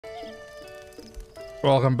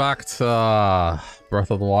Welcome back to Breath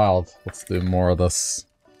of the Wild. Let's do more of this.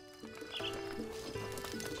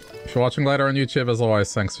 If you're watching later on YouTube, as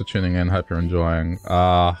always, thanks for tuning in. Hope you're enjoying.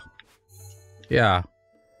 Yeah.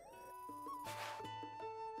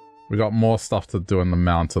 We got more stuff to do in the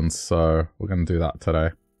mountains, so we're gonna do that today.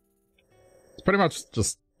 It's pretty much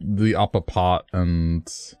just the upper part,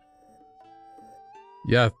 and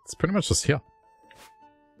yeah, it's pretty much just here.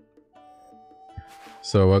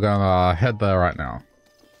 So we're gonna head there right now.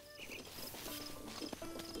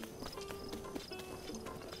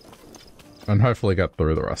 And hopefully get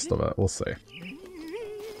through the rest of it. We'll see.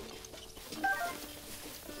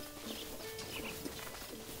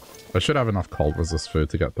 I should have enough cold resist food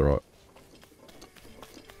to get through it.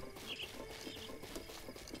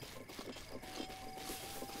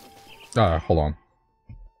 Oh, hold on.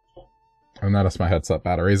 I noticed my headset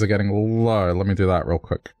batteries are getting low. Let me do that real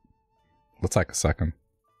quick. Let's take a second.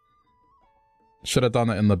 Should have done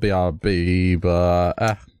it in the BRB,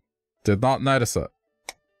 but did not notice it.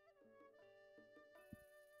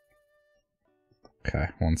 Okay,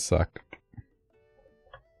 one sec.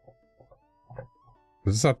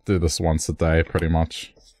 We just have to do this once a day, pretty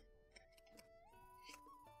much.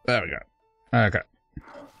 There we go. Okay.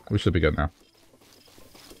 We should be good now.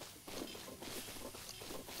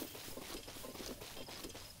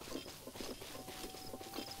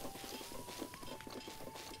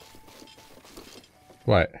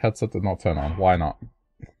 Wait, headset did not turn on. Why not?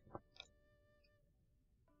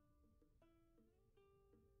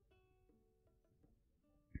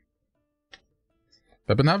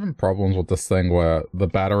 I've been having problems with this thing where the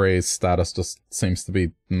battery status just seems to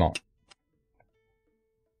be not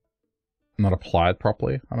applied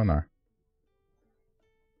properly. I don't know.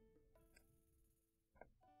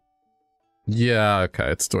 Yeah,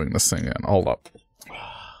 okay, it's doing this thing again. Hold up.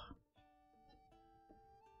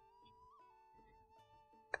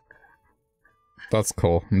 That's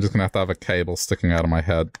cool. I'm just gonna have a cable sticking out of my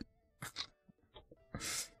head.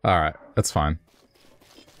 Alright, it's fine.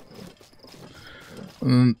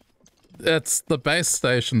 It's the base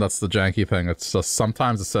station that's the janky thing. It's just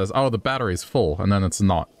sometimes it says, oh, the battery's full, and then it's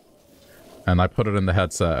not. And I put it in the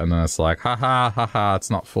headset, and then it's like, haha, haha, it's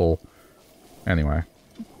not full. Anyway.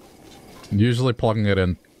 Usually plugging it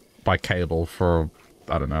in by cable for,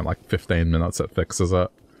 I don't know, like 15 minutes it fixes it.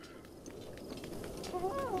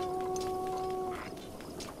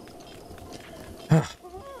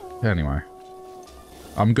 Anyway.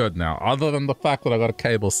 I'm good now, other than the fact that I got a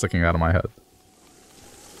cable sticking out of my head.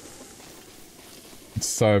 It's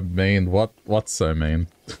so mean. What's so mean?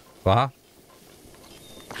 What?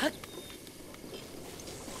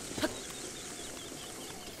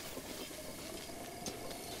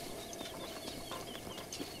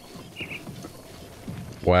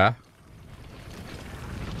 Where?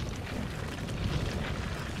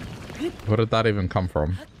 Where did that even come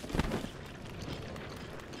from?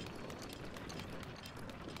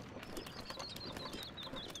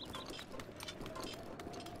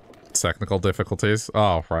 Technical difficulties?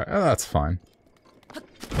 Oh, right. That's fine.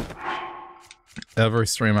 Every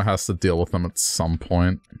streamer has to deal with them at some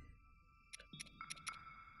point.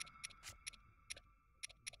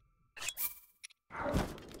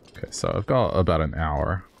 Okay, so I've got about an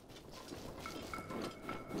hour.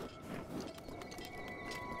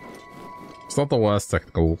 It's not the worst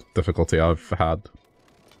technical difficulty I've had.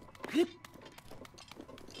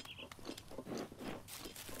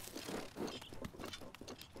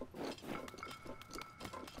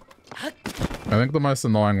 I think the most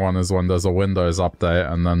annoying one is when there's a Windows update,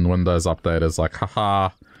 and then Windows update is like, haha,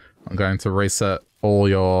 I'm going to reset all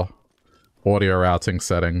your audio routing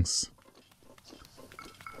settings.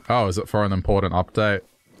 Oh, is it for an important update?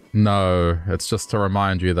 No, it's just to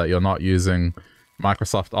remind you that you're not using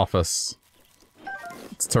Microsoft Office.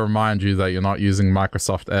 It's to remind you that you're not using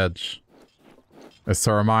Microsoft Edge. It's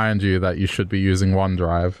to remind you that you should be using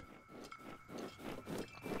OneDrive.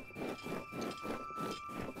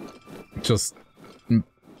 Just...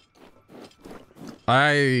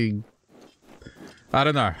 I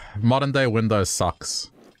don't know. Modern day Windows sucks.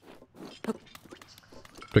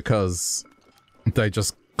 Because they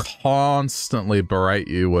just constantly berate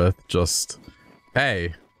you with just,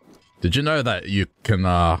 hey, did you know that you can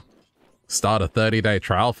start a 30-day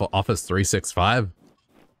trial for Office 365?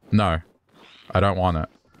 No, I don't want it.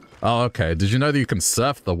 Oh, okay. Did you know that you can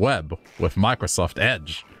surf the web with Microsoft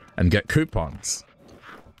Edge and get coupons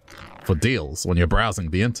for deals when you're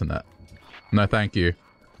browsing the internet? No, thank you.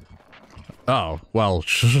 Oh, well,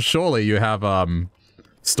 surely you have,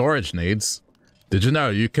 storage needs. Did you know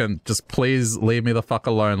you can just please leave me the fuck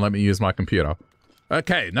alone, let me use my computer?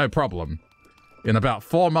 Okay, no problem. In about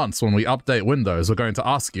 4 months when we update Windows, we're going to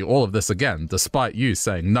ask you all of this again, despite you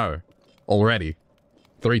saying no already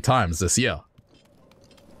 3 times this year.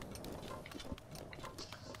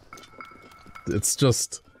 It's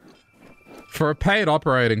just... For a paid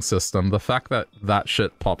operating system, the fact that that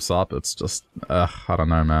shit pops up, it's just... I don't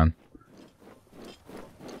know, man.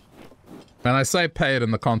 And I say paid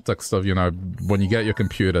in the context of, you know, when you get your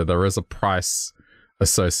computer, there is a price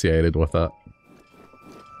associated with it.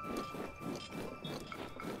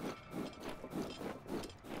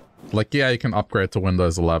 Like, yeah, you can upgrade to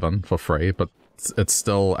Windows 11 for free, but it's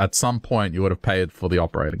still, at some point, you would have paid for the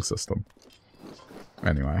operating system.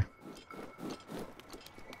 Anyway.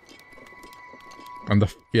 And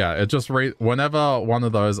yeah, it just whenever one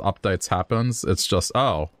of those updates happens, it's just,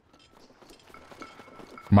 oh,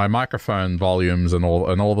 my microphone volumes and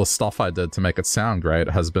all the stuff I did to make it sound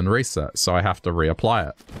great has been reset, so I have to reapply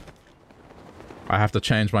it. I have to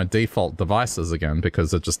change my default devices again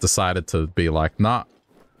because it just decided to be like, nah.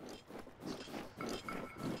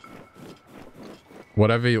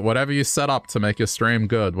 Whatever you set up to make your stream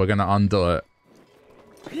good, we're gonna undo it.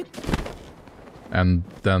 And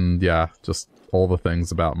then, yeah, just all the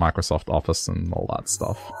things about Microsoft Office and all that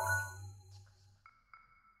stuff.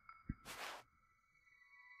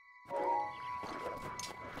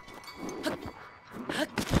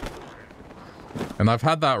 And I've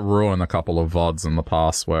had that ruin a couple of VODs in the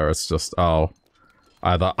past where it's just, oh,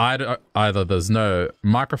 either there's no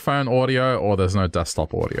microphone audio or there's no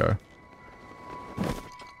desktop audio.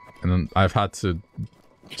 And then I've had to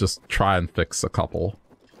just try and fix a couple.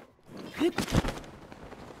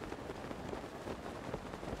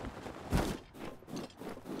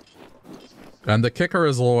 And the kicker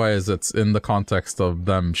is always, it's in the context of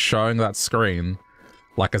them showing that screen,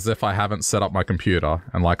 like as if I haven't set up my computer,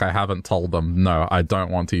 and like I haven't told them, no, I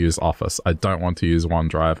don't want to use Office, I don't want to use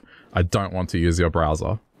OneDrive, I don't want to use your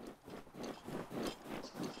browser.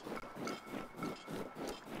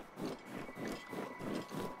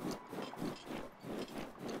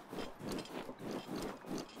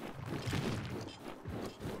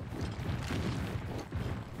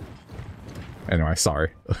 Anyway,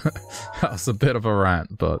 sorry. That was a bit of a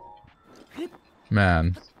rant, but...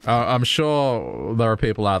 Man. I'm sure there are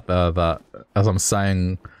people out there that, as I'm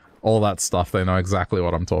saying all that stuff, they know exactly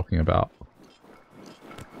what I'm talking about.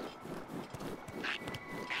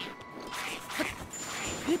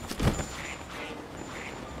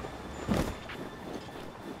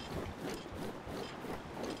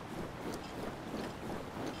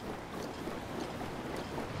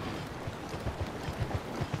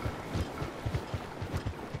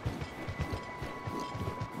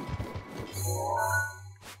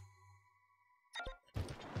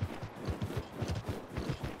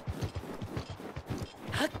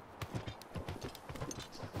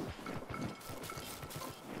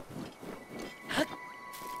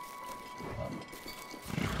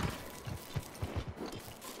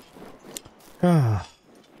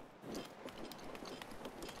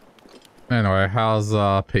 Anyway, how's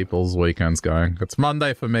people's weekends going? It's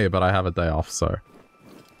Monday for me, but I have a day off, so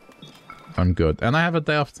I'm good. And I have a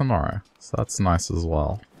day off tomorrow, so that's nice as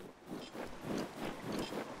well.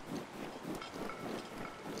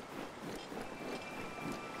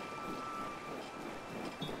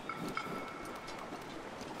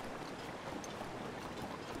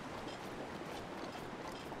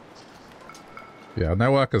 Yeah,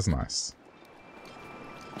 no work is nice.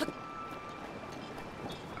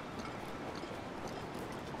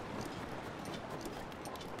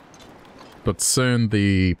 But soon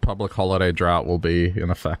the public holiday drought will be in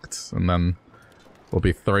effect, and then we'll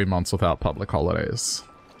be 3 months without public holidays.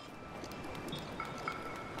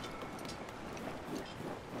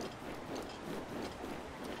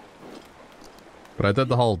 But I did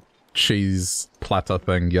the whole cheese platter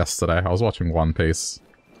thing yesterday. I was watching One Piece.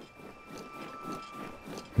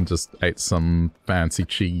 And just ate some fancy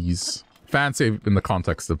cheese. Fancy in the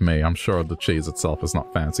context of me. I'm sure the cheese itself is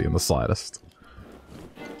not fancy in the slightest.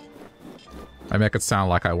 I make it sound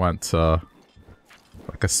like I went to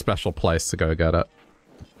like a special place to go get it,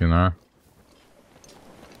 you know?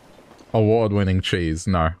 Award-winning cheese,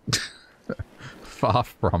 no. Far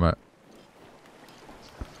from it.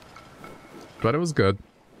 But it was good.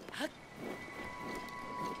 I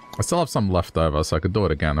still have some left over, so I could do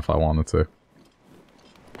it again if I wanted to.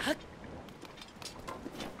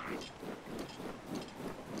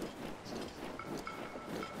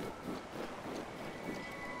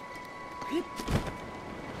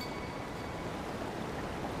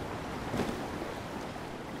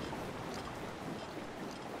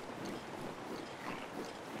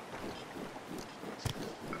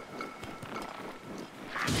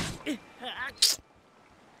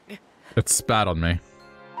 It spat on me.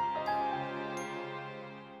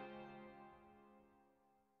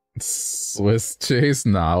 Swiss cheese?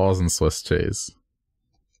 No, it wasn't Swiss cheese.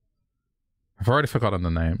 I've already forgotten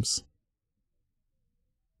the names.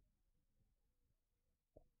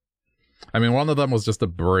 I mean, one of them was just a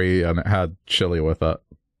brie and it had chili with it.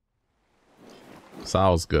 So that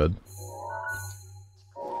was good.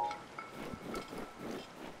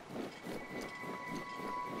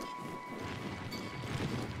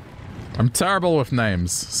 I'm terrible with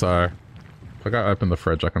names, so if I go open the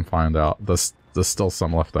fridge, I can find out. There's still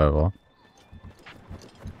some left over.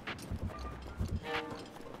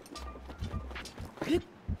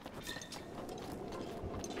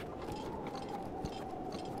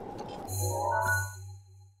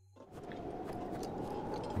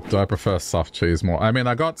 Do I prefer soft cheese more? I mean,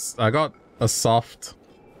 I got a soft.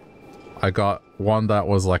 I got one that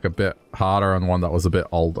was like a bit harder and one that was a bit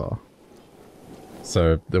older.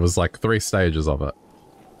 So there was like 3 stages of it.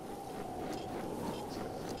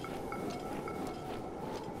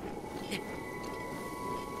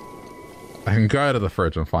 I can go to the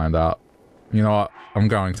fridge and find out. You know what? I'm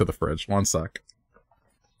going to the fridge. One sec.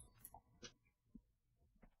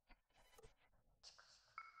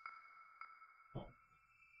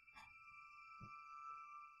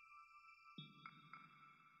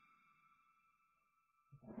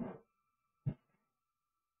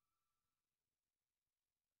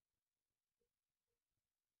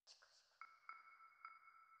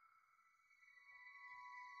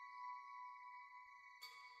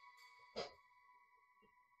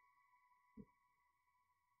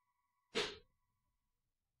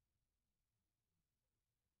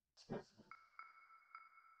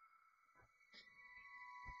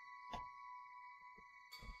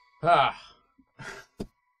 Ah.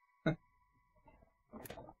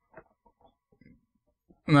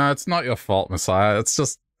 No, it's not your fault, Messiah. It's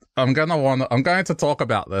just I'm going to talk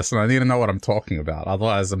about this and I need to know what I'm talking about.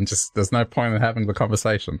 Otherwise, there's no point in having the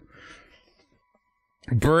conversation.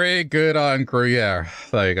 Brie, Gouda, and Gruyere.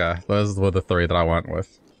 There you go. Those were the 3 that I went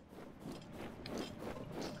with.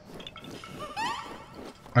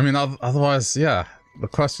 I mean, otherwise, yeah. The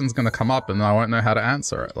question's gonna come up and I won't know how to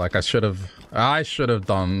answer it. Like, I should have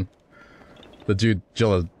done the due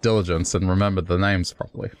diligence and remembered the names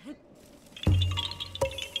properly.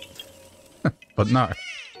 But no.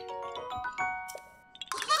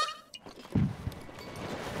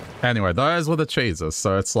 Anyway, those were the cheeses.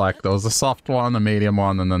 So it's like, there was a soft one, a medium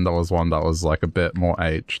one, and then there was one that was like a bit more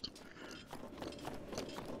aged.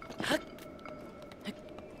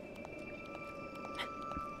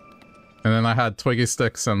 And then I had Twiggy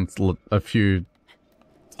sticks and a few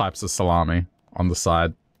types of salami on the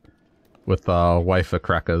side with wafer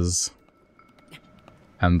crackers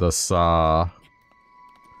and this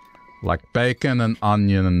like bacon and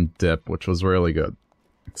onion dip, which was really good.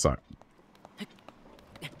 So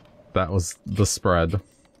that was the spread.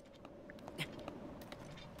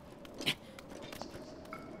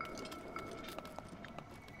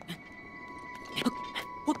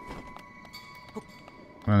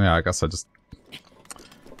 And yeah, I guess I just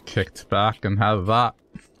kicked back and had that.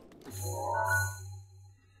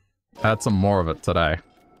 I had some more of it today.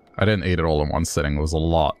 I didn't eat it all in one sitting, it was a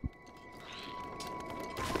lot.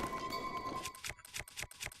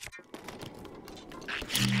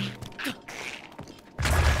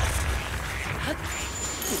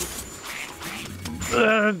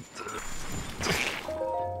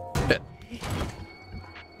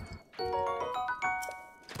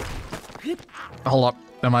 Hold up.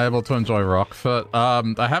 Am I able to enjoy Roquefort?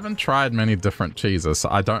 I haven't tried many different cheeses, so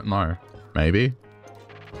I don't know. Maybe?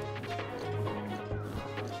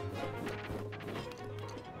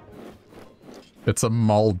 It's a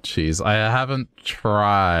mold cheese. I haven't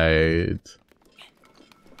tried...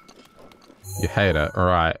 You hate it,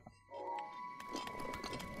 alright.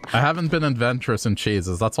 I haven't been adventurous in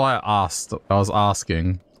cheeses, that's why I was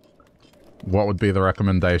asking what would be the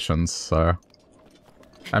recommendations, so...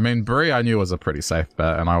 I mean, Brie I knew was a pretty safe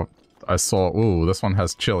bet, and I saw, ooh, this one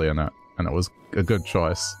has chili in it, and it was a good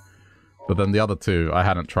choice. But then the other 2 I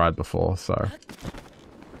hadn't tried before, so...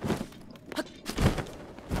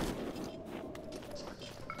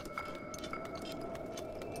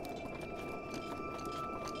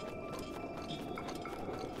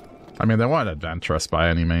 I mean, they weren't adventurous by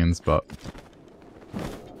any means, but...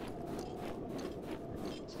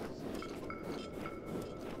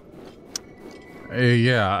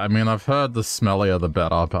 Yeah, I mean, I've heard the smellier the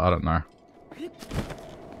better, but I don't know.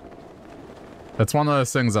 It's one of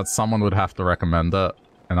those things that someone would have to recommend it,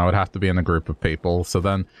 and I would have to be in a group of people, so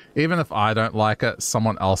then, even if I don't like it,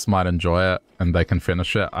 someone else might enjoy it, and they can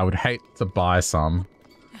finish it. I would hate to buy some,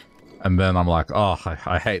 And then I'm like, oh,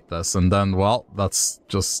 I hate this. And then, well, that's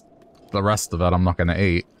just the rest of it I'm not going to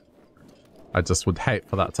eat. I just would hate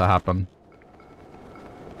for that to happen.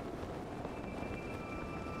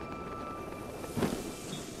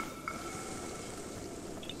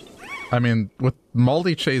 I mean, with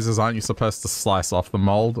moldy cheeses, aren't you supposed to slice off the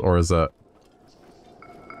mold? Or is it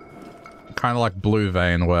kind of like Blue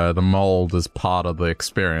Vein, where the mold is part of the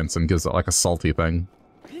experience and gives it like a salty thing?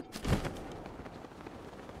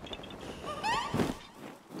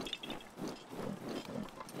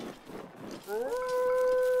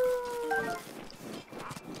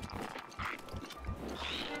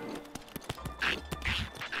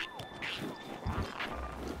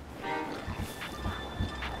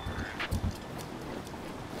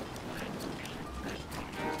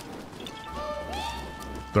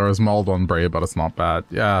 There is mold on brie, but it's not bad.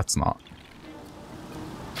 Yeah, it's not.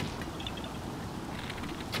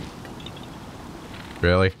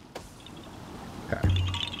 Really? Okay.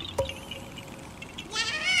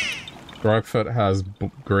 Grogfoot has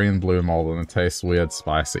green-blue mold and it tastes weird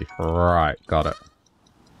spicy. Right, got it.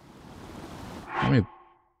 Let me...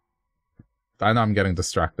 I know I'm getting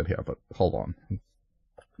distracted here, but hold on.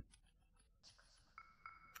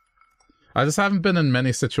 I just haven't been in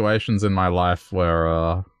many situations in my life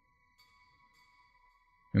where,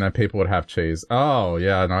 you know, people would have cheese. Oh,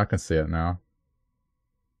 yeah, no, I can see it now.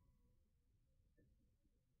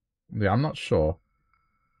 Yeah, I'm not sure.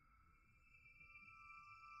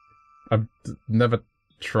 I've never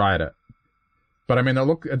tried it. But I mean,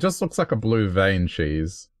 it just looks like a Blue Vein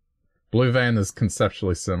cheese. Blue Vein is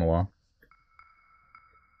conceptually similar.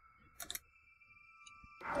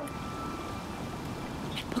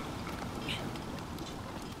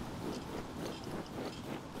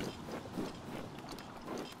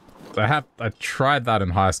 I tried that in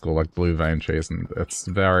high school, like Blue Vein cheese, and it's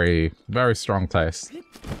very, very strong taste.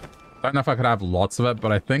 I don't know if I could have lots of it,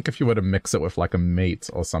 but I think if you were to mix it with like a meat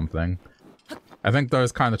or something, I think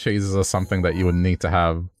those kind of cheeses are something that you would need to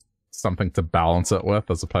have something to balance it with,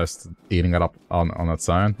 as opposed to eating it up on its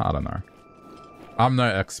own. I don't know. I'm no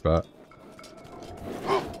expert.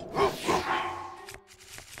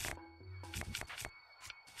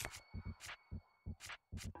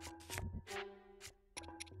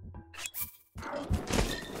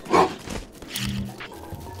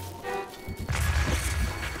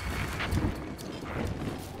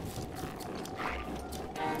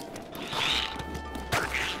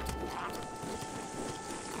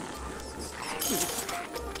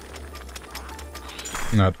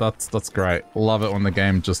 No, that's great. Love it when the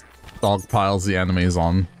game just dogpiles the enemies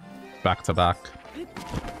on back to back.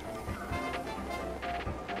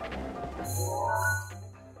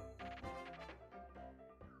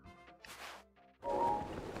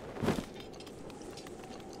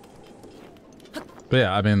 But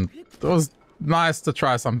yeah, I mean, it was nice to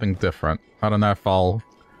try something different. I don't know if I'll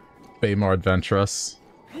be more adventurous.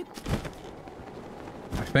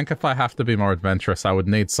 I think if I have to be more adventurous, I would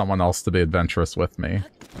need someone else to be adventurous with me.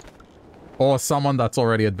 Or someone that's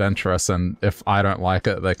already adventurous, and if I don't like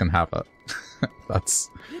it, they can have it. That's...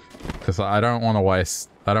 Because I don't want to waste...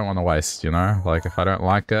 I don't want to waste, you know? Like, if I don't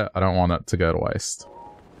like it, I don't want it to go to waste.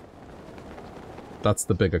 That's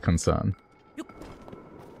the bigger concern.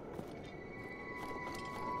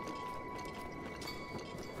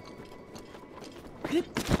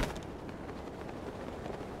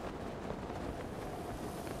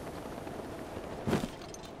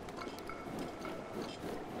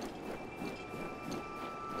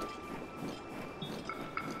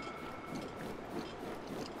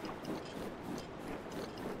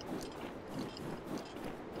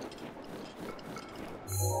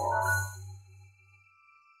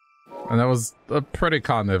 And it was a pretty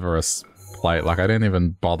carnivorous plate. Like, I didn't even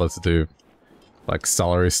bother to do, like,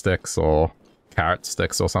 celery sticks or carrot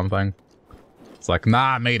sticks or something. It's like,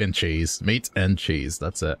 nah, meat and cheese. Meat and cheese,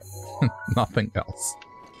 that's it. Nothing else.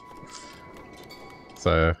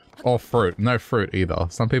 So, or fruit. No fruit either.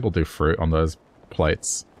 Some people do fruit on those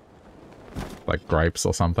plates. Like grapes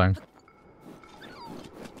or something.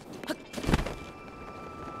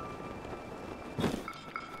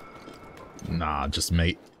 Nah, just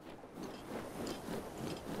meat.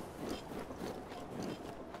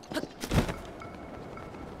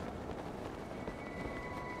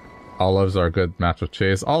 Olives are a good match with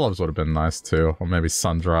cheese. Olives would have been nice too. Or maybe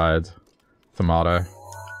sun-dried tomato.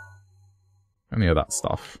 Any of that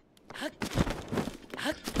stuff.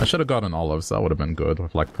 I should have gotten olives. That would have been good.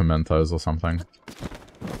 With like pimentos or something.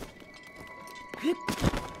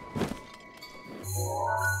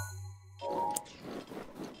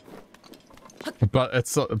 But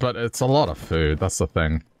it's a lot of food. That's the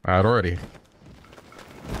thing. I'd already...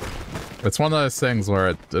 It's one of those things where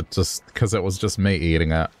it just, because it was just me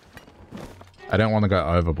eating it, I don't want to go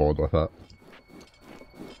overboard with it.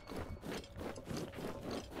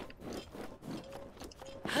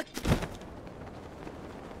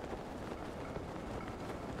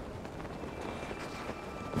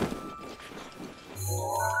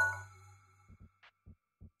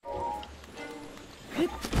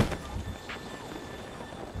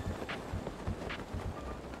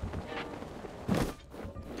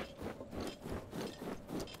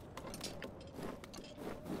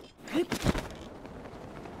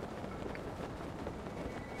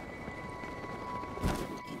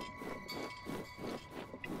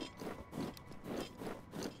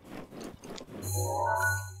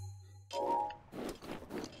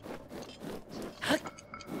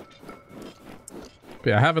 But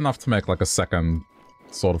yeah, I have enough to make like a second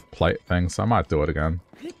sort of plate thing, so I might do it again.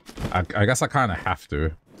 I guess I kind of have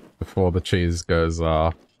to before the cheese goes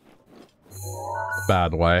a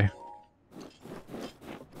bad way.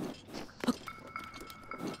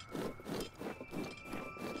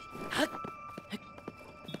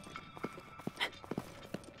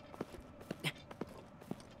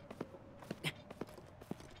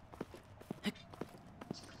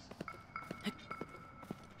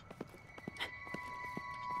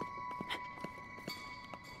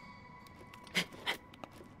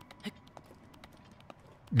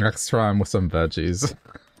 Next time with some veggies.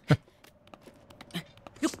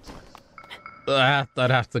 I'd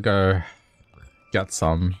have to go get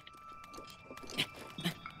some.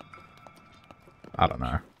 I don't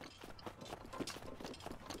know.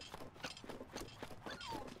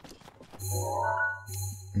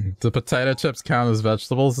 Do potato chips count as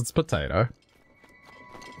vegetables? It's potato.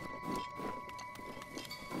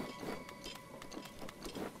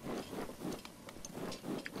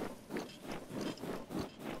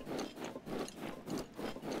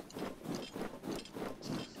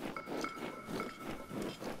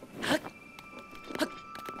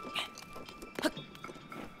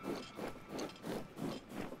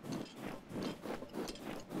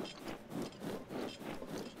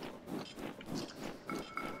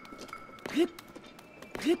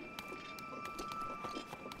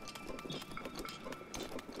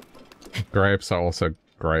 Grapes are also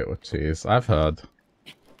great with cheese, I've heard.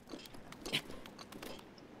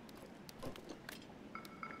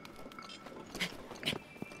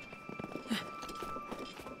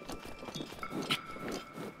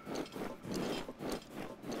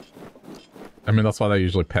 I mean, that's why they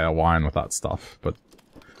usually pair wine with that stuff, but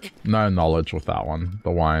no knowledge with that one,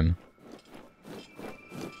 the wine.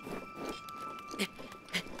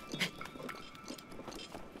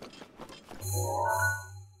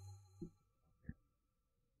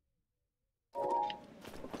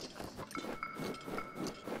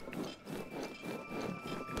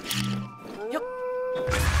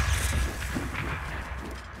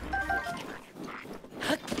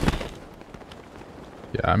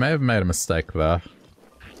 I may have made a mistake there.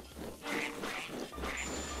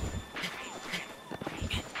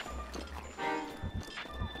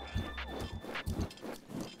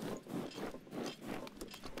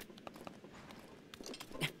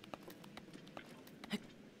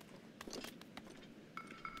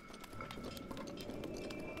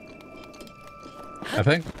 I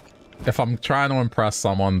think if I'm trying to impress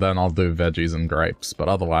someone, then I'll do veggies and grapes, but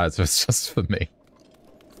otherwise it's just for me.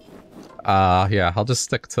 Yeah, I'll just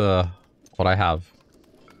stick to what I have.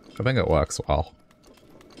 I think it works well.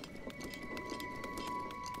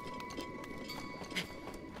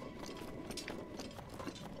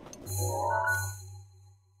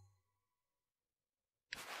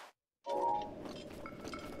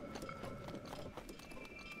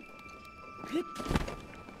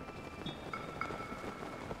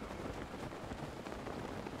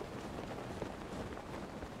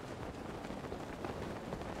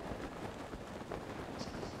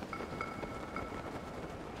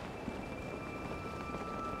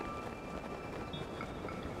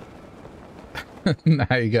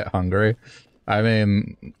 Now you get hungry. I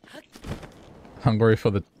mean, hungry for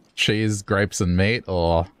the cheese, grapes, and meat,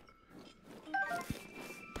 or...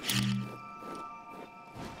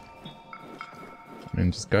 I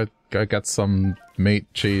mean, just go get some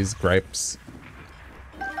meat, cheese, grapes.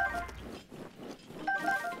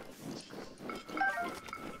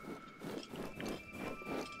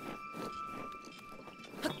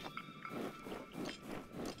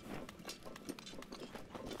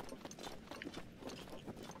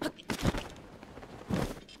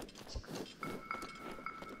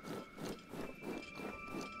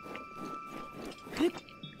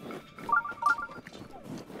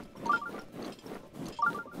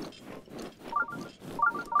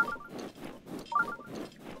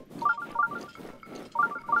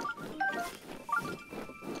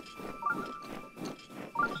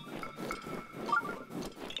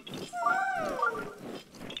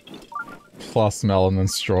 plus melon and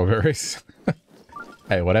strawberries.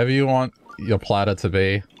 Hey, whatever you want your platter to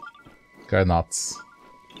be, go nuts.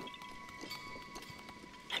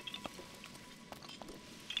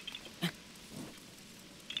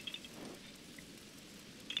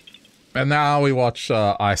 And now we watch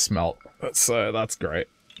ice melt, so that's great.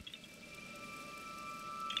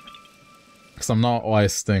 Because I'm not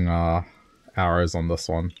wasting arrows on this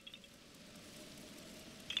one.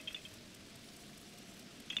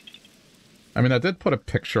 I mean, I did put a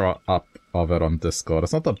picture up of it on Discord.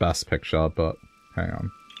 It's not the best picture, but hang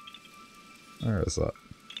on. Where is it?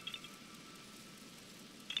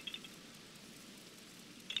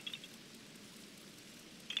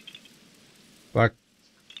 Like,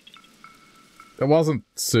 it wasn't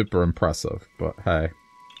super impressive, but hey.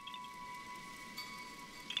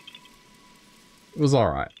 It was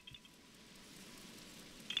alright.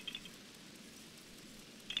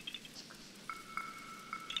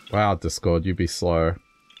 Wow, Discord, you be slow.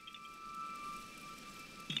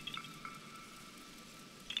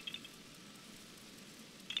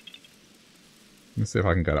 Let me see if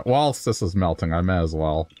I can get it. Whilst this is melting, I may as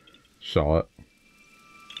well show it.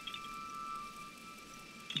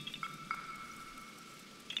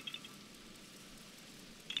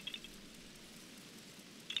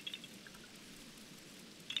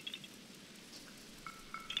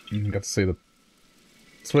 You can get to see the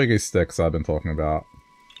twiggy sticks I've been talking about.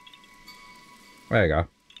 There you go.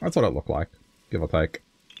 That's what it looked like, give or take.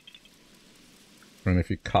 I mean, if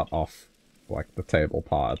you cut off, like, the table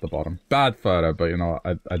part at the bottom. Bad photo, but you know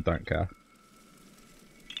what? I don't care.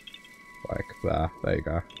 Like, there you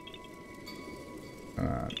go.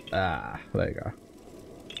 There you go.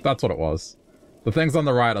 That's what it was. The things on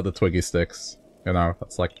the right are the twiggy sticks. You know,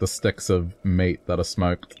 it's like the sticks of meat that are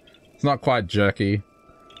smoked. It's not quite jerky.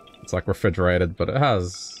 It's like refrigerated, but it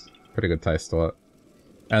has pretty good taste to it.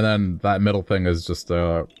 And then that middle thing is just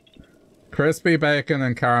a crispy bacon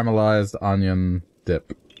and caramelized onion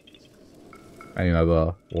dip. And you know,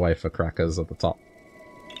 the wafer crackers at the top.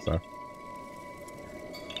 So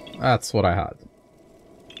that's what I had.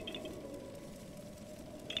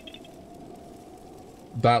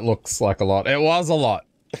 That looks like a lot. It was a lot.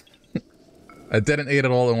 I didn't eat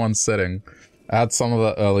it all in one sitting. I had some of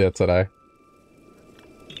it earlier today.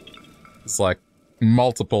 It's like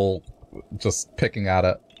multiple just picking at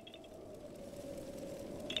it.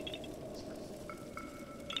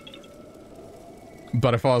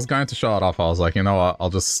 But if I was going to show it off, I was like, you know what, I'll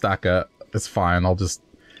just stack it. It's fine. I'll just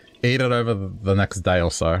eat it over the next day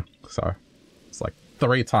or so. So it's like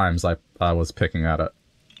 3 times I was picking at it.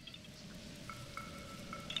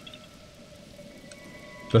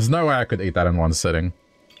 There's no way I could eat that in one sitting.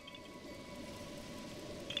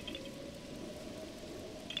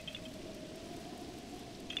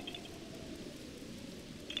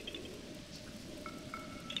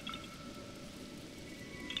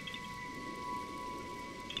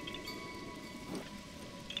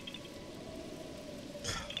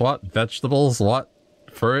 What? Vegetables? What?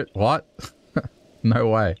 Fruit? What? No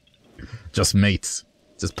way. Just meat.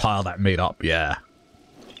 Just pile that meat up, yeah.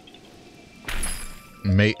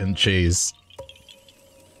 Meat and cheese.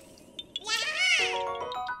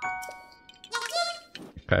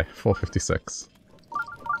 Okay, 456.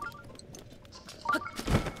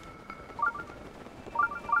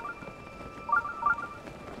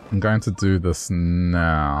 I'm going to do this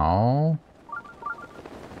now.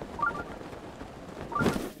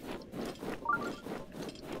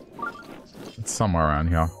 It's somewhere around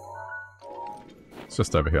here. It's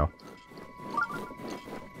just over here.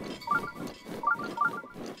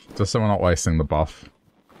 Just so we're not wasting the buff.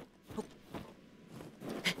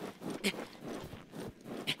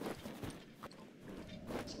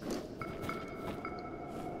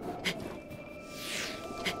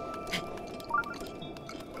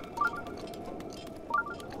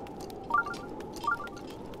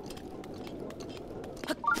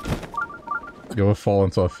 You will fall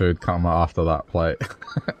into a food coma after that plate.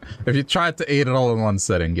 If you tried to eat it all in one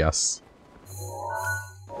sitting, yes.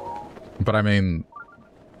 But I mean,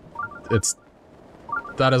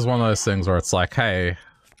 that is one of those things where it's like, hey,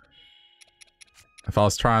 if I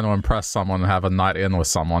was trying to impress someone and have a night in with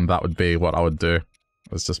someone, that would be what I would do.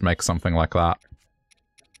 Is just make something like that.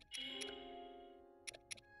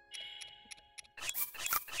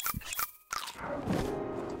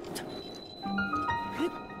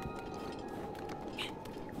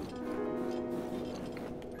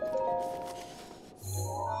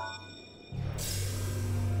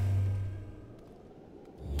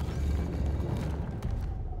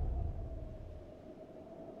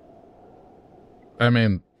 I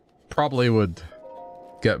mean, probably would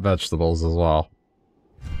get vegetables as well.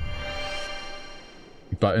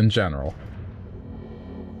 but in general.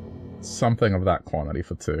 Something of that quantity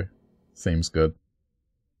for 2. Seems good.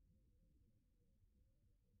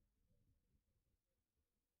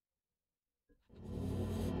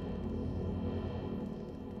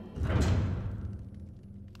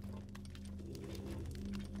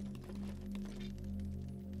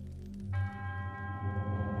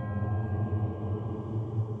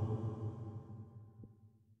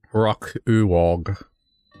 Rock Uwog.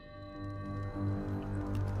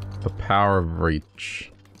 The power of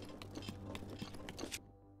reach.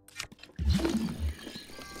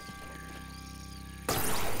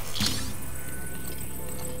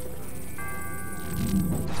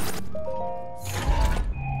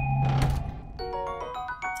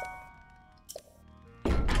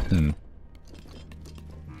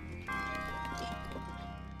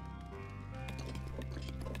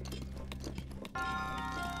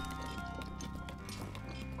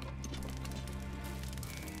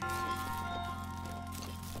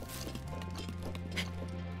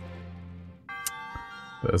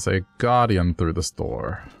 There's a guardian through this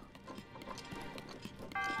door.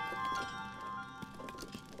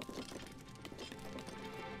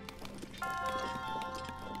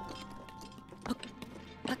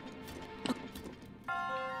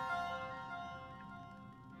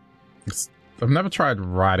 I've never tried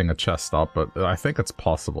riding a chest up, but I think it's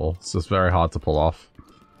possible. It's just very hard to pull off.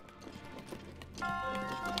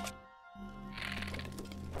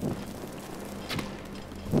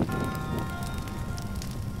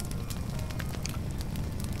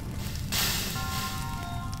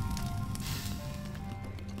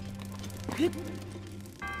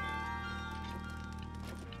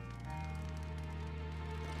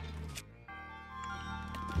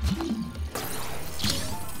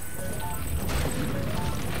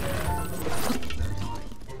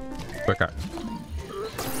 Okay.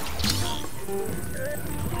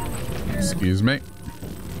 Excuse me.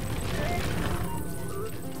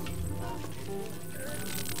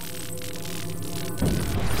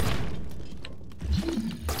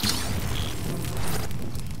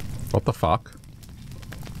 What the fuck?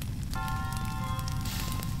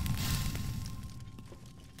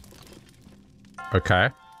 Okay.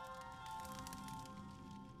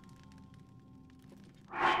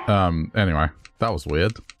 Anyway, that was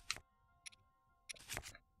weird.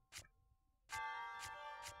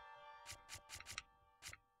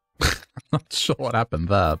 Not sure what happened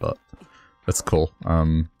there, but that's cool.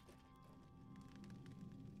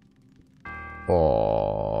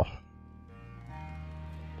 Oh.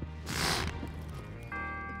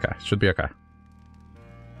 Okay, should be okay.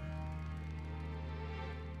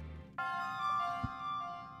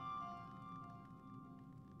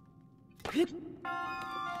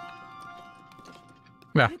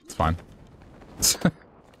 Yeah, it's fine.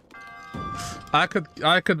 I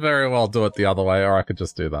could very well do it the other way, or I could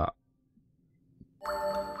just do that.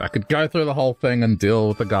 I could go through the whole thing and deal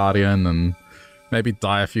with the Guardian and maybe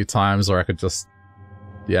die a few times, or I could just...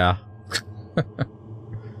 yeah.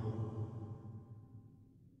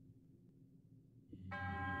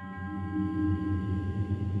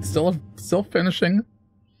 Still finishing.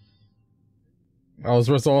 I was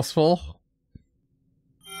resourceful.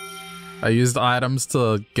 I used items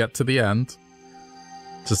to get to the end.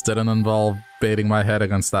 Just didn't involve beating my head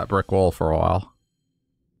against that brick wall for a while.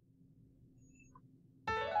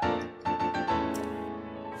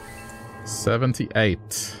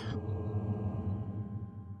 $78.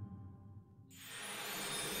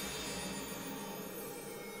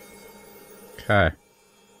 Okay.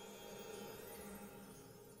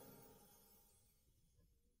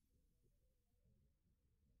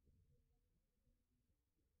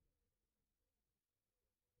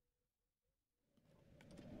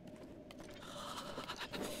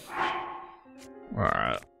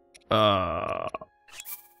 Alright.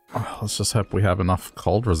 Let's just hope we have enough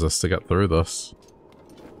cold resist to get through this.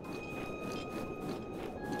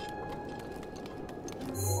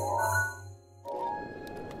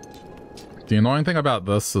 The annoying thing about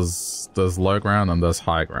this is there's low ground and there's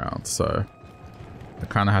high ground, so I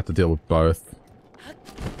kind of have to deal with both.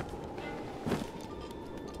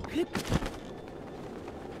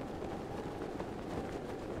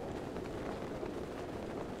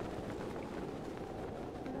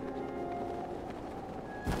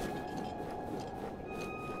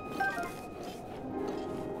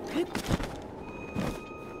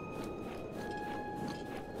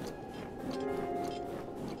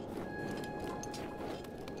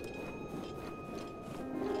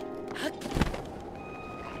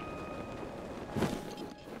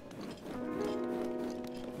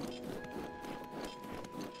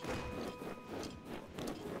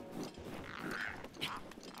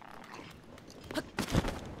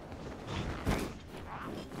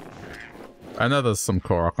 I know there's some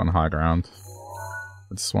Korok on high ground.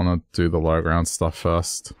 I just want to do the low ground stuff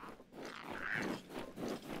first.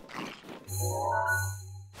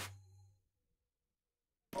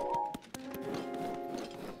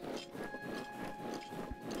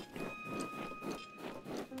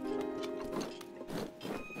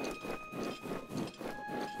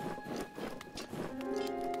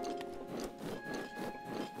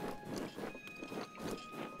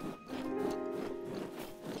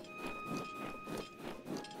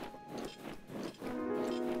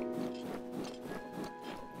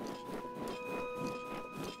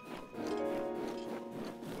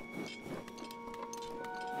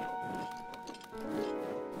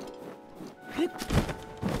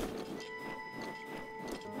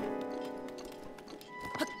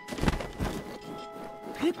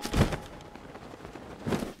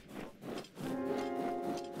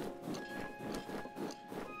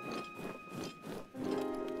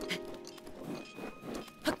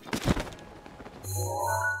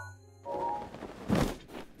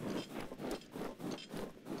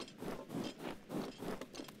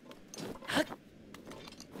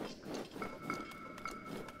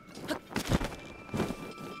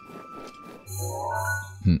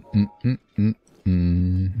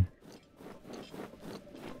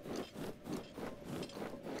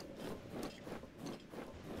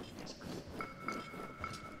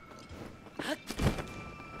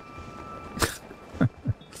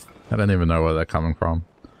 I don't even know where they're coming from.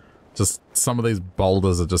 Just some of these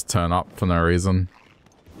boulders that just turn up for no reason.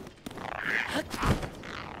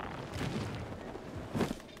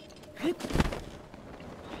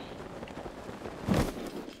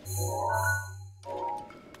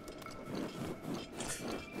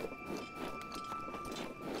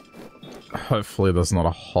 Hopefully there's not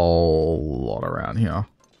a whole lot around here.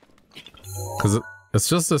 Because it's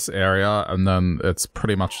just this area, and then it's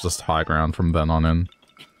pretty much just high ground from then on in.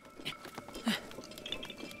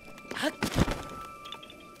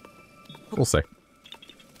 We'll see.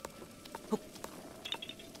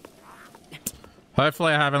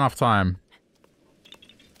 Hopefully I have enough time.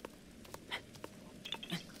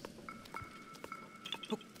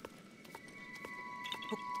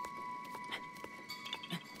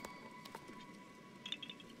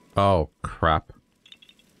 Oh, crap.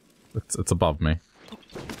 It's above me.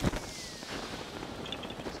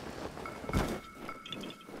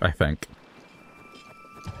 I think.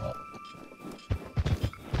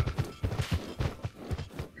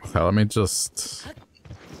 Okay, let me just...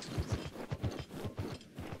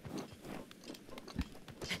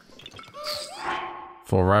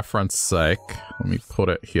 For reference sake, let me put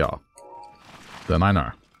it here. Then I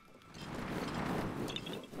know.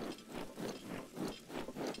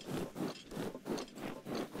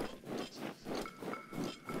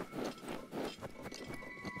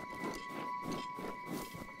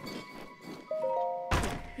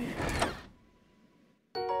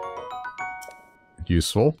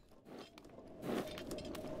 Useful.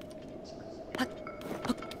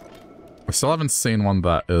 I still haven't seen one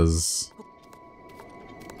that is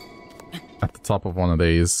at the top of one of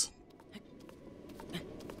these.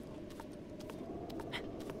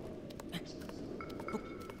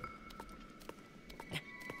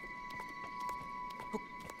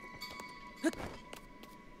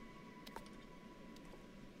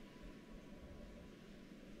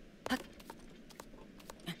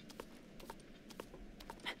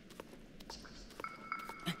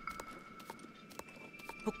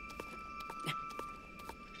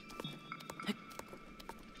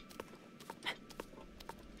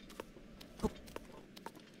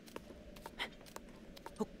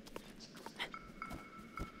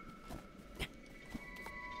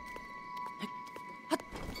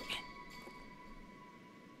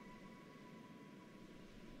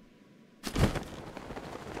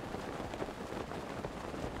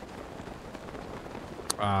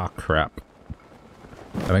 Ah, crap.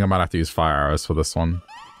 I think I might have to use fire arrows for this one.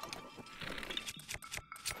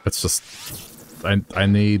 It's just... I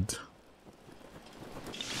need...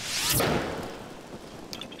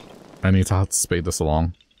 I need to speed this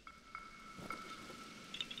along.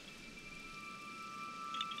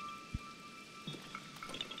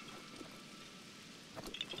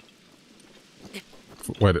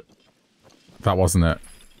 Wait, that wasn't it.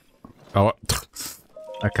 Oh,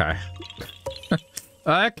 okay.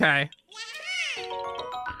 Okay.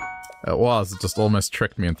 It was, it just almost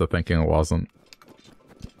tricked me into thinking it wasn't.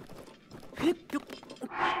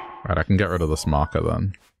 Right, I can get rid of this marker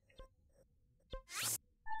then.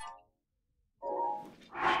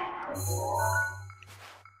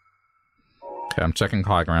 Okay, I'm checking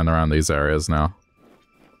high ground around these areas now.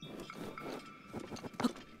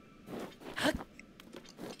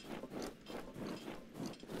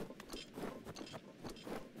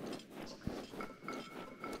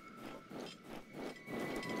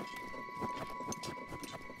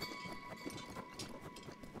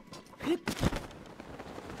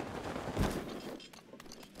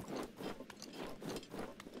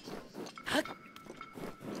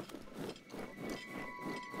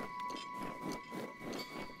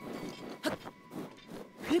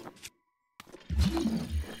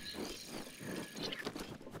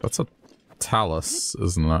 Talus,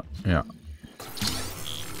 isn't it? Yeah.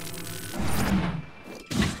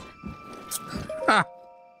 Ah!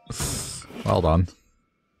 Well done.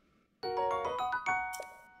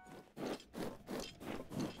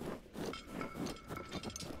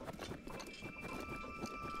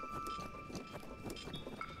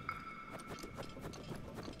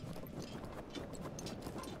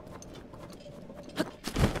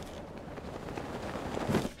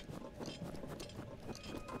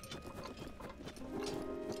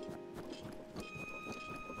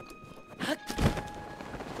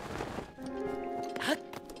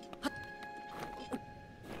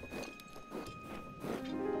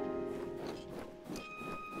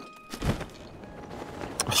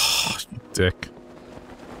 Dick.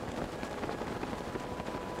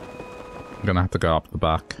 I'm gonna have to go up the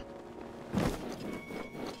back.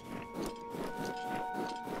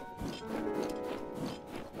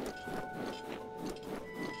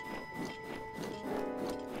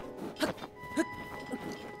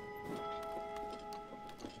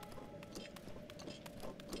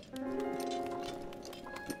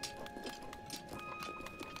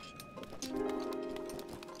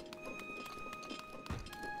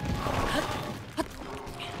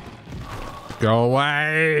 Go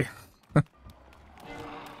away!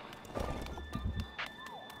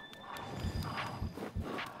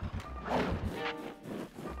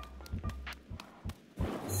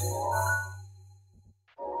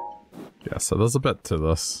 Yeah, so there's a bit to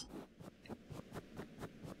this.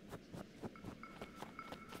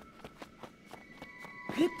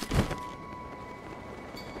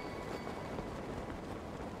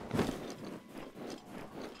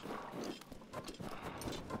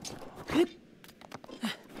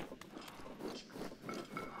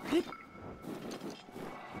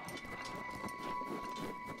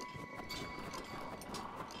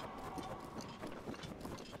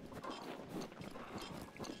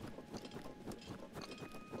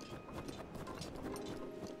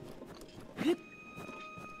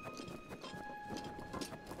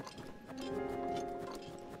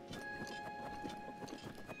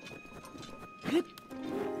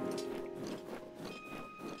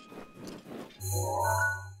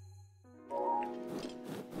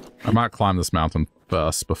 I might climb this mountain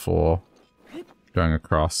first before going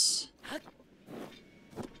across.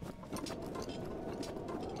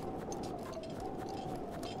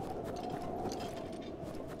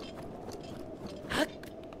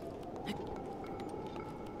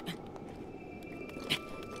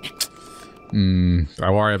 I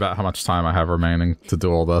worry about how much time I have remaining to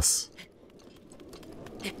do all this.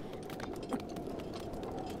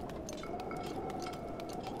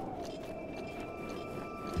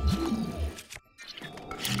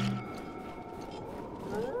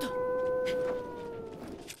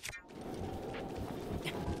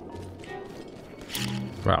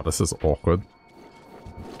 Wow, this is awkward.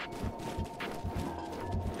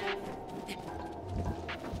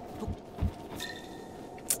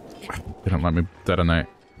 Didn't let me detonate.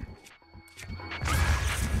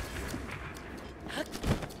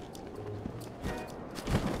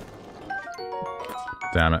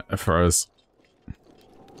 Damn it, it froze.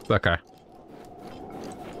 It's okay.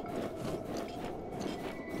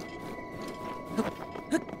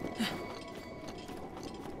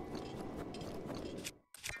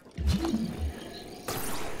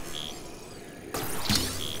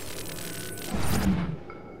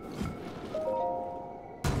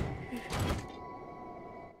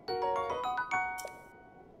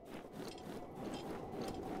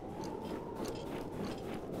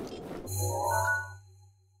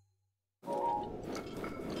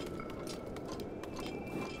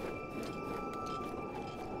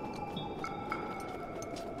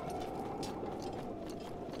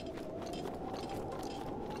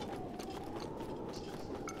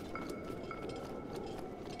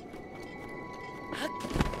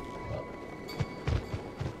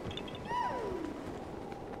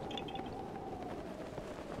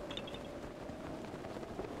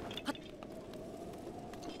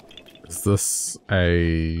 Is this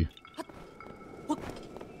a...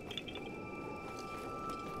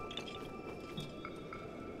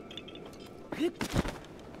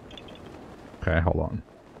 Okay, hold on.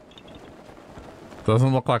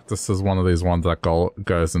 Doesn't look like this is one of these ones that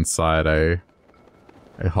goes inside a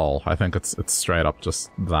hole. I think it's straight up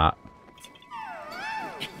just that.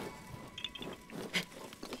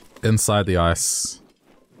 Inside the ice.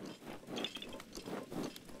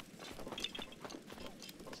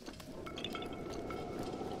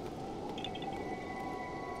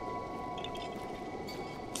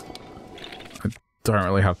 I don't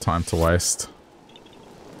really have time to waste.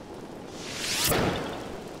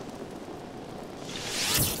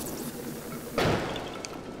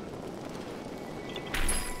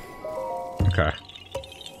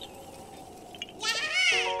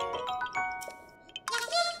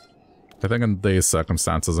 I think in these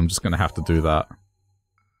circumstances, I'm just going to have to do that.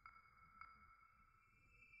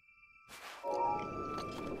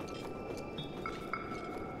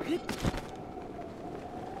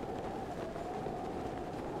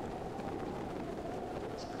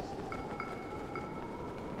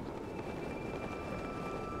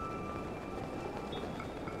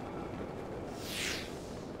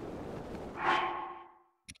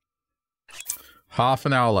 Half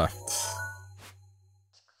an hour left.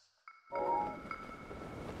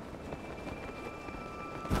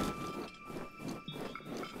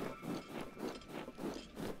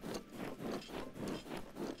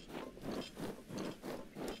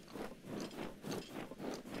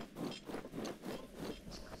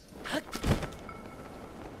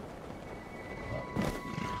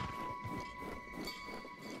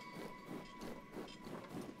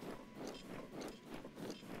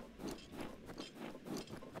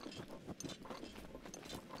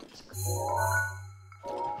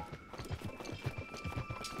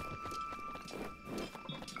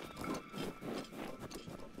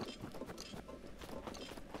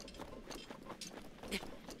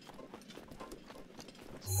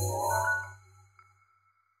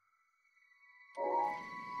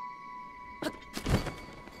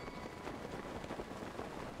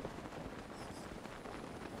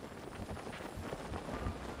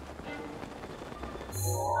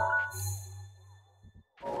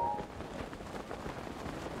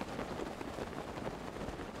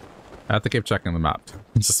 I have to keep checking the map.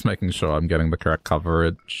 Just making sure I'm getting the correct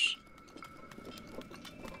coverage.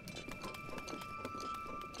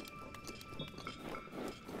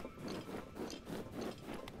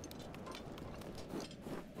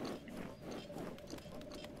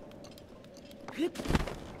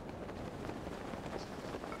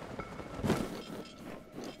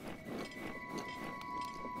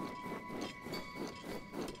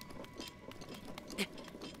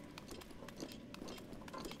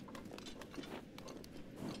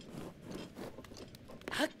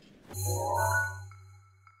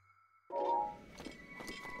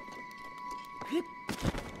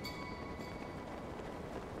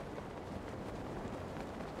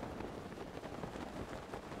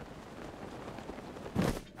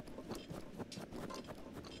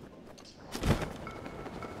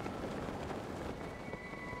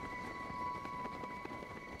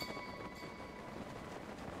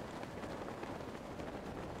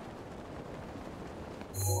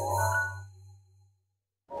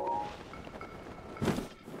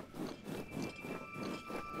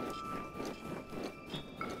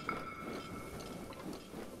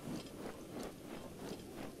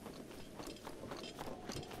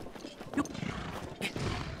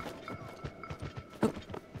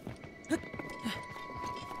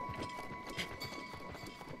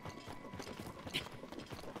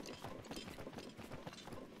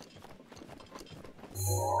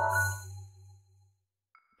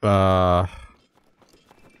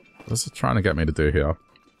 What's it trying to get me to do here?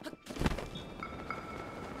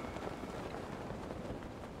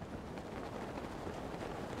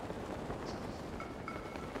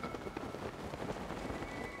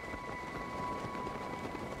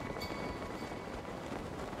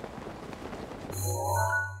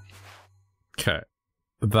 Okay.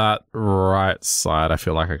 That right side, I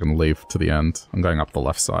feel like I can leave to the end. I'm going up the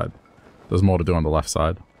left side. There's more to do on the left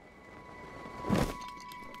side.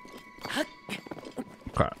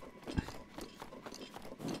 Okay.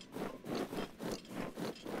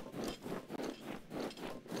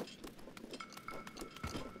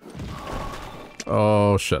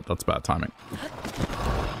 Oh shit, that's bad timing.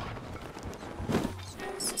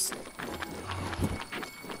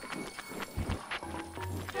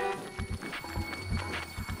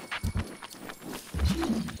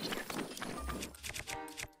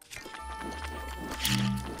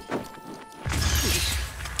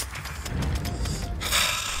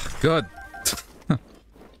 Good.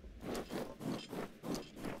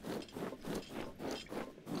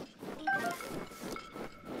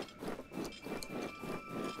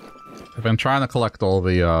 I've been trying to collect all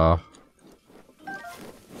the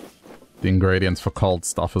ingredients for cold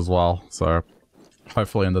stuff as well, so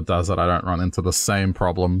hopefully in the desert I don't run into the same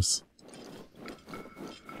problems.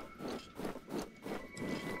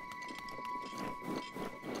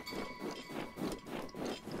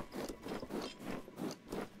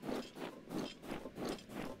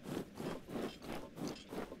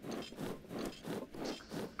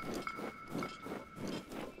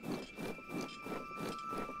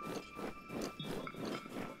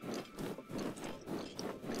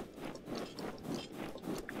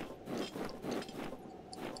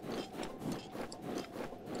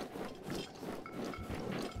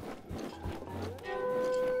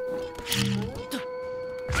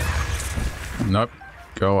 Nope.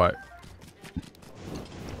 Go away.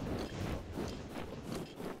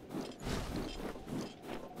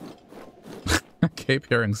 I keep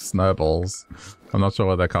hearing snowballs. I'm not sure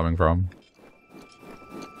where they're coming from.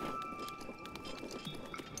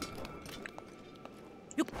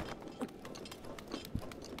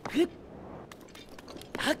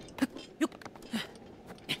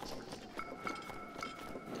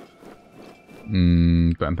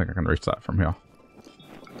 Don't think I can reach that from here.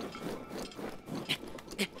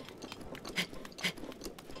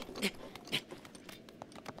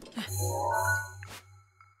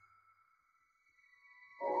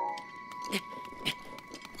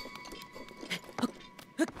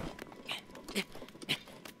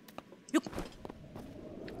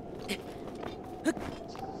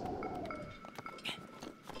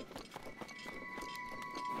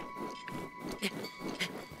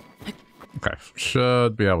 Okay,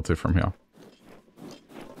 should be able to from here.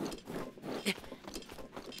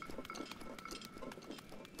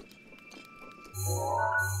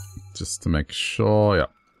 Just to make sure, yeah,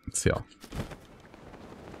 it's here.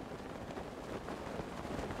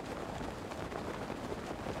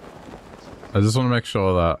 I just want to make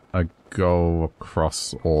sure that I go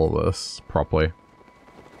across all this properly.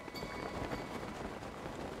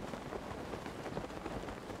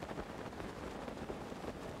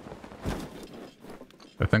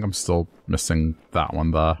 I think I'm still missing that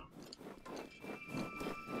one there.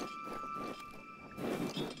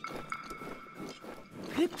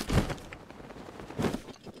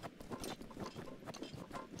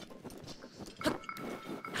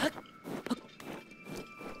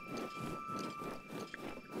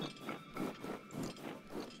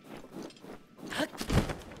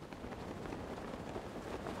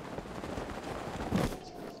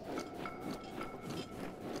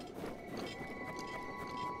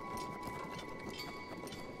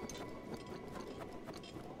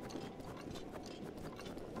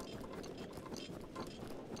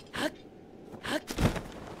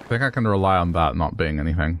 I think I can rely on that not being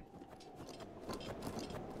anything.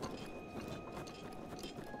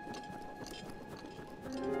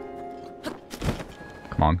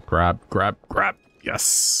 Come on, grab, grab, grab.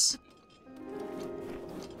 Yes.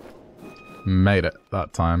 Made it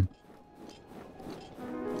that time.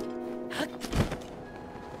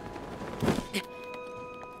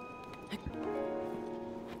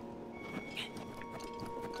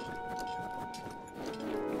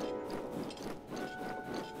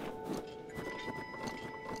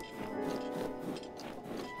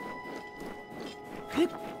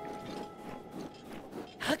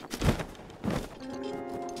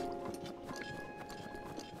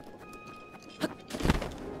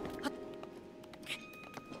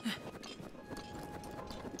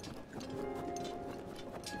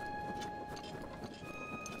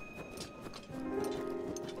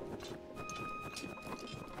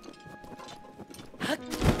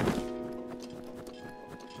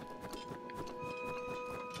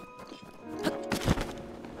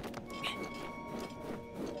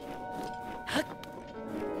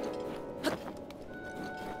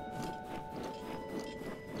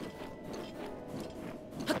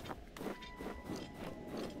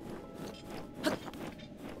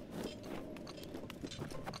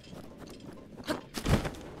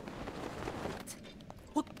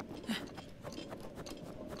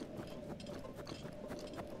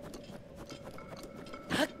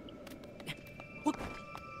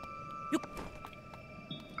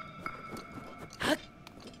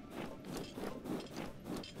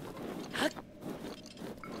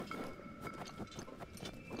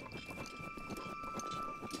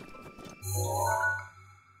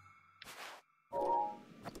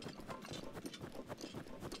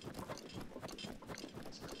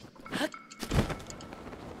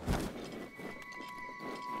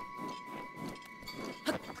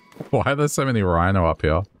 Why are there so many rhino up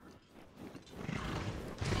here?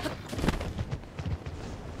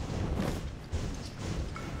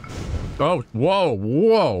 Oh, whoa,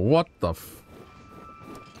 whoa, what the f...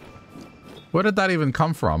 Where did that even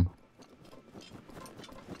come from?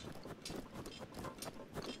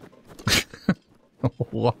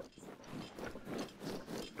 What?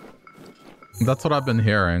 That's what I've been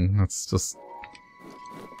hearing. It's just...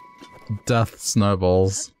 death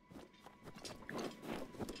snowballs.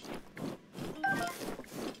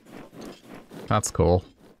 That's cool.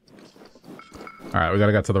 Alright, we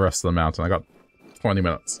gotta get to the rest of the mountain. I got 20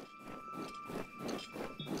 minutes.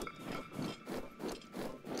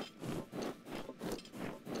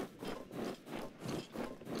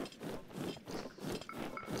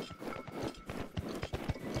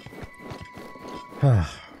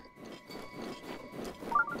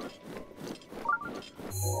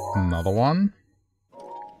 Another one?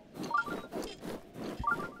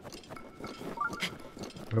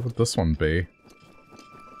 Where would this one be?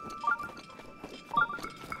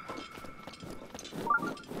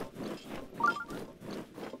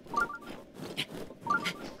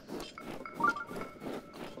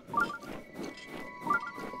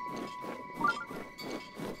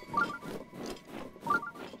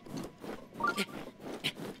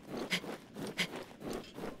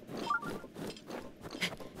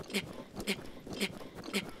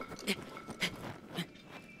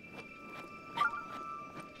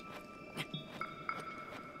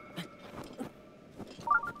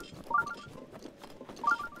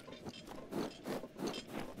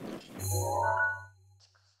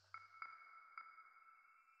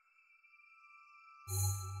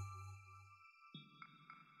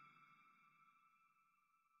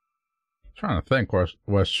 Trying to think,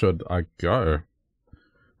 where should I go?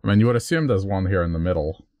 I mean, you would assume there's one here in the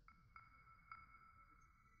middle.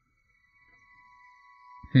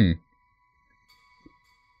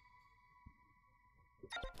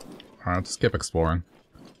 Alright, just keep exploring.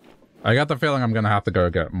 I got the feeling I'm gonna have to go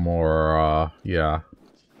get more, yeah,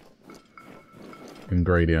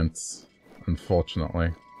 ingredients, unfortunately.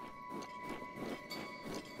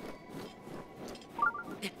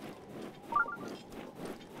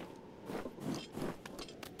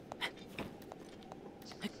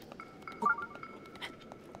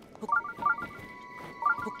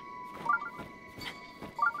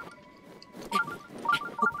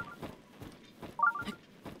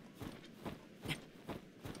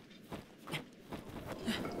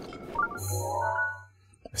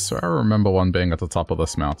 So I remember one being at the top of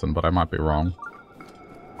this mountain, but I might be wrong.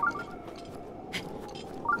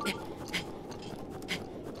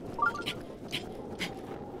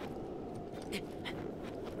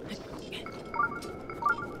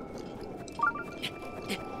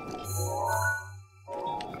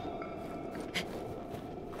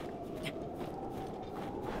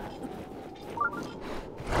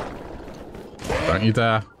 Don't you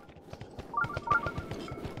dare.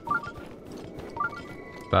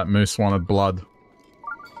 That moose wanted blood.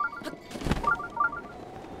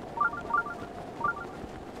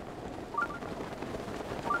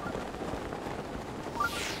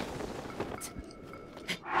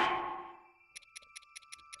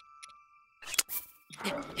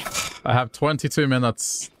 I have 22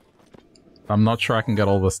 minutes. I'm not sure I can get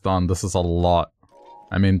all this done. This is a lot.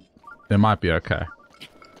 I mean, it might be okay.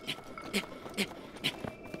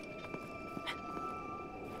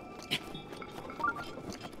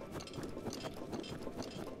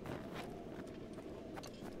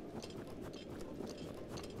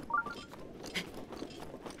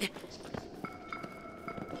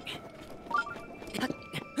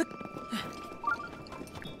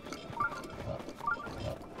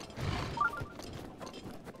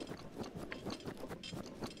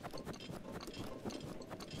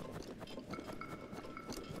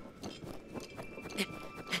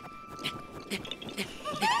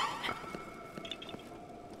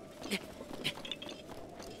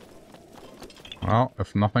 Well,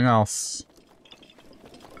 if nothing else,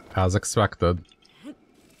 as expected.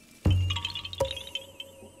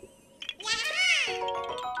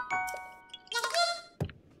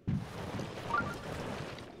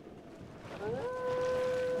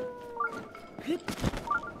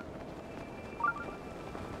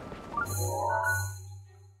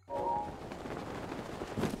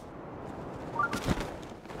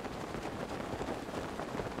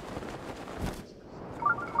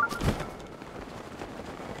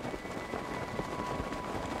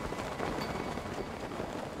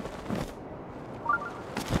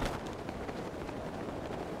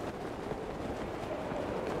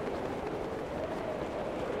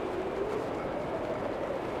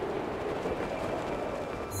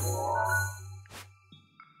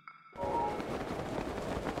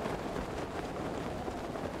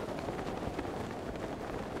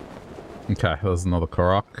 Okay, there's another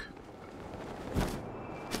Korok.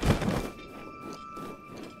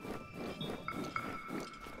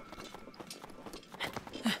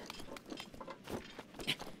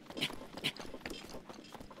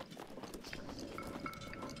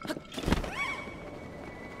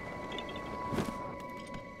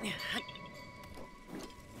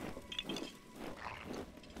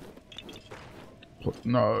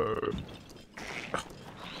 No.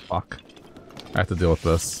 Fuck. I have to deal with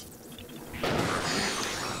this.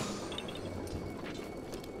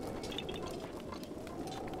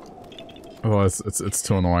 Oh, it's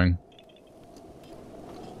too annoying.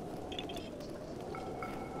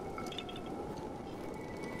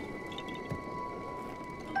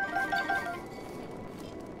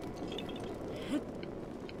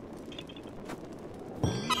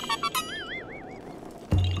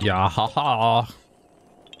 Yeah, haha.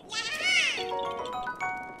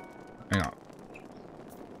 Hang on.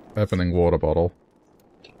 Opening water bottle.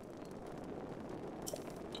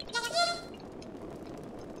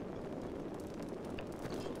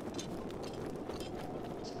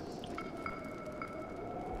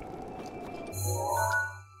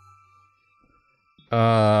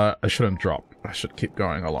 I shouldn't drop. I should keep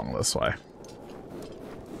going along this way.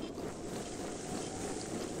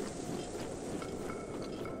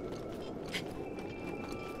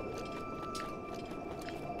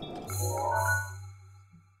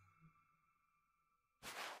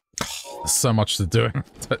 There's so much to do.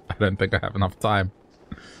 I don't think I have enough time.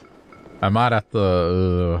 I might have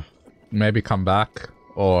to maybe come back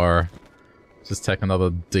or just take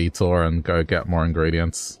another detour and go get more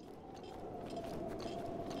ingredients.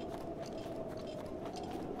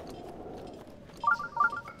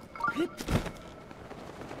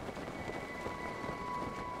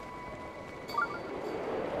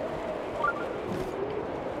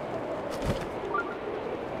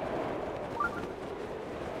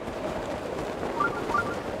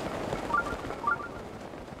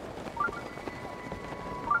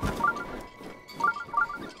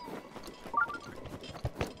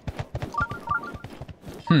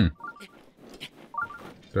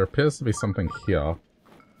 There appears to be something here.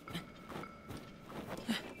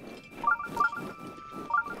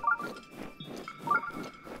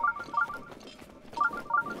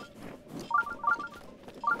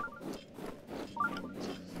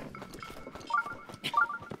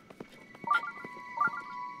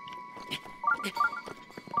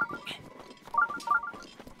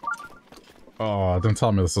 Oh, don't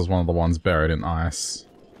tell me this is one of the ones buried in ice.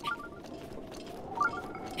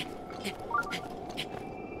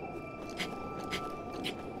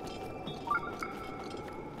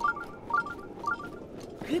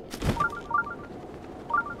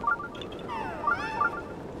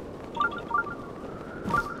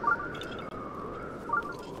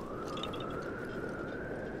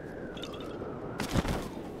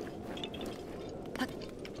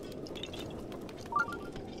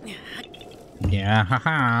 Yeah,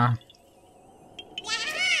 haha.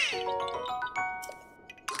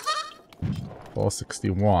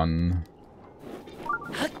 461.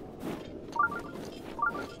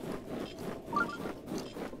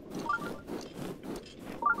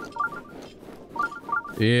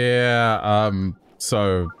 Yeah,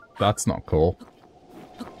 so that's not cool.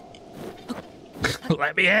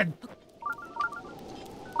 Let me in!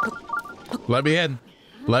 Let me in!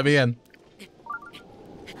 Let me in!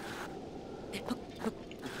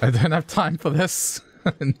 I don't have time for this.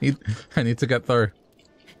 I need to get through.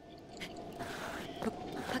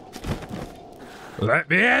 Let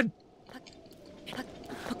me in!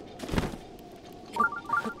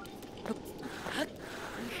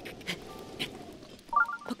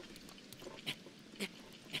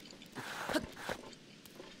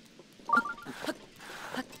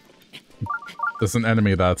 There's an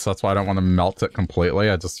enemy there, so that's why I don't want to melt it completely.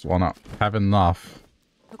 I just want to have enough.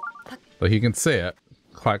 But you can see it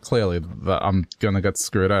quite clearly that I'm gonna get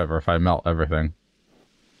screwed over if I melt everything.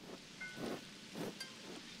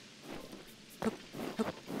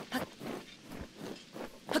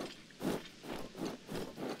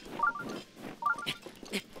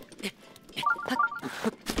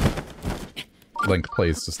 Link,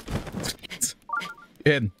 please, just...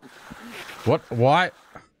 in. What? Why?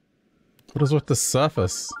 What is with the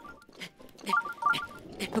surface?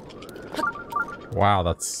 Wow,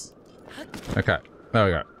 that's... Okay, there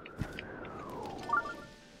we go.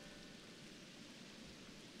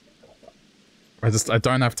 I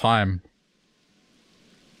don't have time.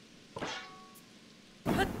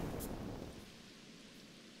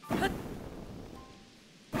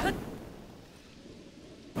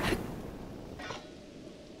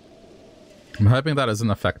 I'm hoping that isn't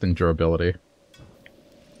affecting durability.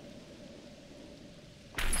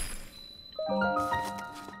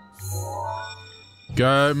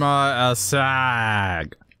 Go my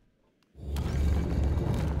sag.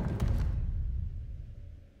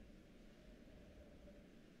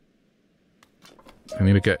 I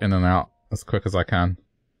need to get in and out as quick as I can.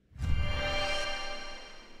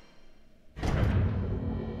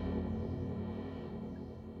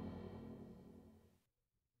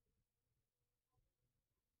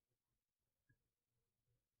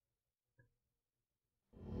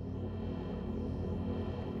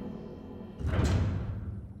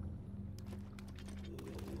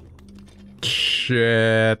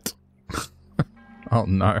 Shit. Oh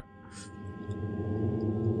no.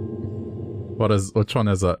 Which one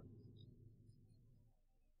is it?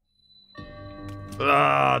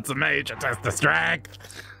 Ah, it's a major test of strength.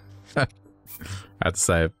 Had to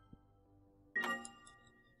save.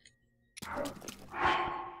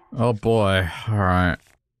 Oh boy. Alright.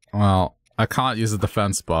 Well, I can't use a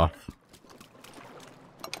defense buff.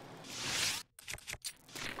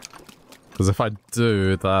 Because if I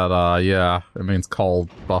do that, yeah, it means cold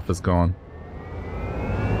buff is gone.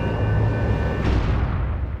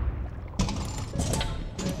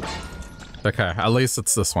 Okay, at least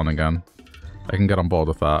it's this one again. I can get on board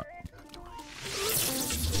with that.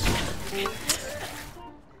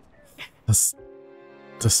 This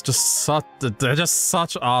just such, they're just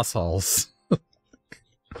such assholes.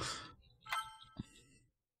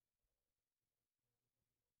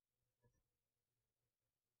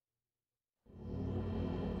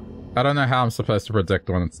 I don't know how I'm supposed to predict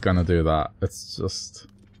when it's gonna do that. It's just...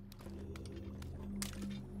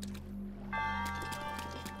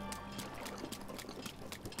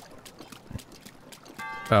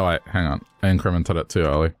 Oh wait, hang on. I incremented it too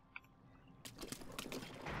early.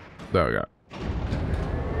 There we go.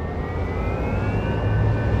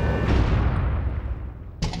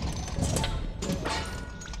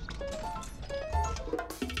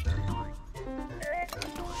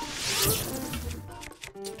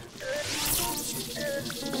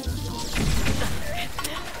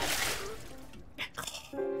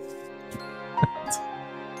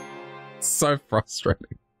 So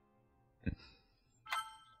frustrating.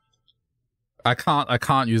 I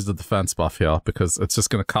can't use the defense buff here because it's just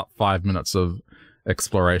gonna cut 5 minutes of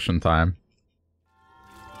exploration time.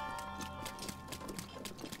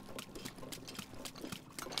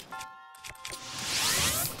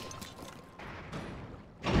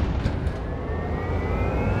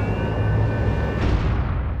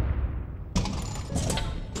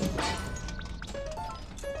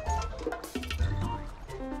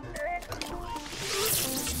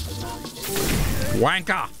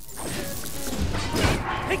 Wanker!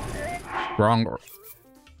 Wrong.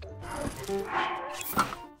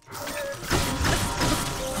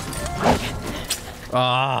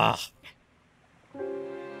 Ah.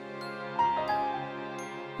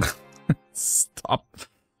 Stop.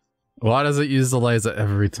 Why does it use the laser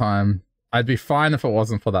every time? I'd be fine if it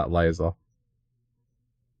wasn't for that laser.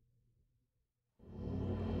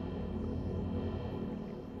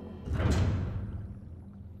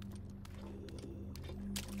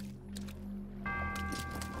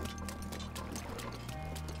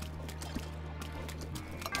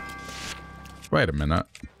 Wait a minute.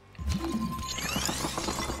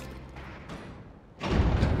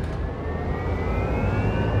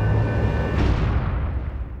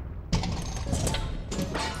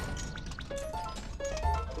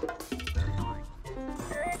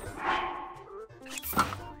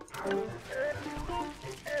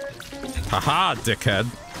 Haha, dickhead.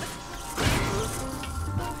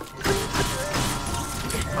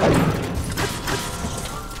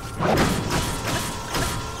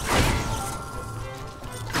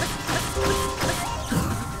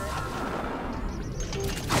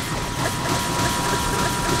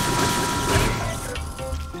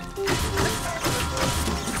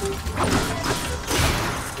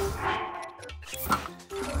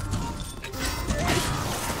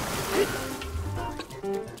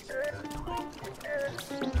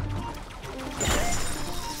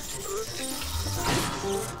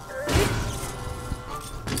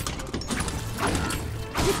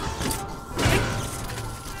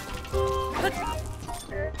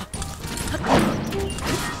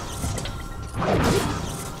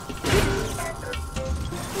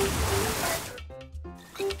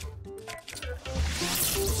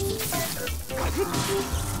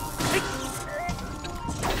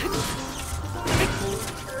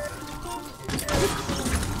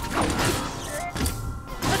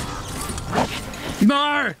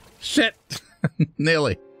 No! Shit!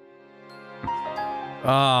 Nearly.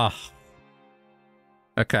 Ah.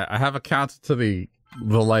 Okay, I have a counter to the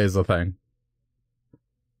laser thing.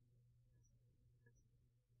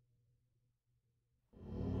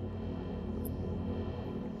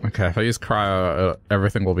 Okay, if I use cryo,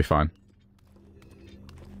 everything will be fine.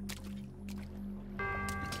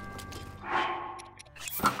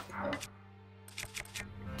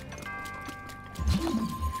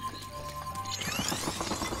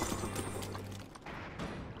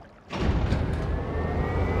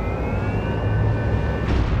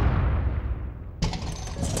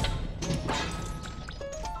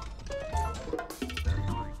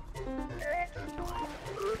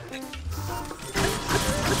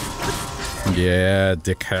 Yeah,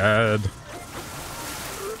 dickhead.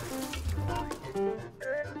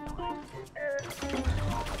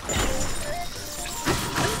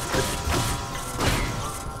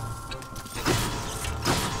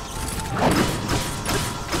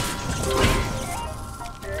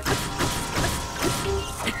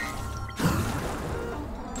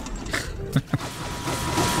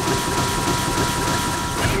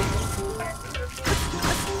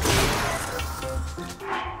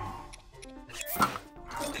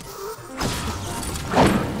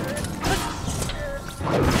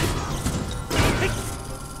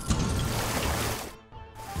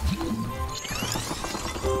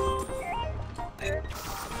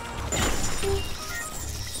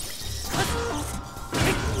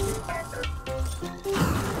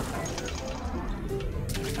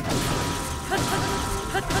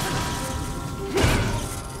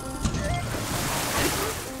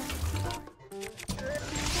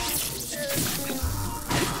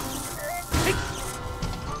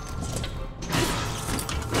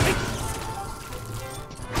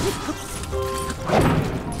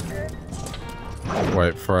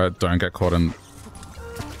 wait for it. Don't get caught in...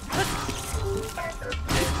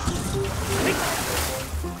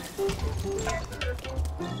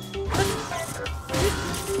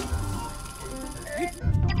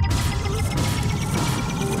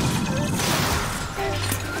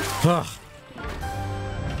 Ugh.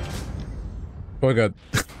 We're good.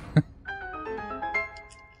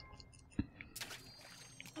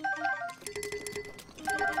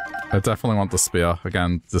 I definitely want the spear.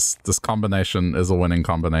 Again, this combination is a winning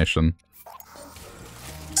combination.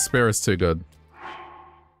 Spear is too good.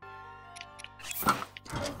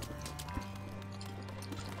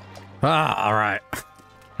 Ah, alright.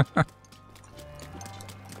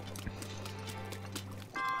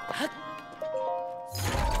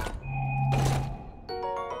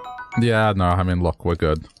 Yeah, no, I mean, look, we're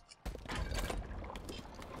good.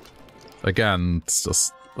 Again, it's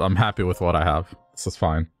just... I'm happy with what I have. This is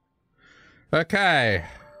fine. Okay.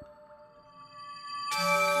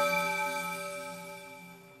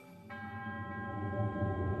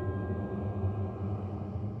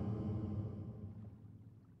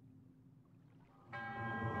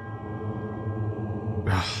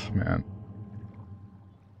 Oh, man.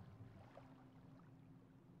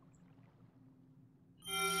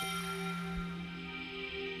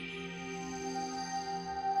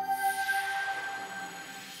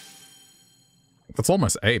 That's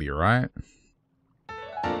almost 80, right?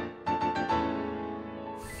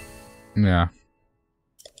 Yeah.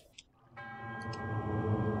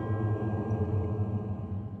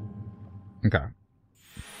 Okay.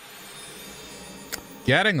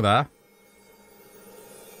 Getting there.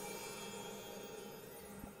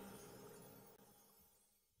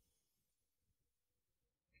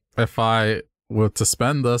 If I were to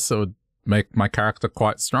spend this, it would make my character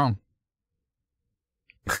quite strong.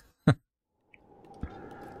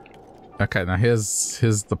 Okay, now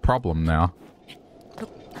here's the problem now.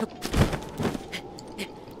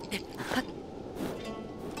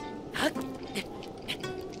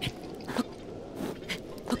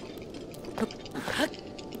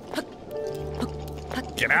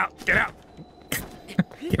 Get out! Get out!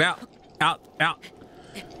 Get out! Out! Out!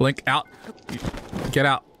 Blink out! Get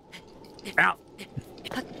out! Out!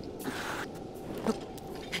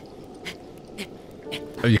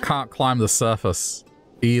 Oh, you can't climb the surface.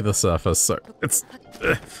 Either surface, so it's...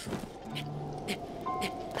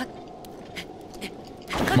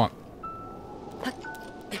 Come on.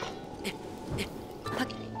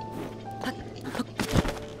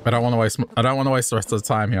 I don't want to waste the rest of the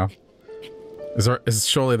time here.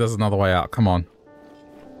 Surely there's another way out. Come on.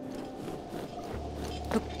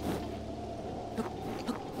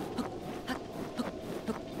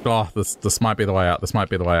 Oh, this might be the way out. This might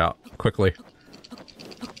be the way out. Quickly.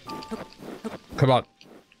 Come on.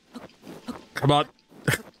 Come on.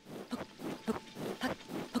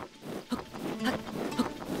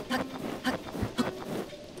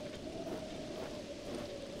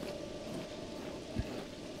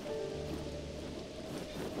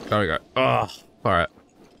 There we go. Oh, all right.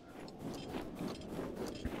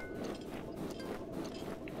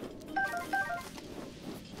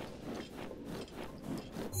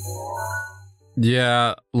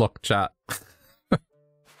 Yeah, look, chat.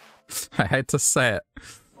 I hate to say it,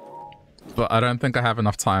 but I don't think I have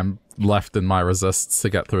enough time left in my resists to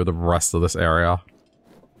get through the rest of this area.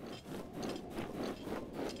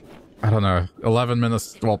 I don't know, 11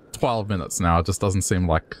 minutes, well, 12 minutes now. It just doesn't seem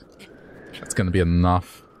like it's going to be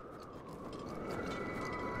enough.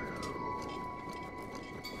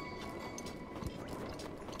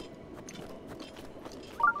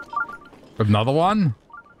 Another one?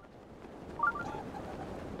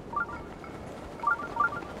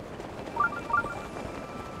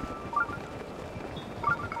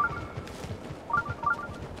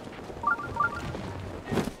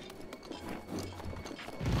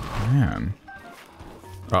 Man.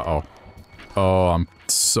 Uh-oh. Oh, I'm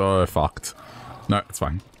so fucked. No, it's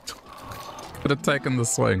fine. Could have taken the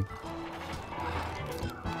swing.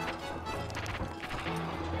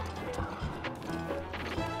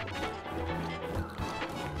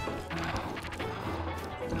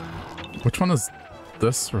 Which one is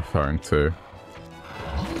this referring to?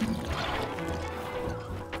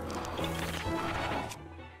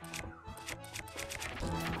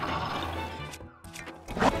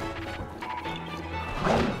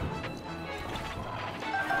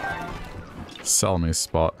 Sell me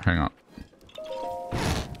spot. Hang on.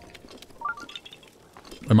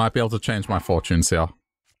 I might be able to change my fortunes here.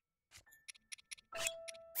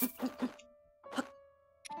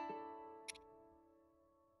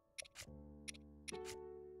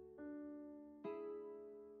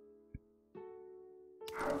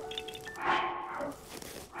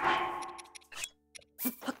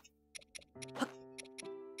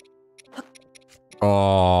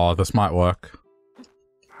 Oh, this might work.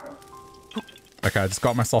 Okay, I just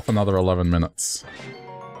got myself another 11 minutes.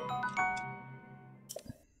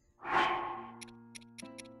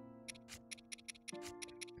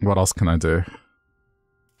 What else can I do?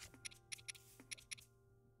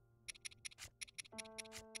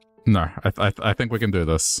 No, I think we can do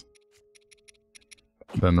this.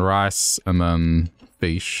 Then rice, and then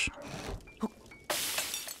fish.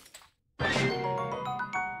 Okay,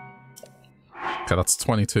 that's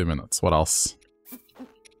 22 minutes. What else?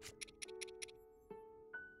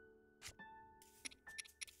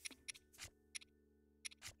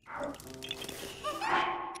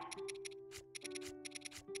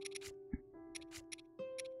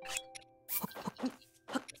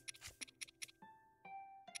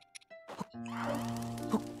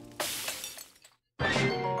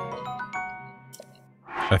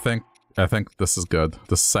 I think this is good.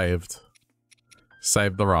 This saved.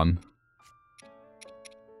 Saved the run.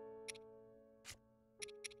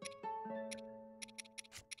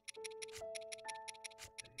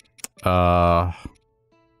 I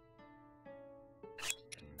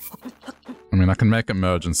mean, I can make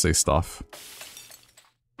emergency stuff.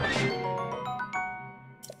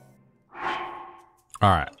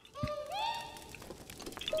 Alright.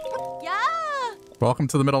 Yeah. Welcome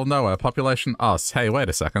to the middle of nowhere. Population us. Hey, wait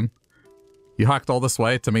a second. You hiked all this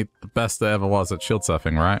way to meet the best there ever was at shield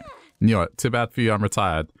surfing, right? Knew it. Too bad for you, I'm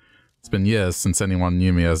retired. It's been years since anyone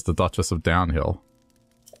knew me as the Duchess of Downhill.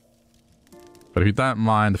 But if you don't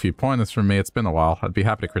mind a few pointers from me, it's been a while. I'd be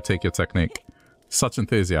happy to critique your technique. Such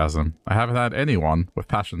enthusiasm. I haven't had anyone with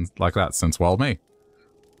passion like that since, well, me.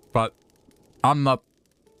 But I'm not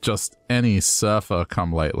just any surfer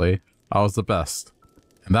come lately. I was the best.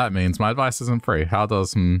 And that means my advice isn't free. How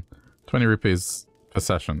does 20 rupees per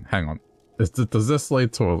session? Hang on. Does this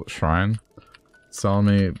lead to a shrine? Sell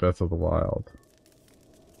me Breath of the Wild.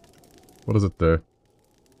 What does it do?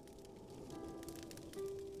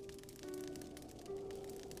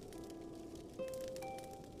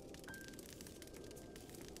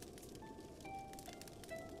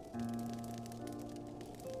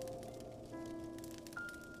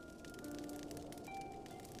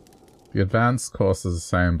 The advanced course is the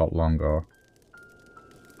same but longer.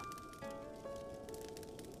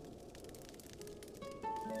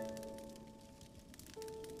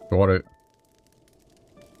 What it?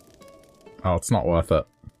 Oh, it's not worth it.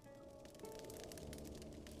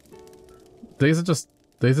 These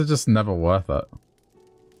are just never worth it.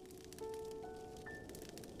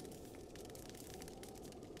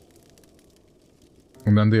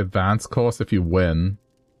 And then the advanced course, if you win,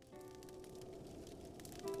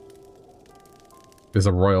 is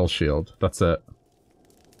a royal shield. That's it.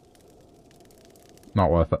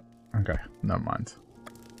 Not worth it. Okay, never mind.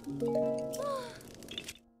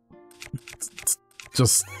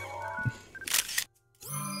 Just...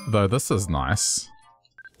 Though this is nice.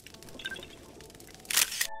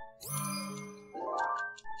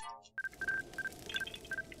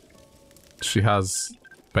 She has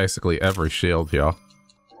basically every shield here.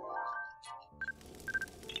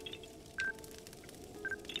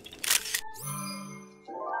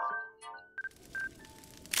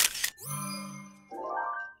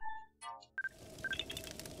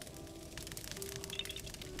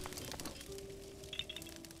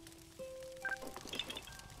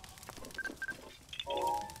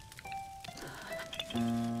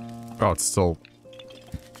 Oh, it's still...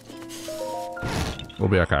 We'll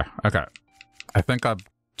be okay. Okay. I think I've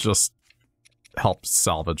just helped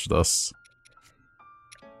salvage this.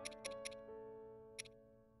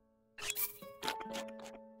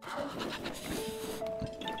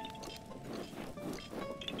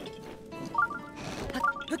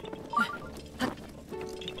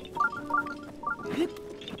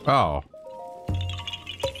 Oh.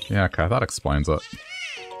 Yeah, okay, that explains it.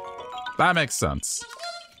 That makes sense.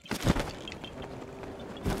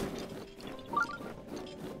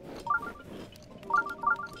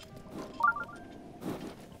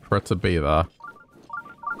 For it to be there.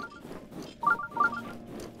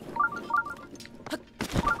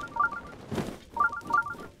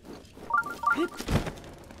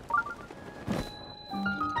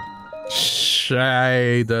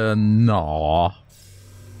 Shade, no.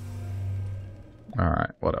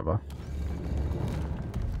 Alright, whatever.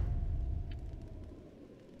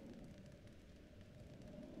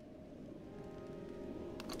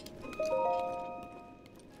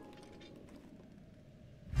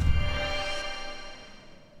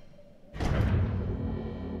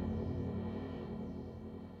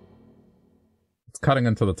 Cutting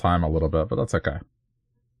into the time a little bit, but that's okay.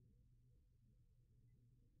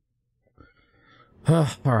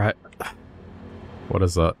 Alright. What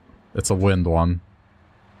is it? It's a wind one.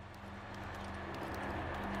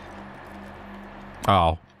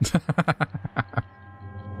 Oh.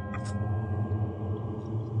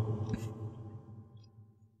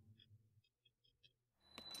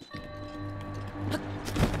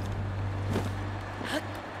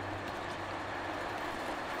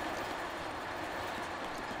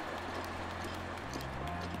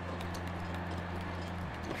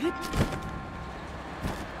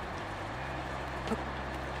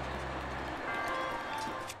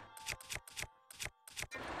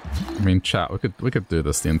 I mean, chat, we could do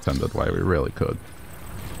this the intended way. We really could.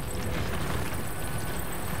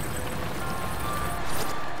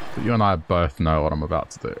 But you and I both know what I'm about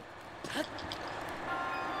to do.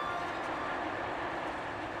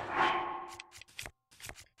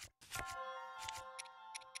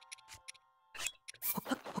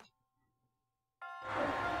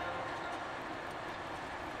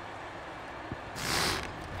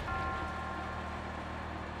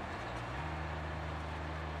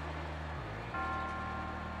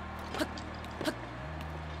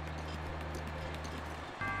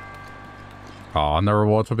 Oh, and the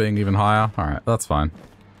reward for being even higher? Alright, that's fine.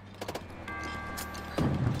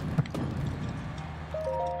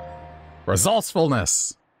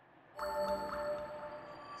 Resourcefulness!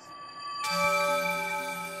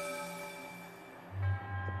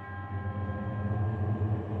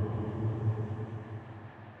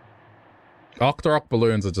 Octorok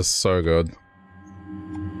balloons are just so good.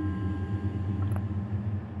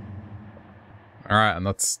 Alright, and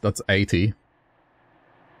that's 80.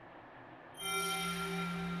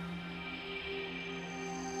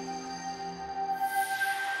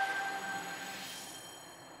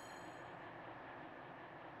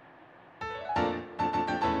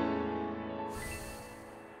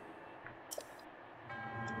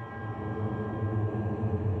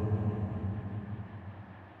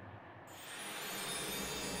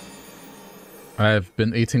 I've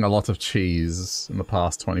been eating a lot of cheese in the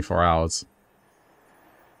past 24 hours.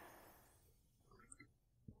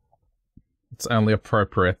 It's only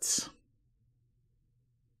appropriate.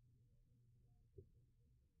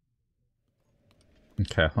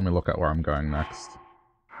 Okay, let me look at where I'm going next.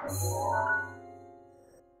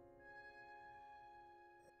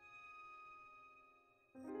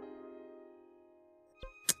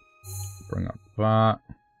 Bring up that.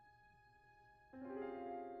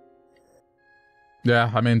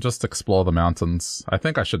 Yeah, I mean, just explore the mountains. I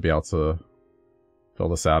think I should be able to fill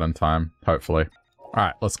this out in time, hopefully.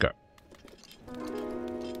 Alright, let's go.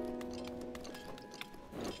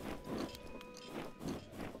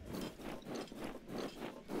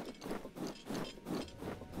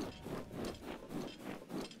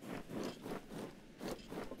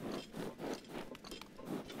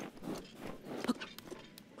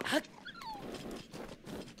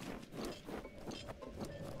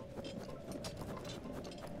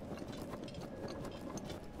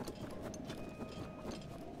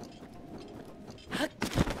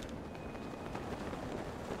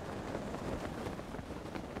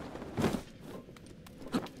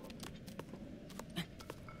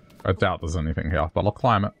 I doubt there's anything here, but I'll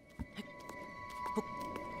climb it.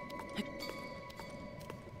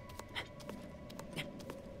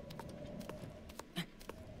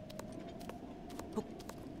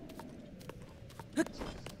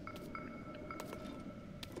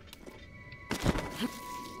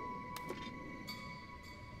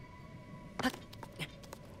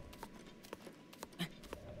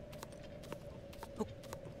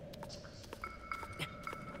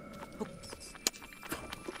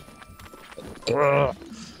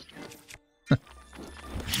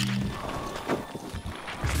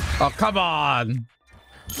 Oh, come on!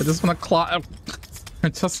 I just want to climb. I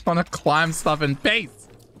just want to climb stuff in peace.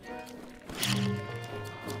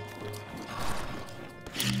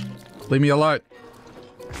 Leave me alone.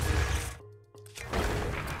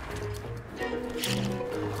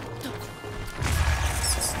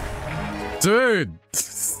 Dude,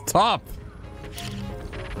 stop.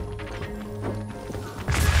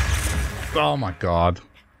 Oh my god.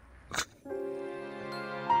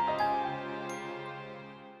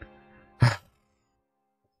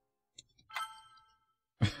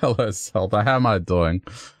 Hello, Zelda. How am I doing?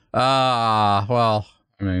 Well,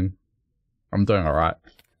 I mean, I'm doing alright.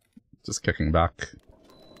 Just kicking back.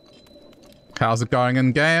 How's it going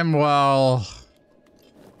in game? Well,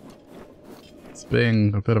 it's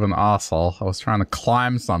being a bit of an arsehole. I was trying to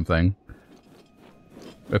climb something.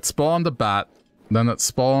 It spawned a bat, then it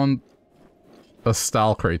spawned a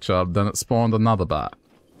stall creature, then it spawned another bat.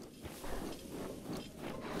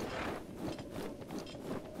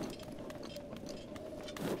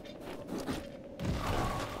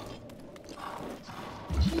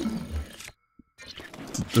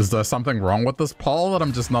 Is there something wrong with this pole that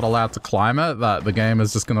I'm just not allowed to climb it? That the game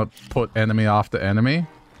is just gonna put enemy after enemy?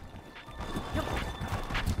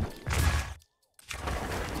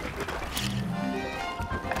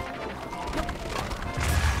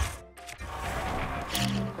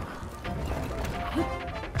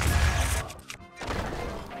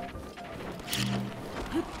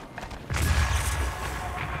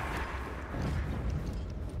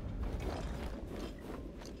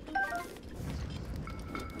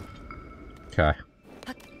 Okay.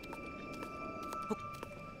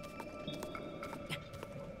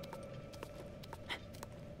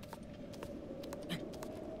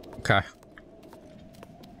 Okay.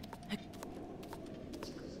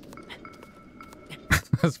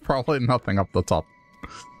 There's probably nothing up the top.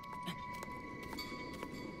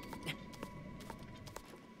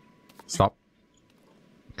 Stop.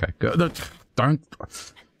 Okay, good. No, don't.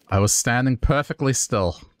 I was standing perfectly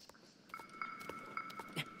still.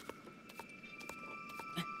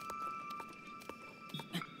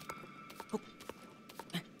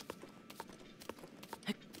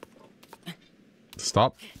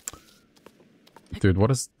 Stop. Dude,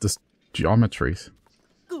 what is this geometry?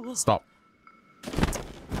 Stop.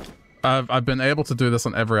 I've been able to do this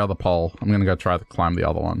on every other pole. I'm gonna go try to climb the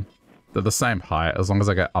other one. They're the same height, as long as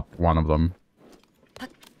I get up one of them.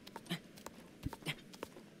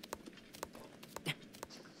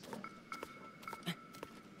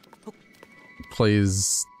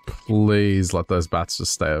 Please, please let those bats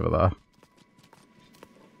just stay over there.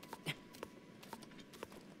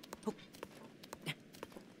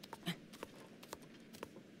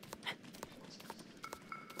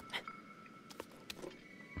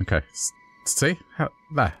 Okay, see?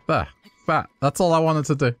 There. That. That's all I wanted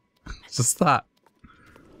to do. Just that.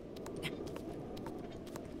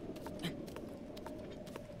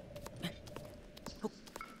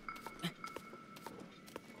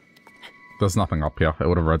 There's nothing up here. It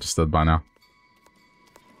would have registered by now.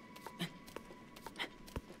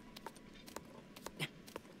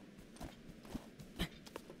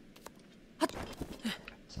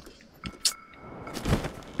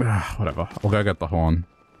 Whatever. I'll go get the horn.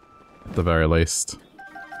 At the very least.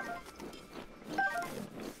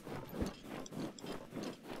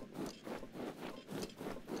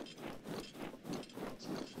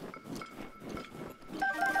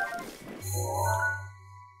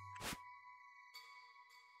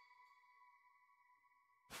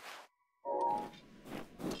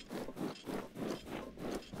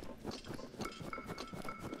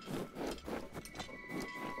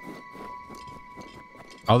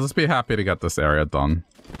 I'll just be happy to get this area done.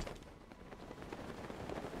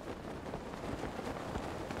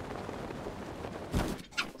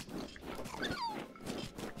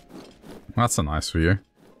 That's a nice view.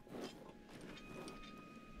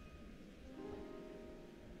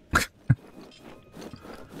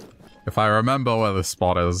 If I remember where this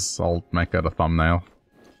spot is, I'll make it a thumbnail.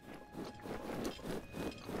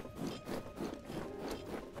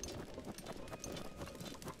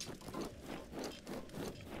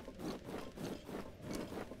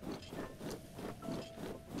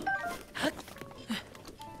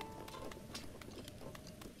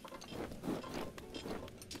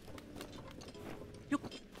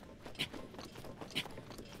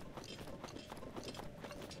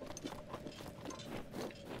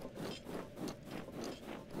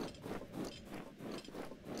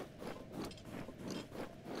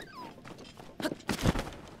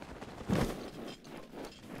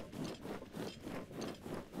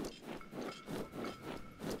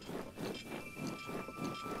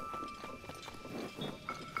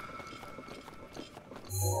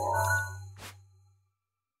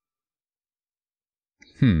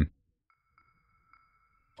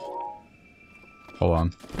 Hold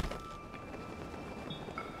on.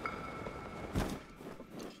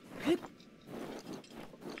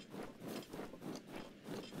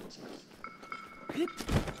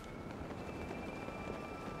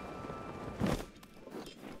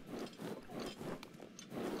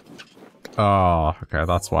 Oh, okay,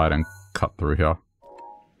 that's why I didn't cut through here.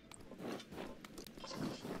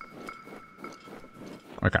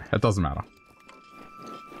 Okay, it doesn't matter.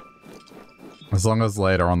 As long as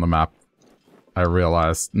later on the map I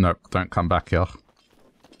realize, nope, don't come back here.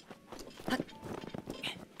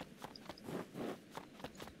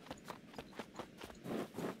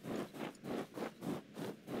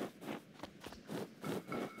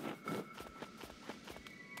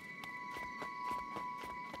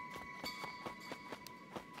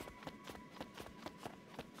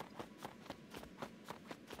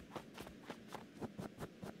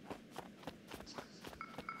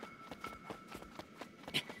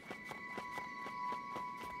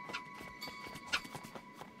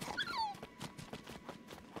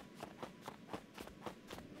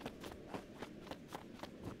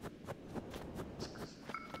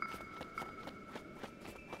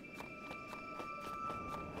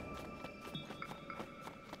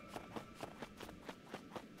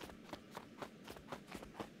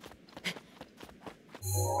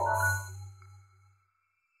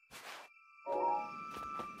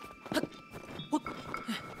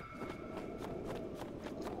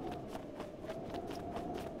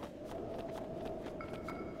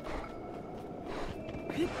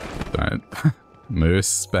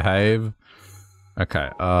 Moose, behave.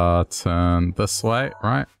 Okay, turn this way,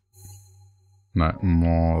 right? No,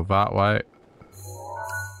 more that way.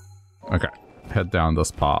 Okay, head down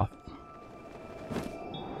this path.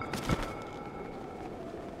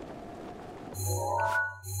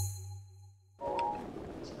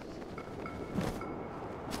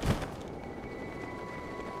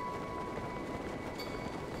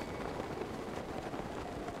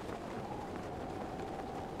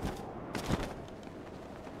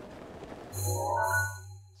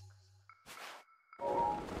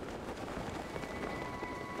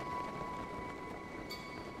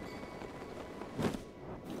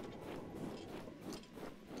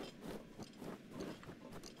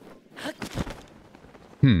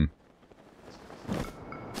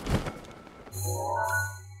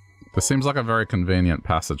 This seems like a very convenient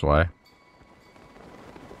passageway.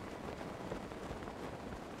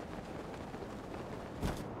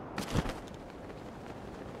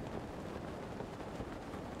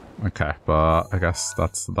 Okay, but I guess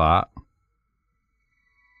that's that.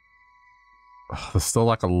 Ugh, there's still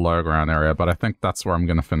like a low ground area, but I think that's where I'm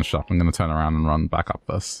going to finish up. I'm going to turn around and run back up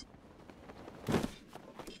this.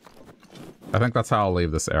 I think that's how I'll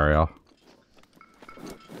leave this area.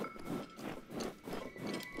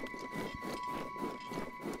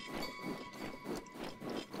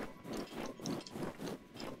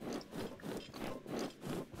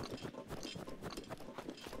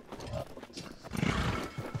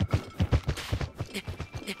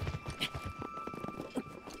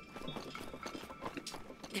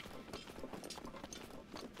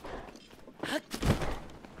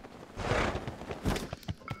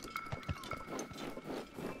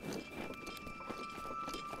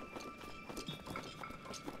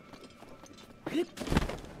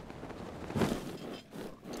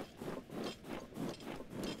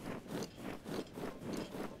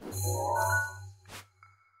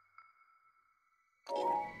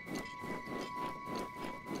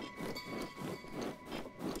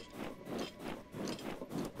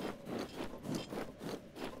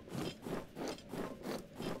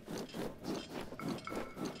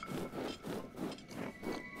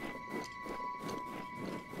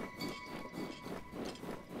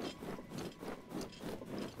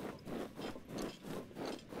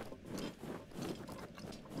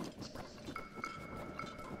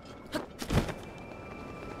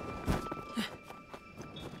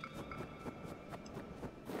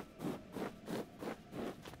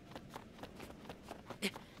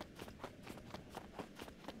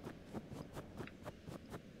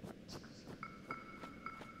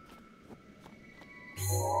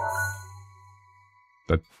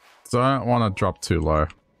 Don't want to drop too low.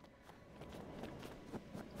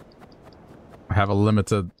 I have a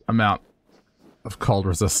limited amount of cold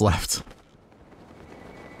resist left.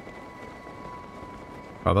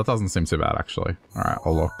 Oh, that doesn't seem too bad, actually. Alright,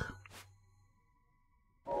 I'll look.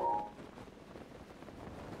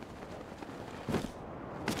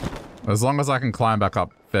 As long as I can climb back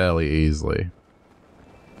up fairly easily.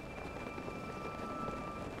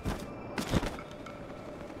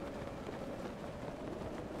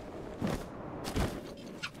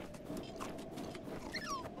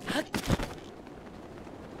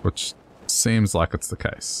 Which seems like it's the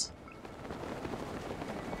case.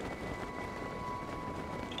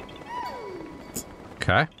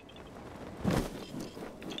 Okay.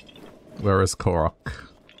 Where is Korok?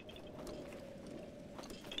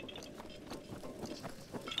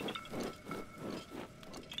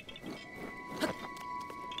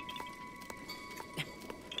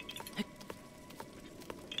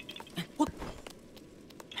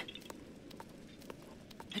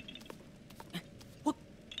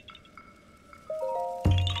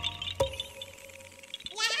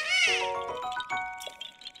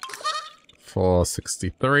 For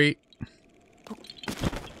 63.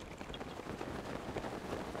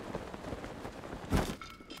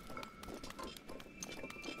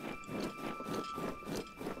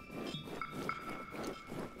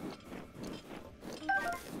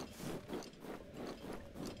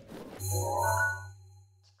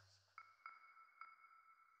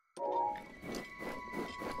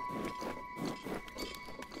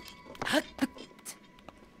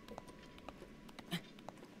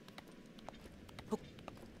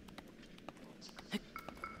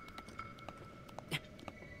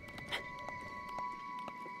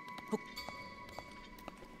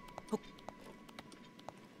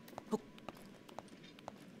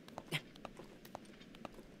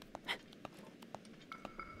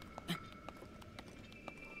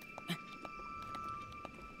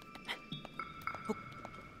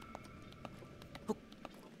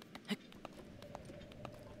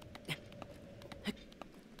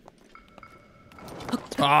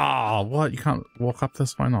 Ah, what? You can't walk up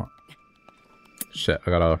this? Why not? Shit,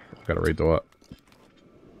 I gotta redo it.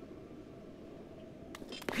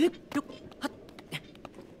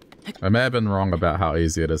 I may have been wrong about how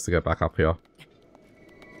easy it is to get back up here.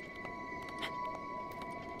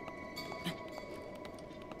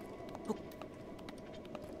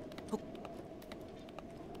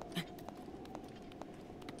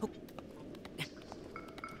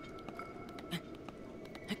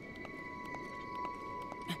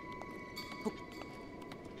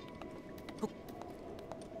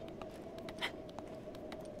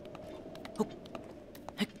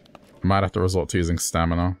 Might have to resort to using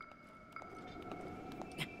stamina.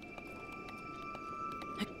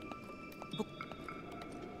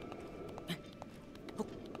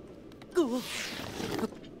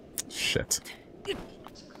 Shit.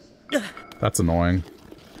 That's annoying.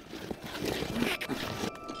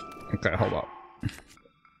 Okay, hold up.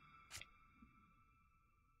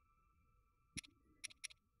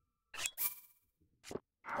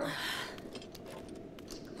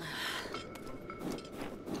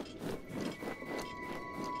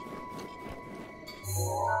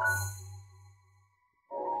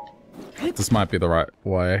 This might be the right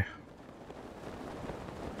way.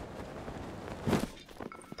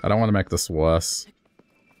 I don't want to make this worse.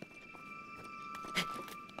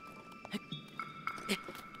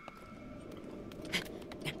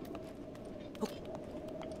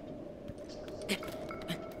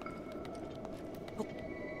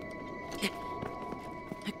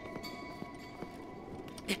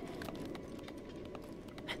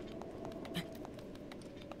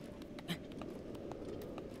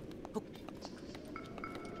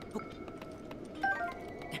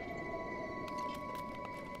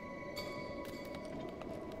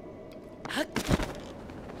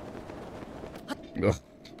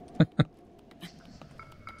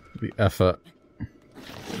 The effort.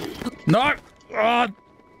 No! Oh,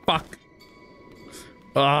 fuck.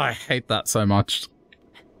 Oh, I hate that so much.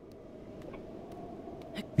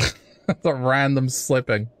 The random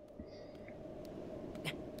slipping.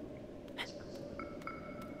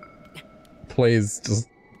 Please, just...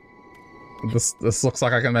 This looks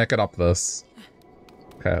like I can make it up this.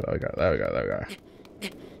 Okay, there we go, there we go, there we go.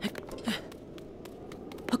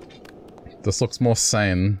 This looks more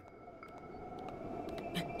sane.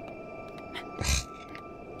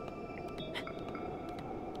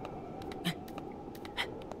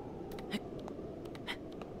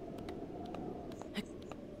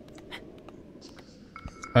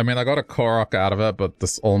 I mean, I got a Korok out of it, but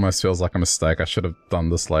this almost feels like a mistake. I should have done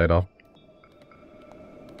this later.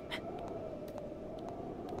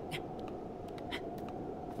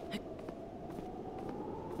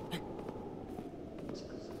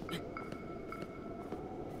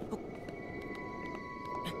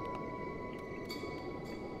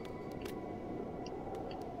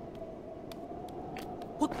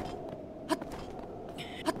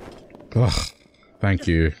 Ugh, thank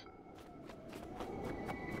you.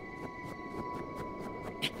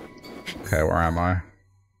 Okay, where am I?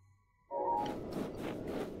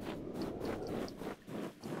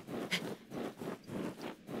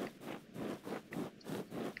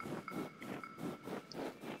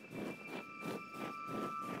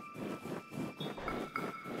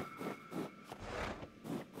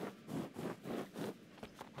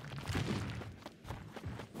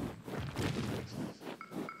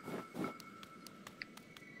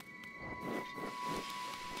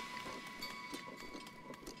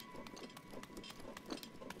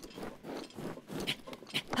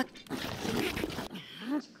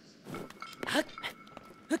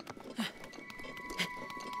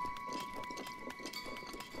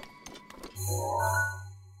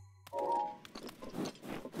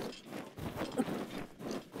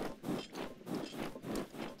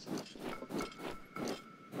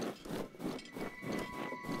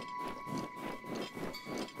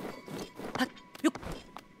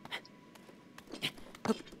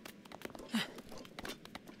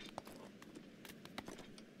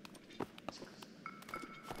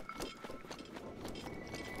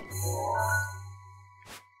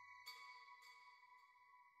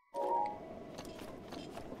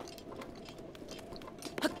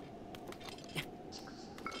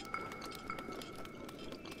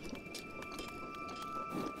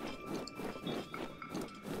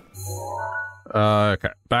 Okay,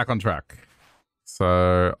 back on track.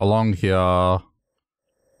 So, along here...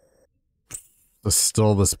 There's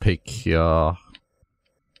still this peak here.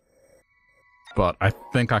 But I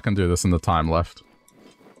think I can do this in the time left.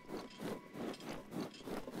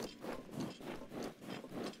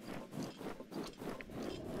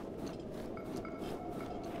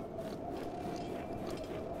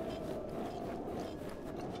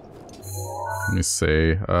 Let me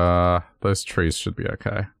see. Those trees should be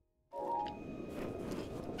okay.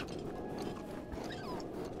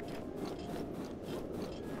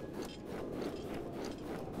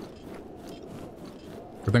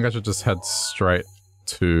 I think I should just head straight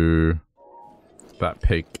to that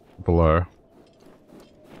peak below.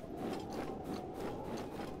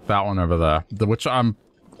 That one over there. Which I'm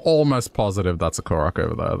almost positive that's a Korok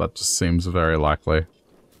over there. That just seems very likely.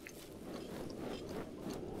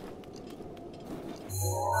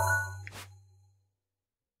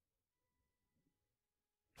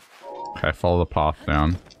 Okay, follow the path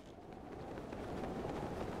down.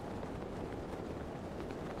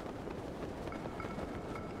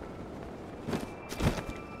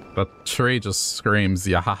 The tree just screams,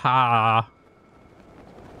 yahaha.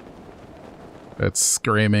 It's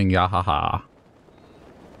screaming, yahaha.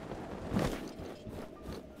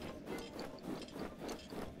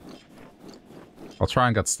 I'll try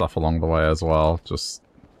and get stuff along the way as well, just...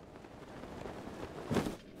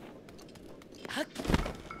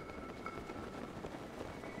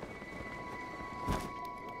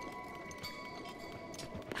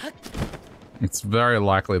 It's very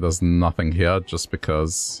likely there's nothing here, just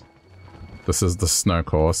because this is the snow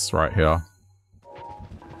course right here.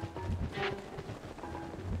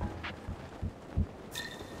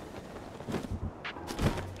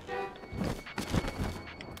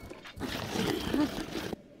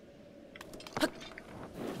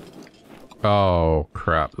 Oh,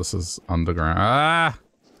 crap. This is underground. Ah!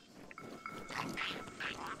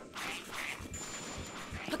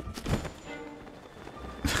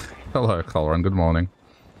 Hello, Colin. Good morning.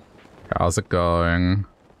 How's it going?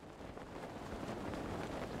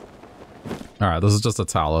 Alright, this is just a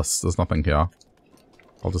talus. There's nothing here.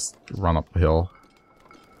 I'll just run up the hill.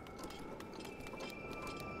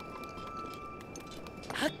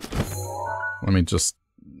 Let me just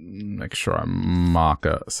make sure I mark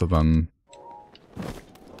it so then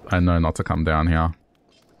I know not to come down here.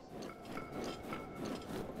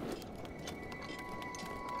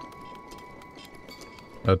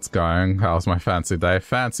 It's going. How's my fancy day?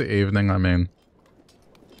 Fancy evening, I mean.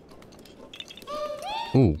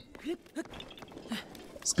 Ooh.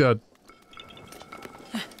 It's good.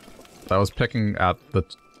 I was picking at the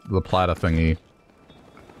platter thingy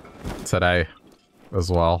today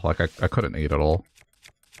as well. Like, I couldn't eat it all.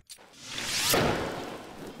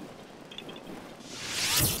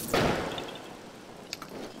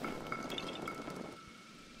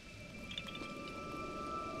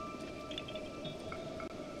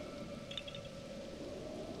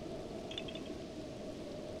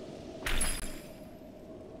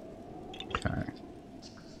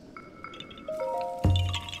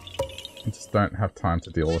 Don't have time to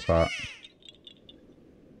deal with that.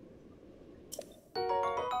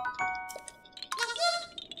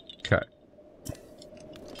 Okay.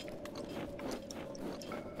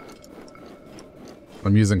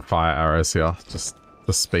 I'm using fire arrows here, just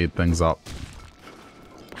to speed things up.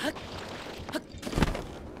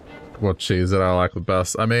 What cheese did I like the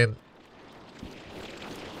best? I mean,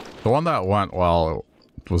 the one that went well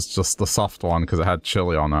was just the soft one because it had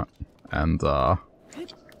chili on it. And,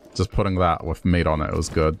 just putting that with meat on it was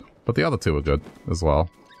good. But the other two were good as well.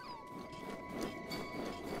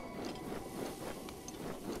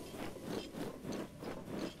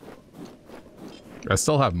 I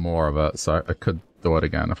still have more of it, so I could do it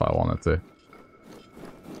again if I wanted to.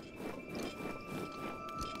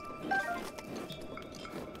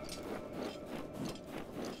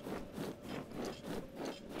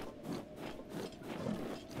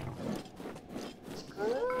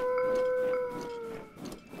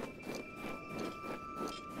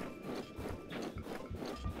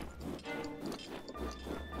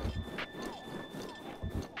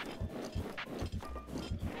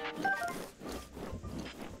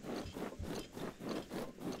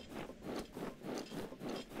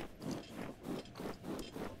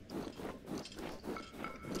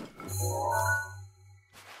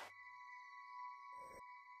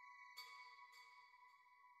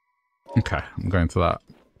 Okay, I'm going to that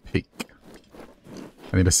peak.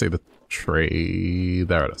 I need to see the tree.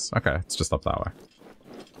 There it is. Okay, it's just up that way.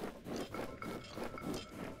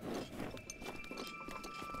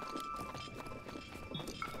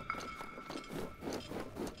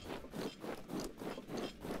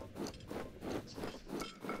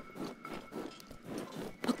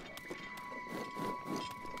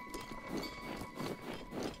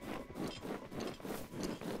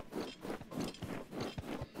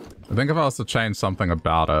 I think if I was to change something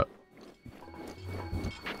about it...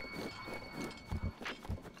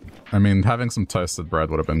 I mean, having some toasted bread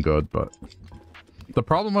would have been good, but... The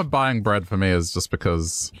problem with buying bread for me is just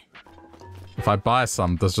because... If I buy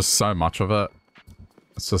some, there's just so much of it.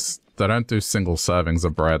 It's just, they don't do single servings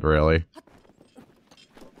of bread, really.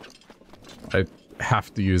 I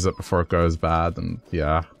have to use it before it goes bad, and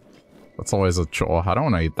yeah. That's always a chore. I don't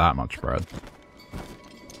want to eat that much bread.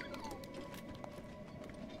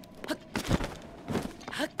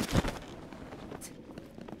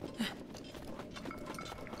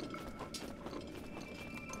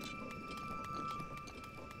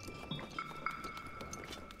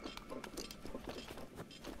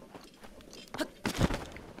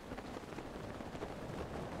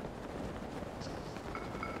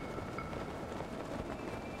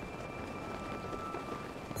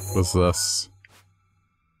 What's this?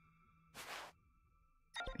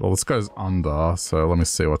 Well, this goes under, so let me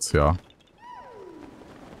see what's here.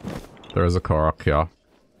 There is a Korok here.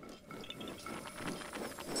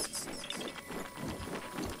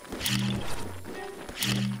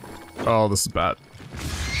 Oh, this is bad.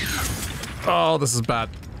 Oh, this is bad.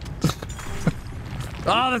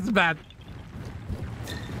 Oh, this is bad.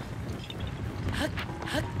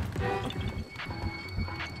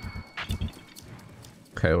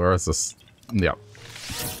 Okay, where is this? Yep.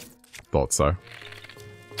 Thought so.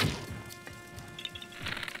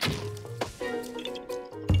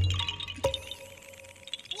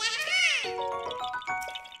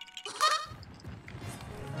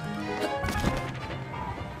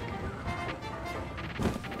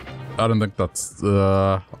 I don't think that's,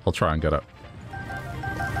 I'll try and get it.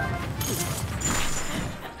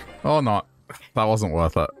 Oh, not. That wasn't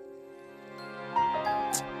worth it.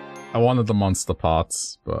 I wanted the monster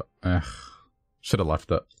parts, but should have left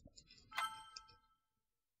it.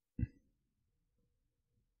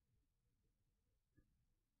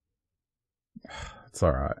 It's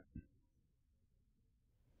alright.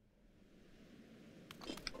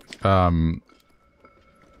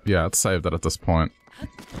 Yeah, it's saved it at this point.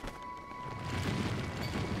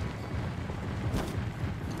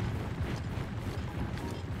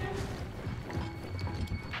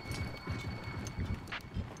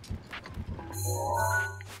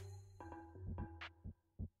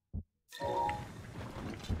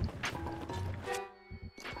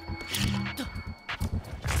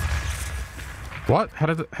 What? How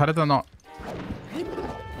did that not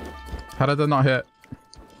hit?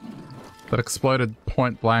 That exploded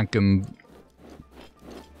point blank and...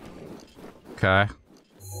 Okay.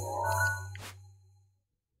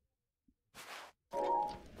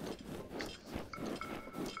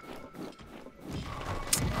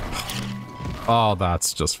 Oh,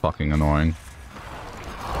 that's just fucking annoying.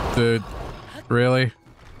 Dude, really?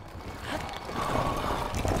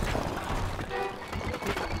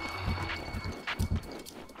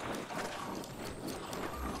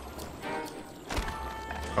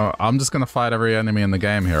 Oh, I'm just gonna fight every enemy in the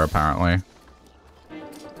game here, apparently.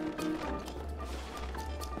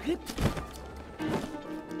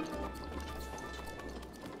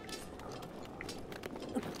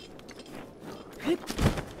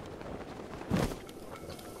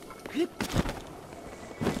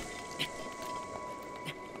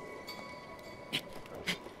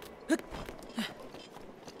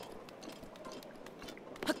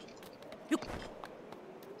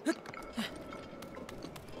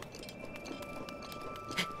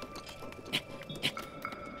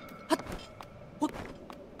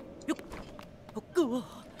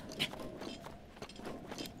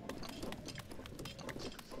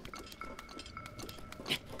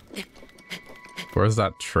 Where's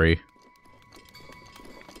that tree?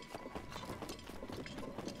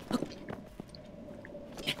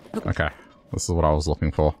 Okay, this is what I was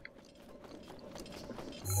looking for.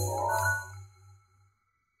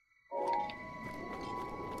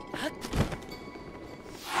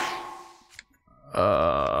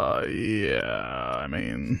 Yeah, I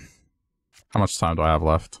mean... How much time do I have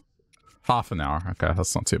left? Half an hour. Okay,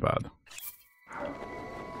 that's not too bad.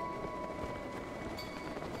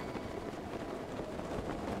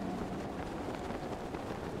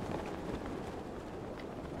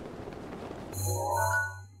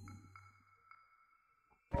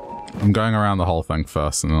 I'm going around the whole thing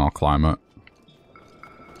first, and then I'll climb it.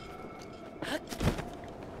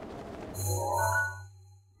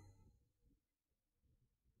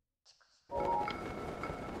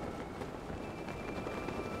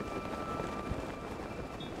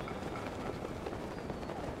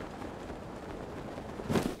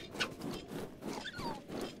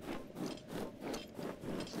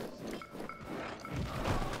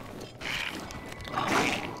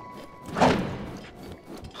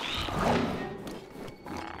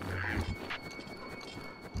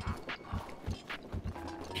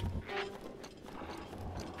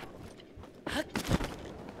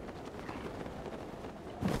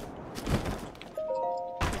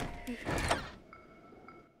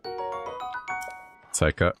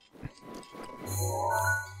 take it.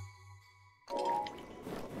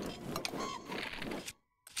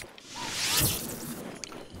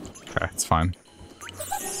 Okay, it's fine.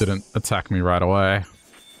 Didn't attack me right away.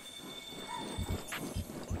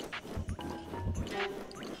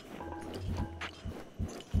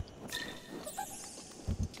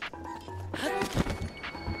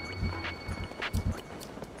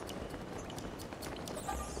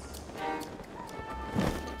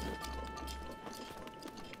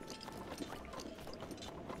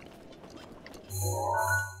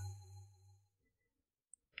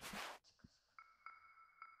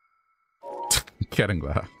 Getting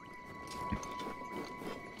there.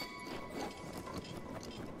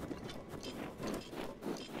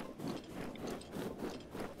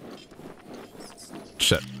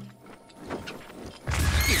 Shit.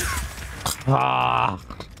 Ah!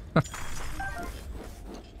 I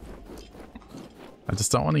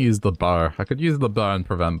just don't want to use the bow. I could use the bow and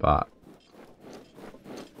prevent that.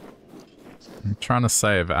 I'm trying to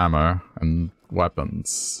save ammo and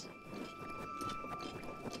weapons.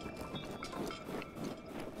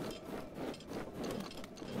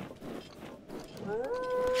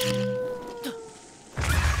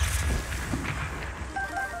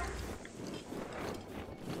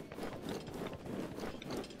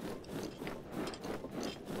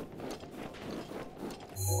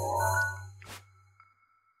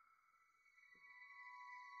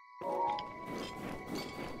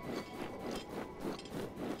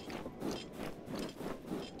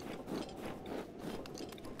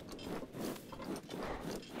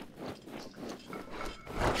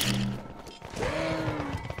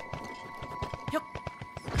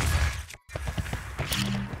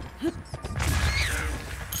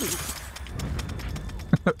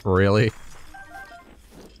 Really?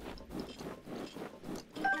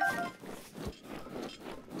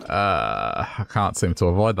 I can't seem to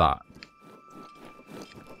avoid that.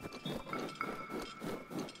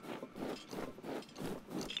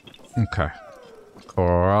 Okay.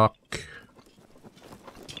 Korok.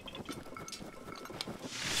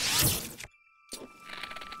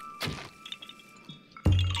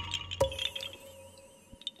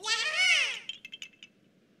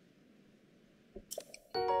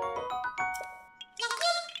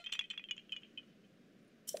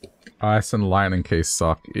 Ice and lightning case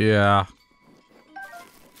suck. Yeah.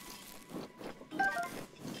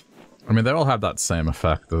 I mean, they all have that same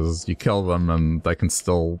effect as you kill them and they can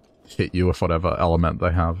still hit you with whatever element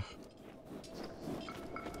they have.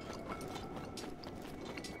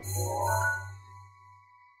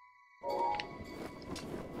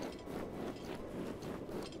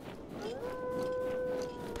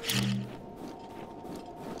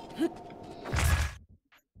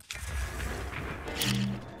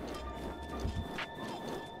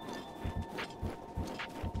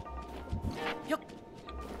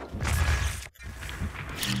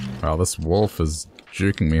 Wow, this wolf is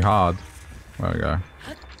juking me hard. There we go.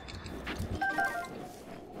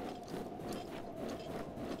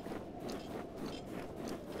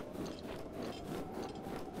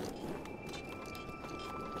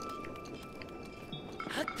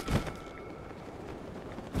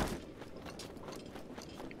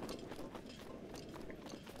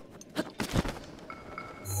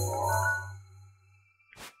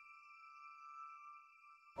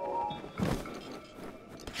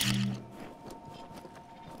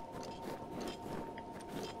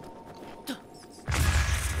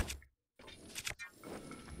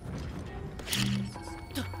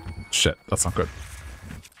 Shit, that's not good.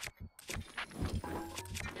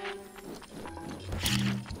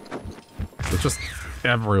 They're just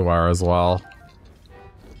everywhere as well.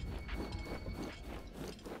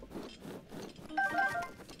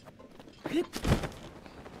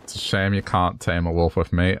 It's a shame you can't tame a wolf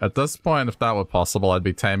with meat. At this point, if that were possible, I'd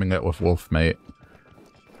be taming it with wolf meat.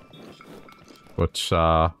 Which,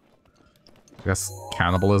 I guess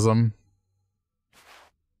cannibalism.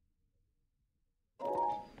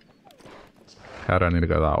 I don't need to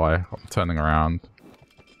go that way. I'm turning around.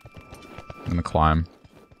 I'm gonna climb.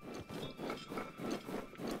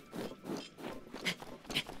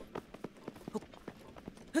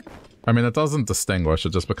 I mean, it doesn't distinguish, it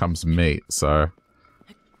just becomes meat, so...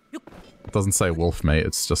 It doesn't say wolf meat,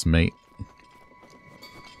 it's just meat.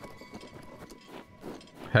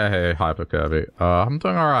 Hey, Hyper Kirby. I'm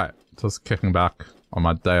doing alright. Just kicking back on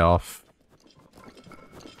my day off.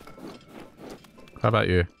 How about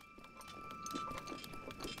you?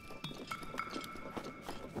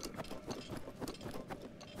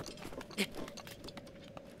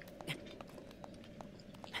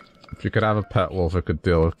 If you could have a pet wolf, it could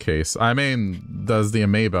deal with Case. I mean, there's the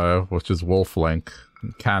amiibo, which is Wolf Link.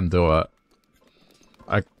 Can do it.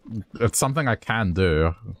 It's something I can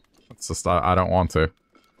do. It's just I don't want to.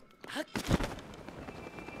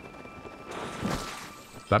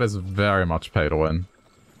 That is very much pay to win.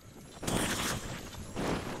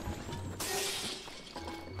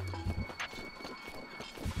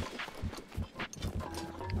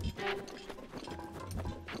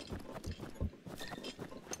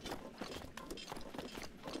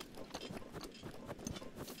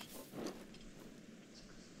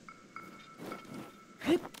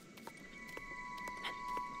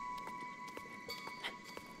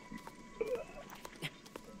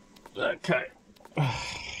 Okay.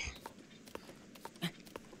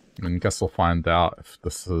 I guess we'll find out if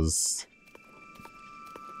this is...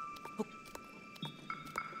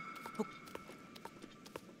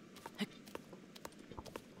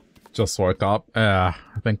 Just woke up. Yeah,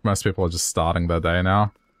 I think most people are just starting their day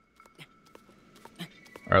now.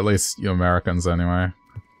 Or at least you Americans anyway.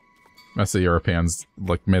 Most of the Europeans,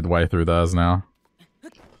 like, midway through theirs now.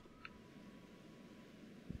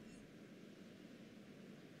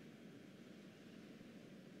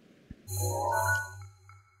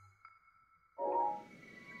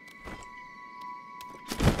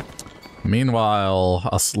 Meanwhile,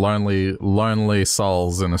 us lonely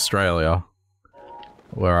souls in Australia,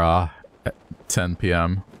 we're at 10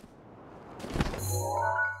 PM.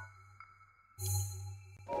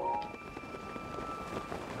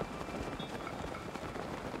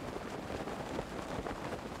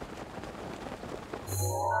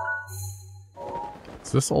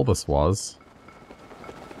 Is this all this was?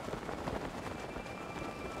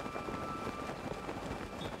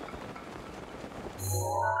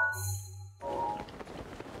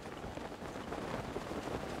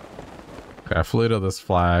 Okay, I flew to this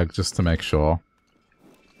flag just to make sure.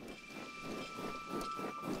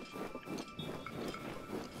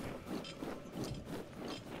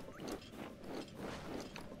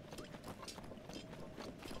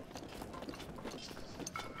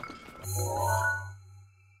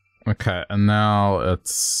 Okay, and now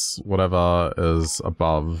it's whatever is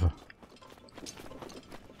above.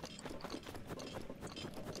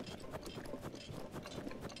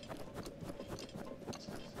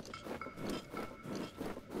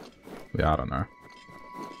 Yeah, I don't know.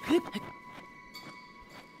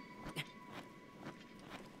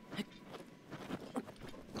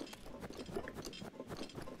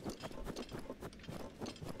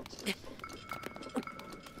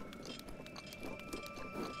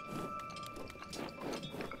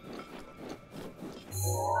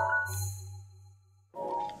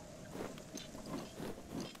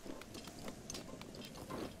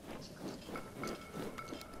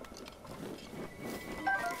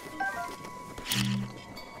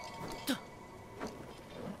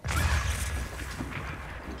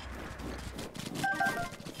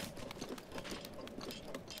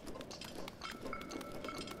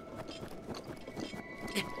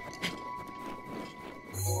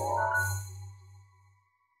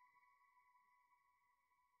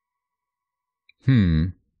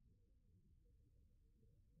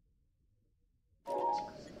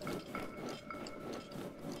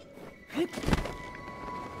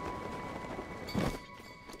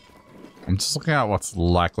 I'm just looking at what's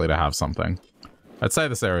likely to have something. I'd say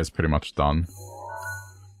this area is pretty much done.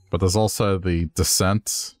 But there's also the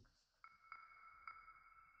descent.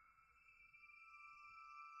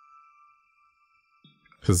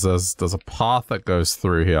 Because there's a path that goes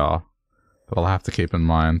through here that I'll have to keep in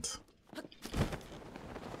mind.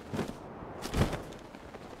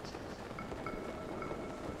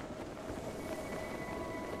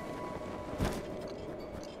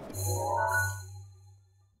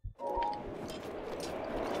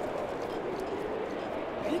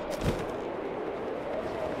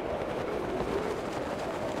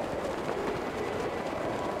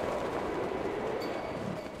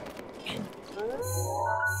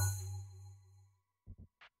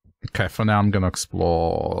 Okay, for now I'm going to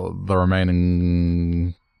explore the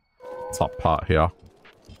remaining top part here.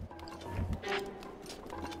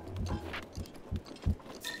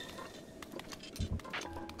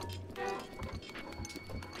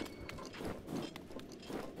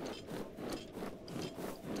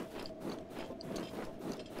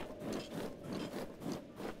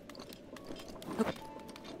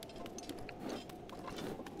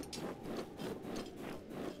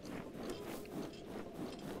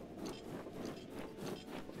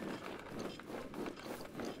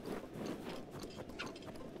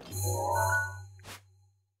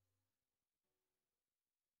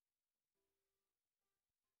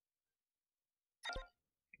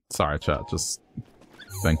 Sorry, chat, just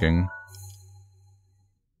thinking.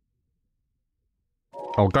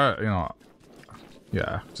 I'll go, you know,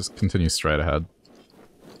 yeah, just continue straight ahead.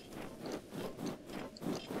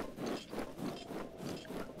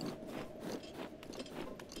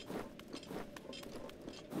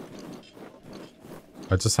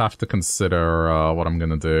 I just have to consider what I'm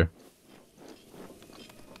gonna do.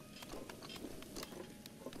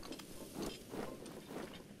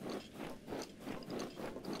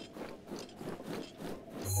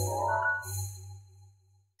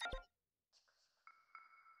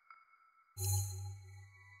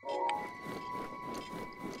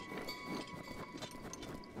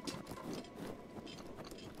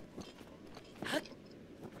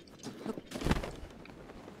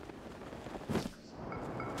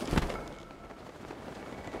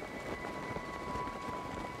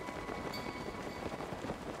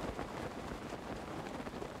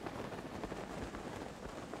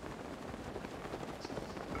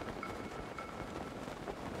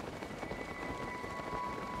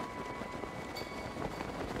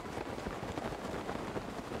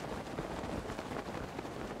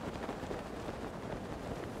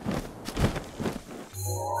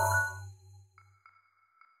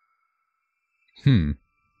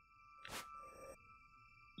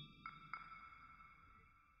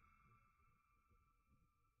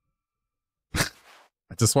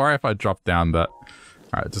 I just worry if I drop down that...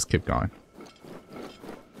 Alright, just keep going.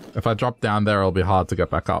 If I drop down there, it'll be hard to get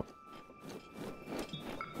back up.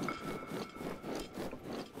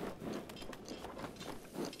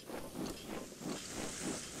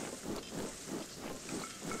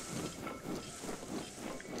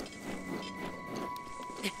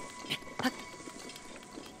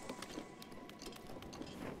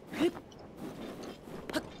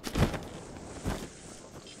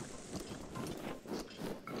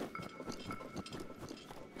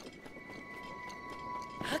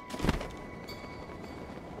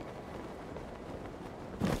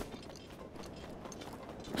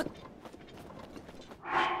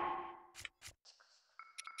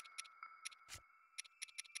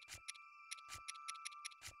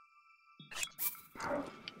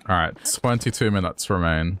 Alright, 22 minutes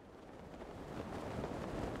remain.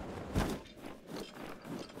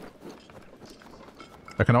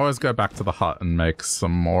 I can always go back to the hut and make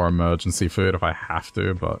some more emergency food if I have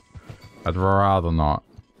to, but I'd rather not.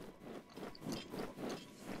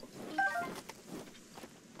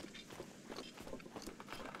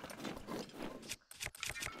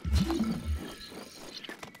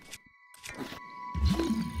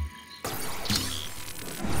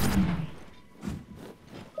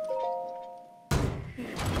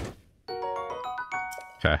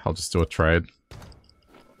 Okay, I'll just do a trade.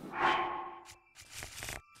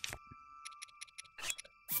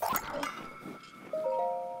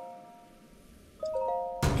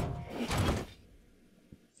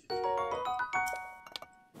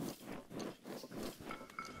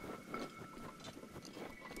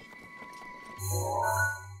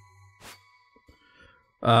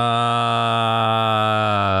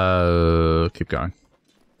 Keep going.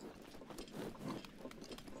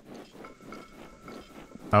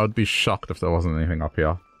 I would be shocked if there wasn't anything up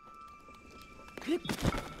here.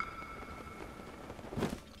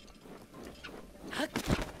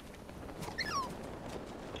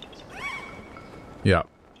 Yeah.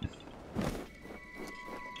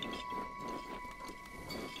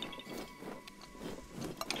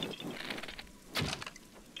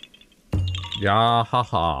 Yeah,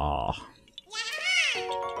 haha.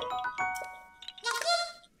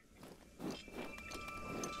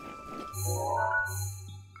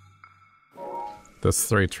 There's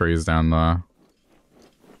 3 trees down there.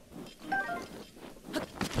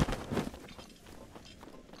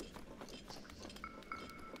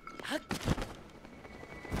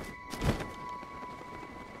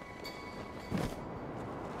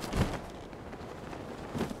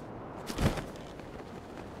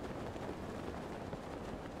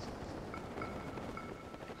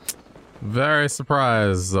 Very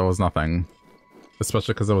surprised there was nothing.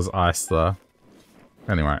 Especially because there was ice there.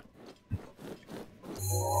 Anyway.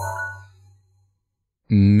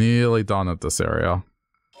 Nearly done at this area.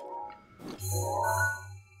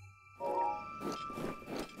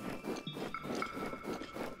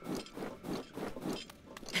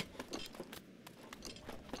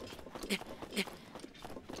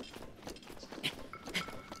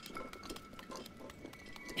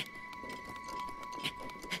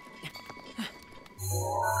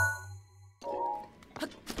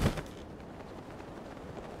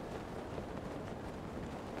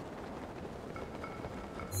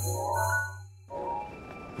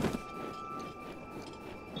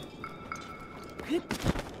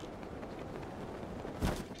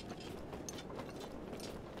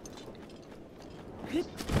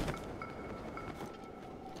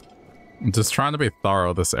 I'm just trying to be thorough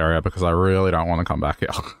with this area because I really don't want to come back here.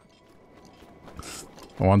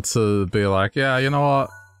 I want to be like, yeah, you know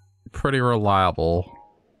what? Pretty reliable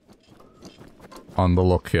on the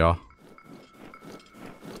look here.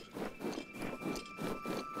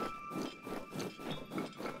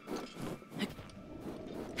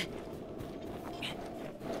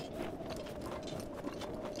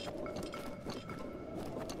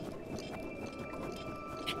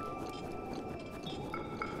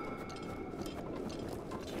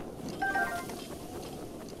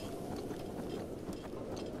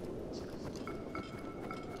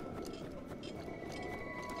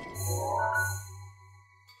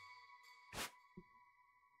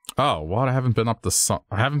 Oh, what? I haven't been up the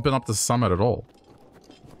summit at all.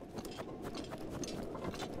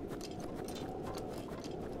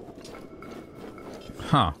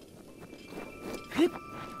 Huh.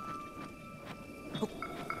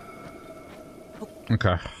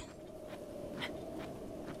 Okay.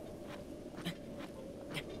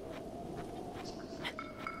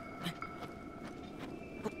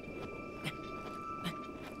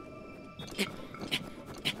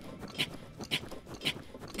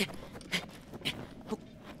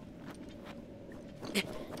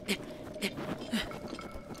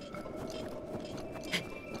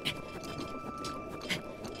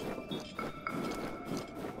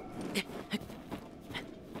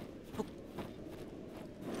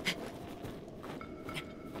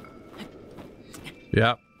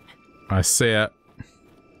 Yep, I see it.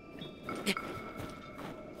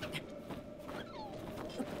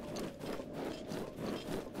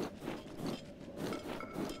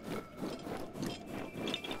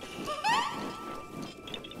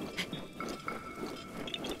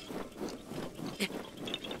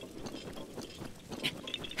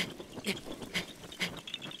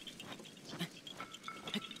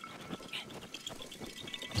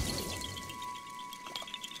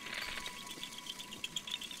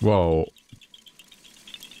 Whoa.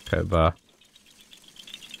 Okay, there.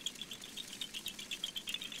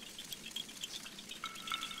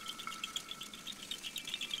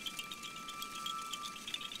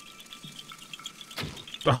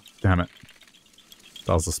 Oh, damn it.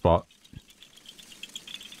 That was the spot.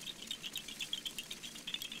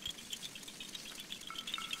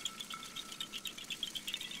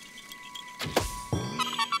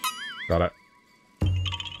 Got it.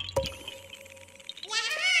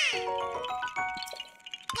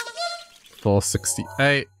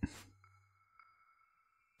 $468.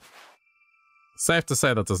 Safe to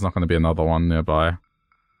say that there's not going to be another one nearby.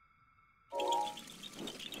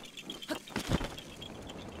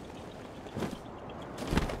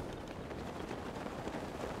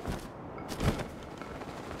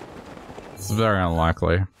 It's very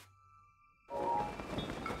unlikely.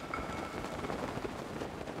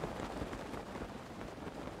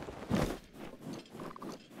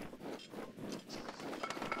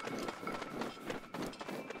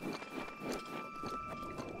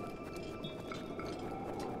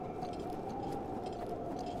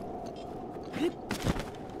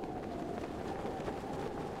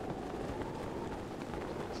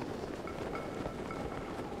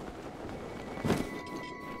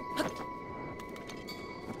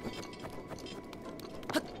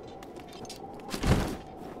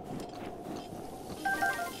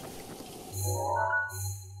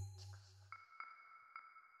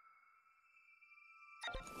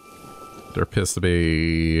 There appears to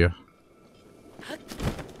be... I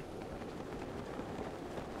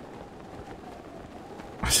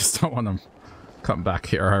just don't want to come back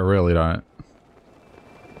here. I really don't.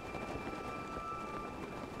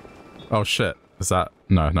 Oh shit. Is that...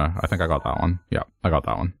 No, no. I think I got that one. Yeah, I got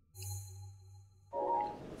that one.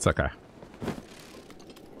 It's okay.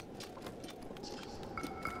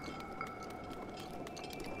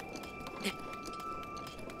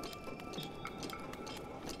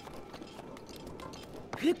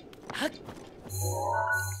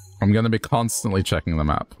 I'm going to be constantly checking the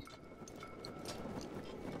map.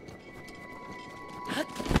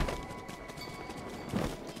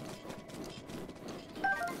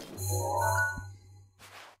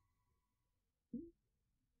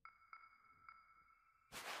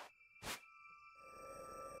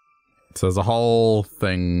 So there's a whole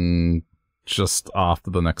thing just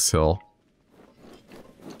after the next hill.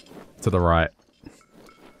 To the right.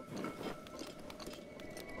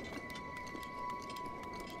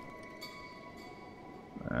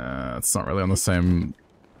 It's not really on the same...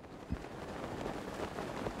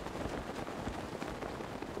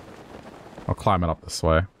 I'll climb it up this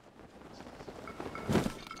way.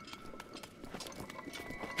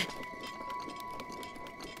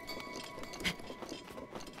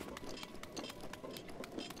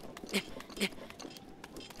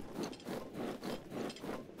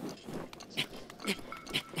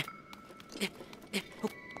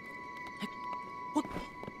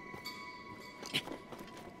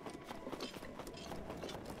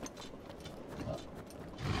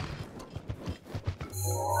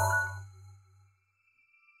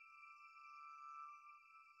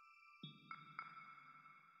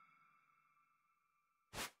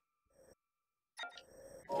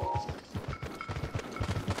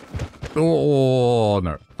 Oh,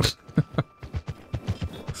 no.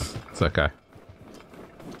 It's okay.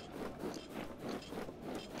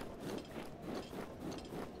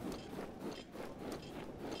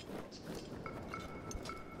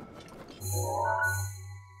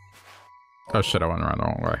 Oh shit, I went around the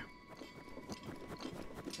wrong way.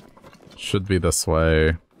 Should be this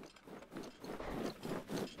way.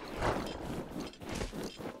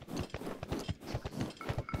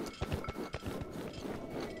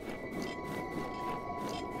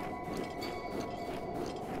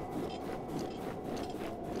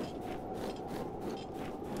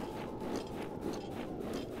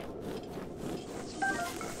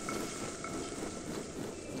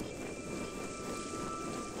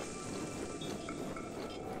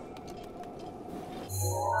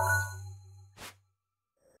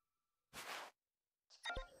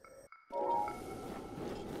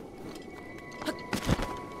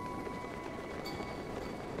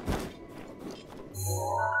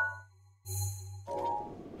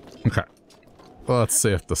 Okay. Well, let's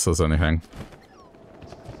see if this is anything.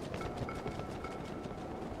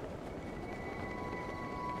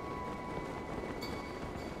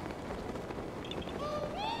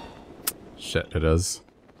 Shit, it is.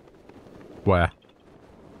 Where?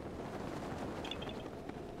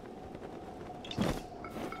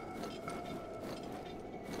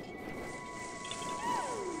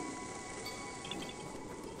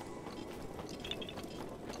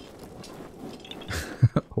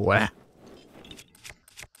 Where?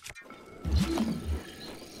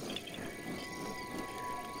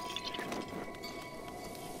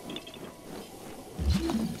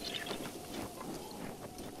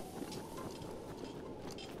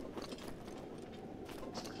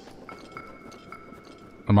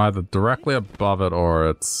 I'm either directly above it or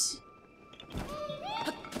it's...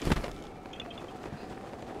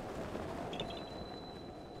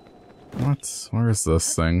 What? Where is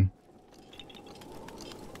this thing?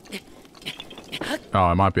 Oh,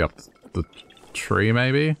 it might be up the tree,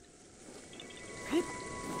 maybe?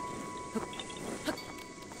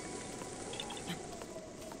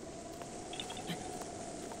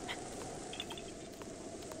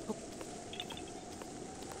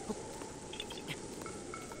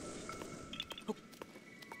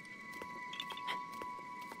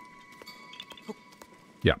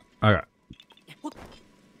 Yeah, okay.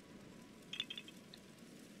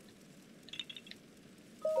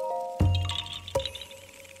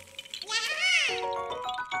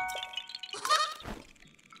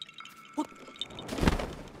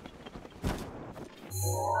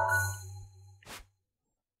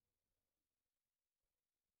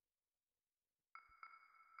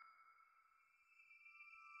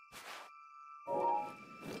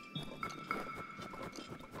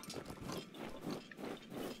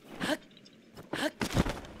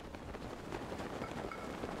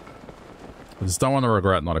 I just don't want to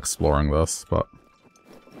regret not exploring this, but...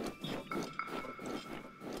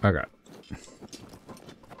 Okay.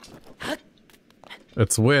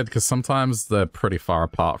 It's weird, because sometimes they're pretty far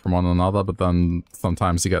apart from one another, but then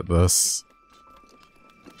sometimes you get this.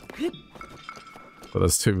 But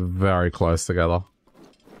there's two very close together.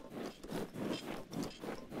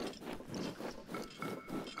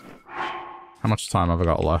 How much time have I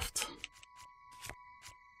got left?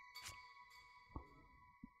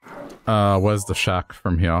 Where's the shack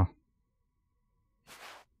from here?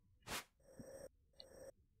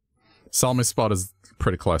 Sell me spot is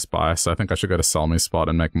pretty close by, so I think I should go to sell me spot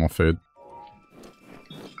and make more food.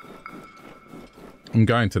 I'm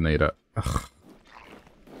going to need it. Ugh.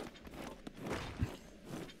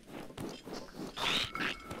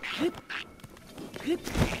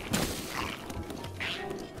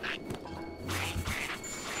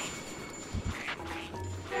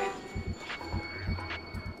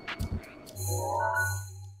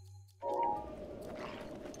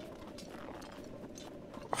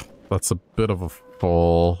 That's a bit of a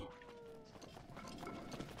fall.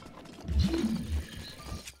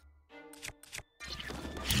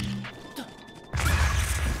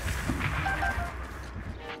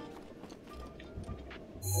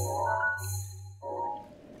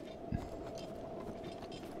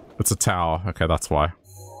 It's a tower. Okay, that's why.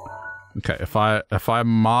 Okay, if I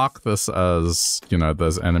mark this as, you know,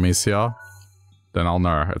 there's enemies here, then I'll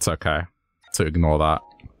know it's okay to ignore that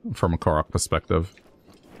from a Korok perspective.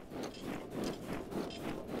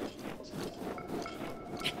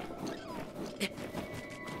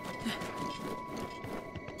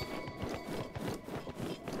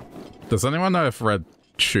 Does anyone know if red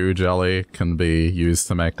chew jelly can be used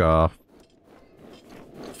to make a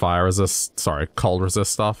cold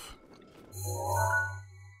resist stuff?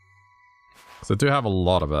 Because I do have a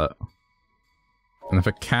lot of it. And if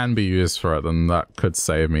it can be used for it, then that could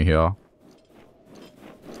save me here.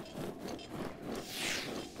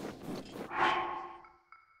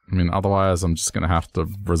 I mean, otherwise I'm just gonna have to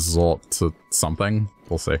resort to something.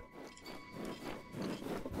 We'll see.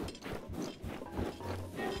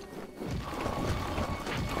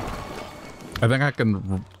 I think I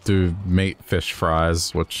can do meat fish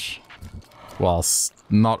fries, which, whilst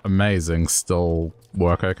not amazing, still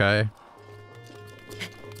work okay.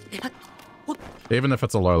 Even if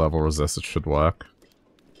it's a low-level resist, it should work.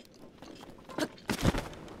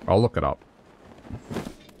 I'll look it up.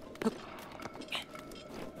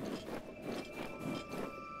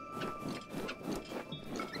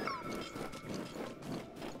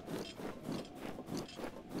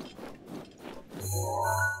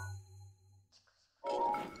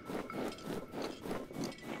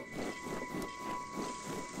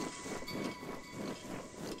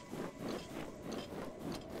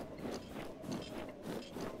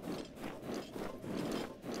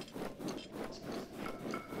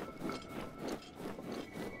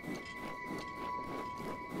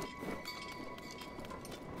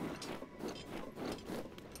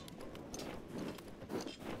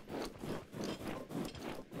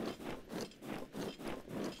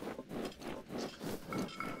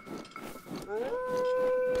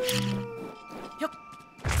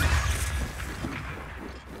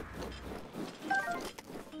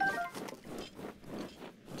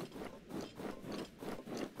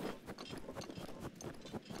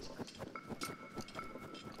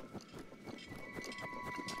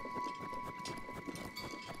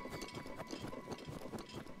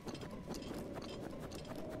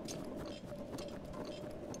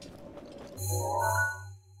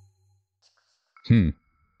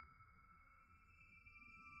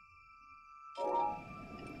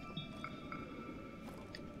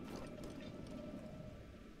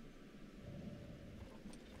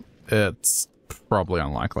 It's probably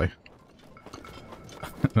unlikely.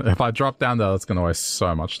 If I drop down there, that's going to waste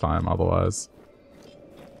so much time otherwise.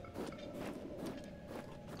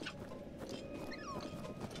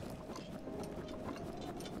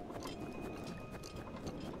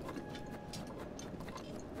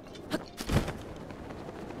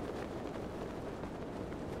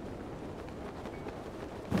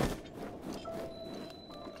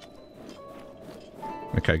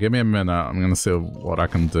 Okay, give me a minute. I'm gonna see what I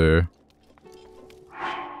can do.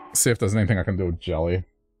 See if there's anything I can do with jelly.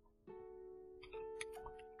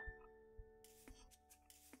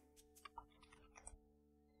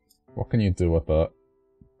 What can you do with it?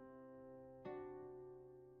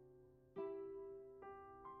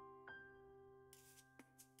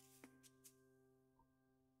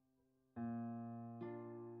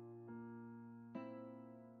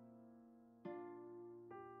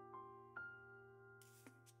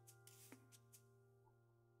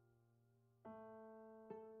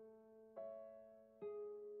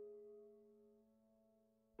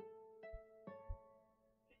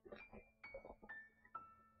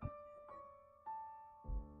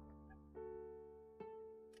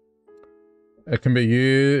 It can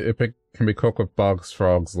be cooked with bugs,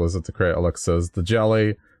 frogs, lizard to create elixirs. The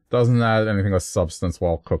jelly doesn't add anything with substance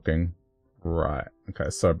while cooking. Right. Okay,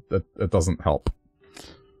 so it doesn't help.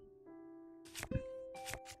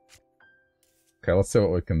 Okay, let's see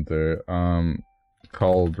what we can do.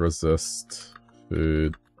 Cold, resist,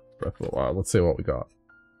 food, breath of the wild. Let's see what we got.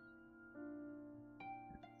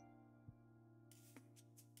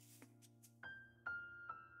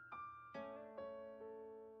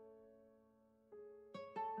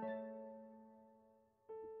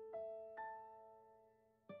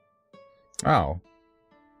 Oh.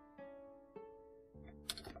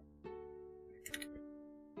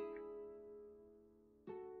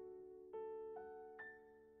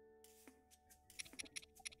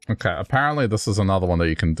 Okay, apparently this is another one that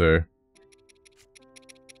you can do.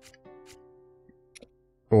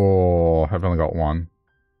 Oh, I've only got one.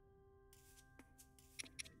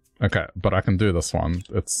 Okay, but I can do this one.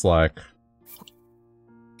 It's like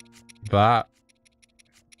that.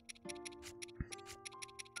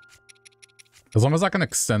 As long as I can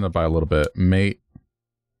extend it by a little bit. Meat.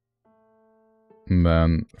 And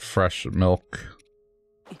then fresh milk.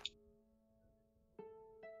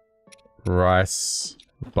 Rice.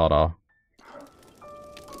 Butter.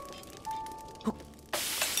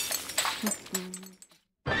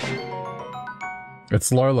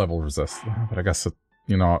 It's low level resist, but I guess it,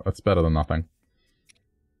 you know, it's better than nothing.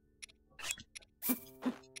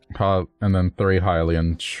 And then 3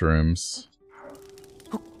 Hylian shrooms.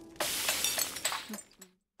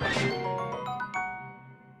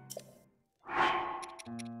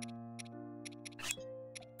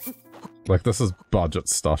 Like, this is budget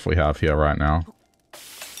stuff we have here right now.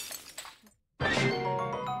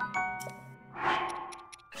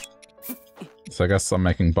 So I guess I'm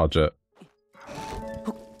making budget.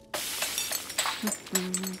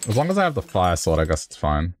 As long as I have the fire sword, I guess it's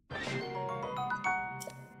fine.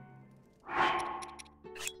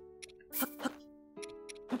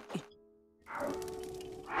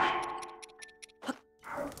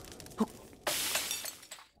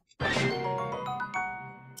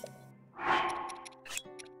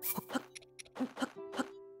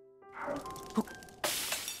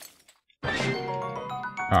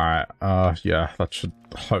 Alright, yeah, that should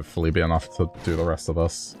hopefully be enough to do the rest of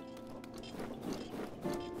this.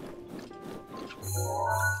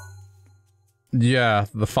 Yeah,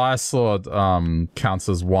 the fire sword, counts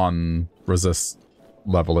as 1 resist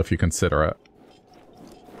level if you consider it.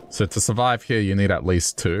 So to survive here, you need at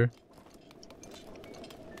least 2.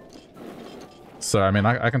 So, I mean,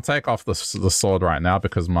 I can take off the sword right now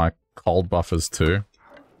because my cold buff is 2.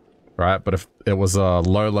 Right? But if it was a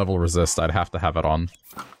low-level resist, I'd have to have it on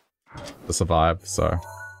to survive, so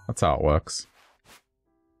that's how it works.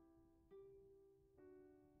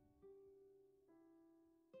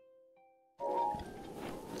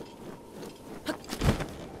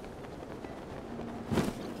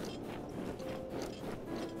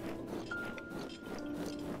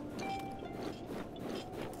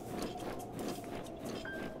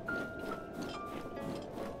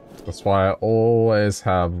 That's why I always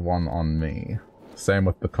have 1 on me. Same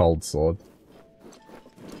with the cold sword.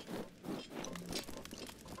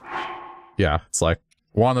 Yeah, it's like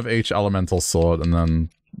 1 of each elemental sword, and then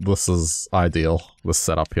this is ideal, this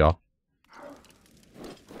setup here.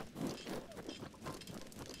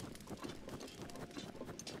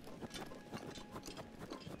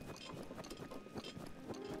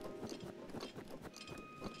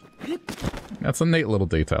 That's a neat little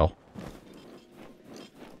detail.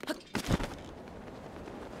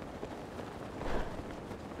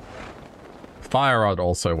 Fire rod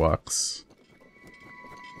also works.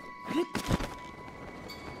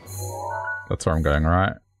 That's where I'm going,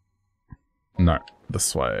 right? No,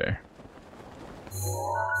 this way.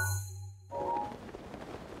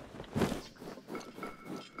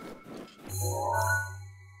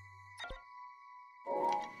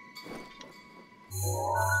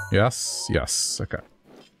 Yes, yes, okay.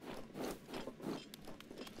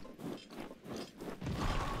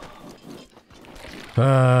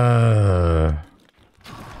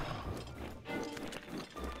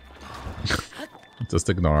 Just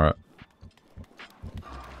ignore it.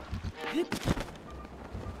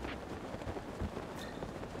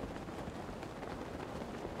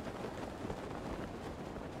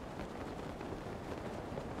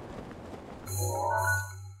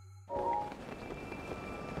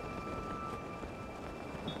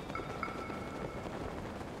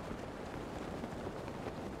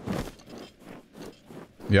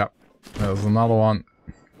 Yep, there's another one.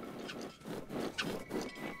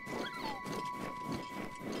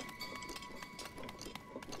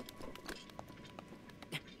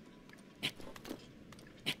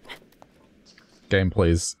 Game,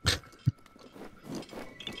 please.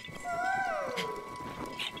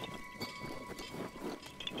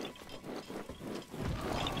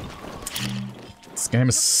 This game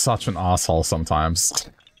is such an asshole sometimes.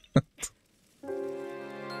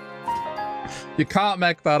 You can't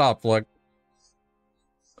make that up, like...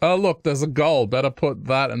 Oh look, there's a goal, better put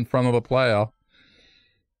that in front of the player.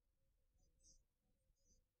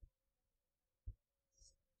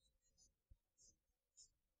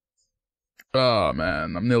 Oh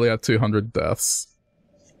man, I'm nearly at 200 deaths.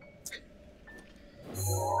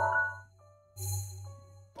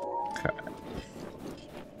 Okay.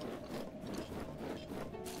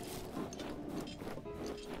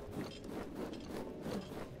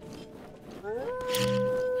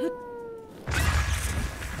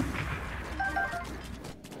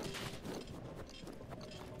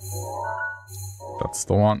 That's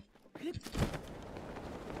the one.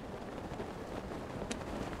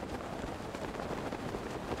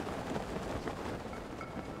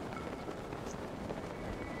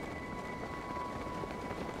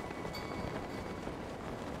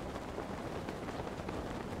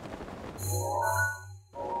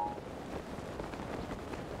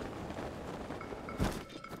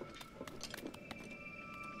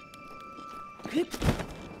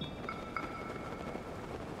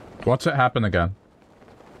 Watch it happen again.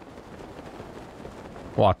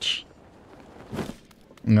 Watch.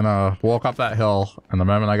 I'm gonna walk up that hill, and the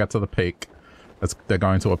moment I get to the peak, they're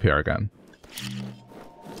going to appear again.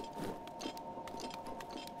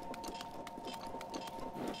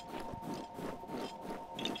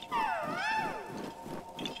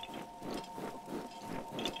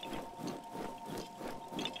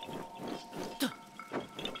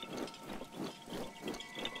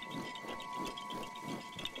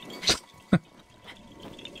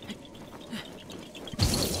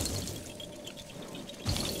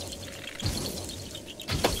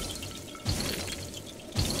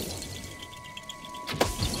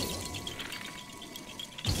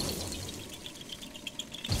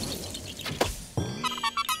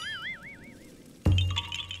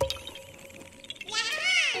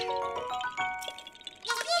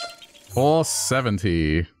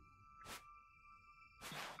 470.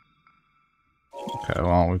 Okay,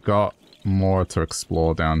 well, we've got more to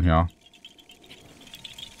explore down here.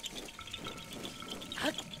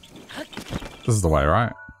 This is the way,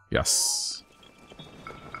 right? Yes.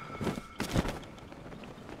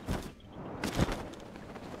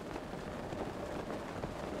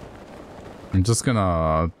 I'm just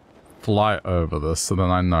gonna fly over this so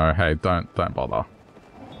then I know, hey, don't bother.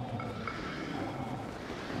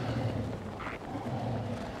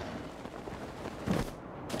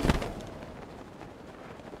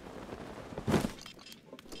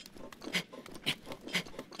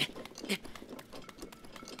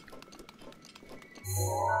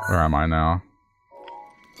 Where am I now?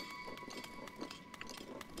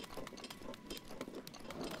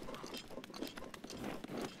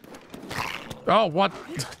 Oh, what?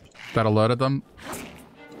 That alerted them.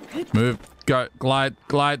 Move. Go. Glide.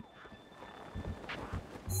 Glide.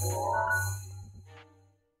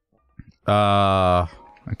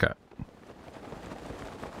 Okay.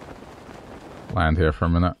 Land here for a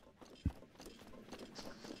minute.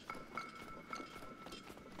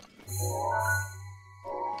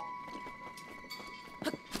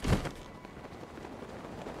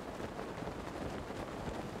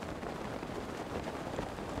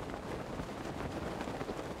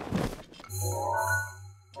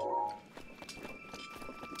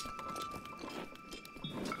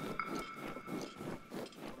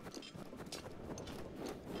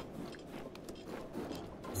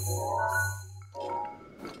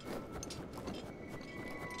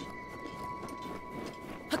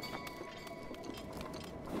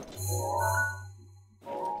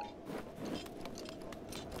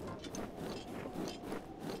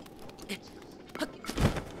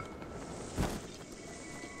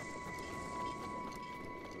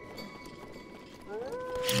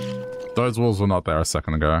 Those walls were not there a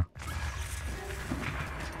second ago.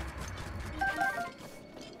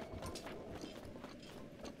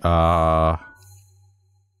 I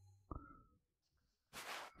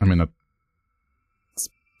mean, it's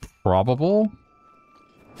probable.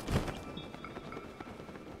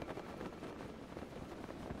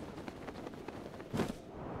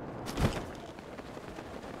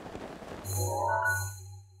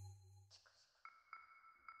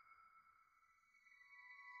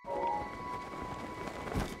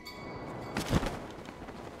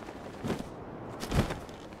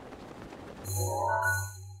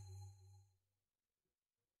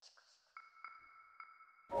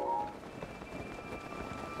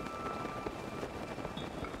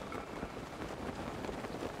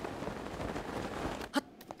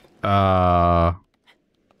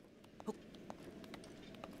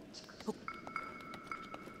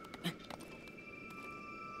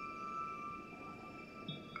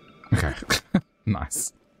 Okay.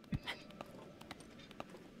 Nice.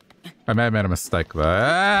 I may have made a mistake there.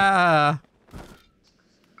 Ah!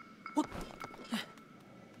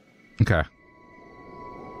 Okay.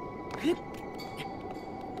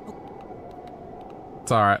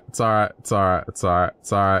 It's alright, it's alright, it's alright, it's alright,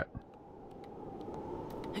 it's alright.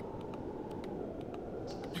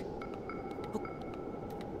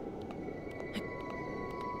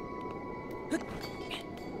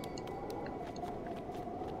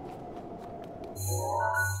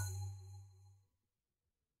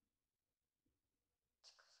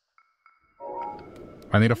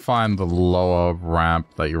 I need to find the lower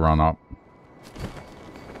ramp that you run up.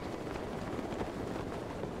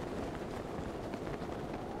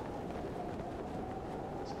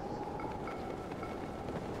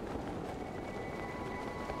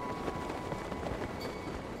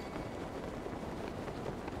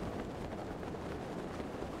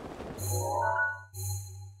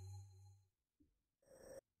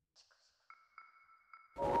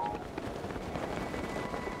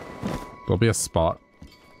 There'll be a spot.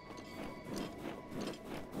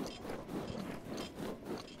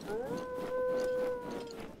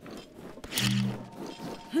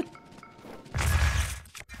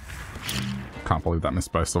 Can't believe that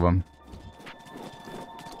missed both of them.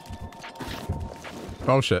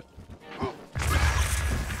 Oh shit.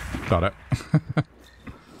 Got it.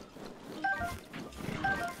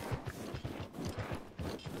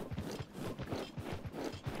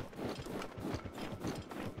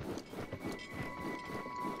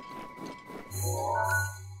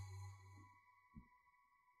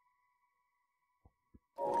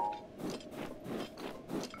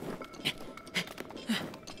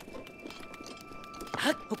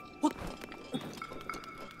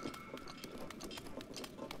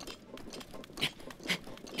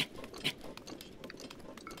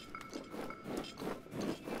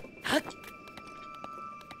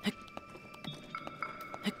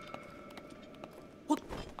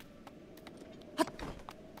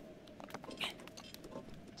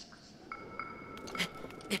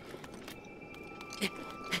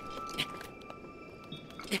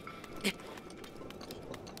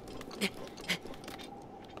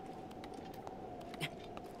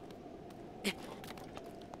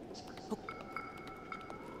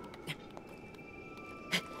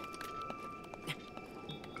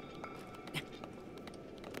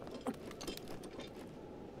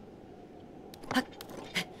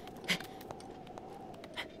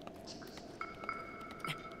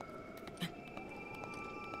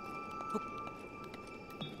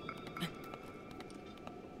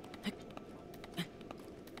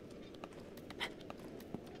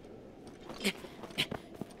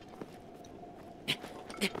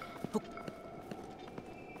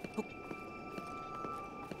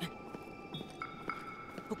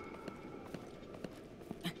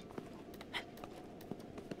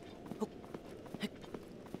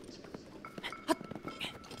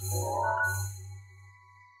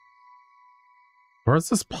 Where's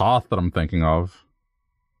this path that I'm thinking of?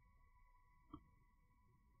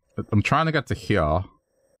 I'm trying to get to here.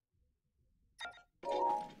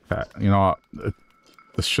 Okay, you know what?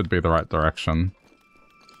 This should be the right direction.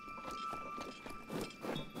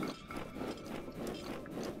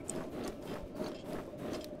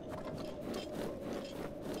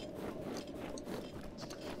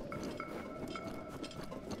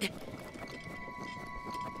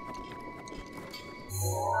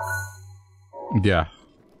 Yeah,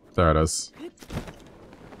 there it is.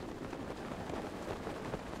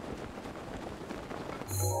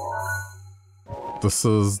 This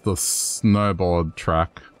is the snowboard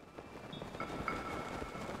track.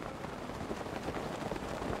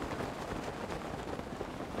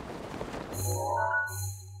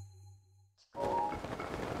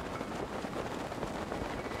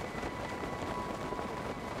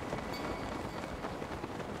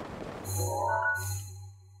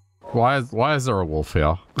 Why is there a wolf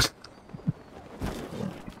here?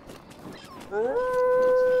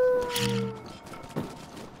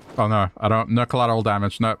 Oh no, I don't. No collateral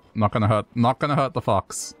damage. Nope, not gonna hurt. Not gonna hurt the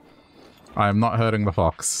fox. I am not hurting the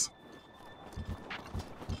fox.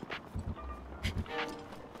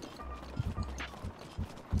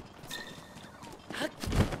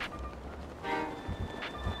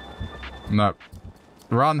 Nope.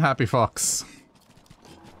 Run, happy fox.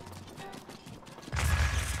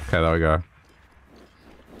 Okay, there we go.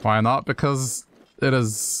 Why not? Because it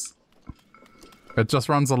is... It just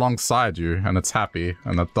runs alongside you, and it's happy,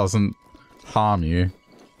 and it doesn't harm you.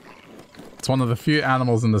 It's one of the few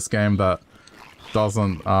animals in this game that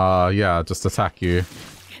doesn't, yeah, just attack you.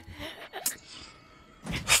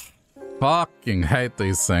 Fucking hate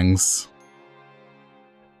these things.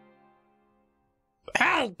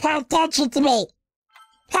 Hey, pay attention to me!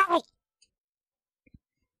 Hey!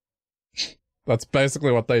 That's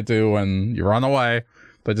basically what they do when you run away.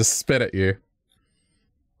 They just spit at you.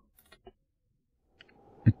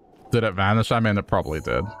 Did it vanish? I mean, it probably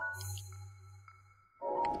did.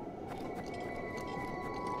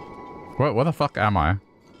 Where the fuck am I?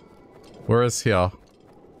 Where is here?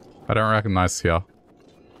 I don't recognize here.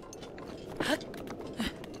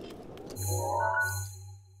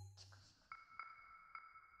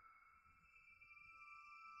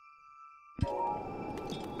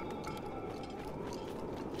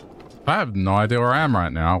 I have no idea where I am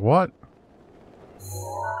right now. What?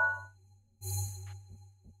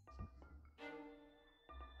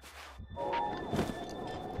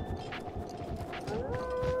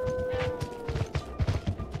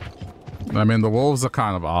 I mean, the wolves are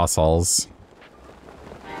kind of assholes.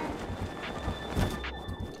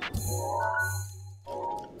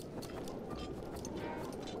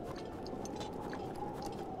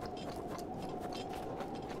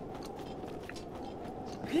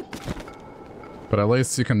 But at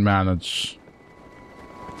least you can manage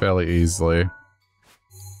fairly easily.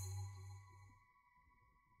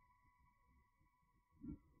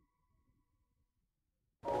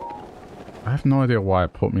 I have no idea why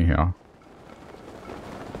it put me here.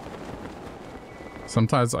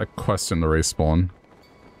 Sometimes I question the respawn.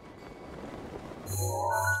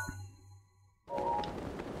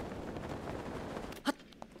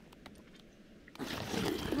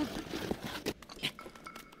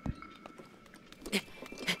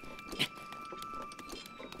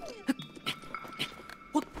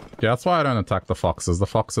 Yeah, that's why I don't attack the foxes. The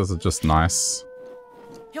foxes are just nice.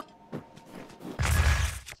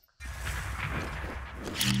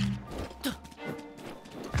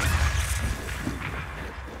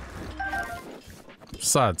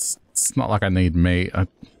 Besides, it's not like I need meat.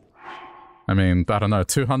 I mean, I don't know,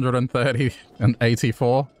 230 and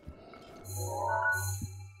 84?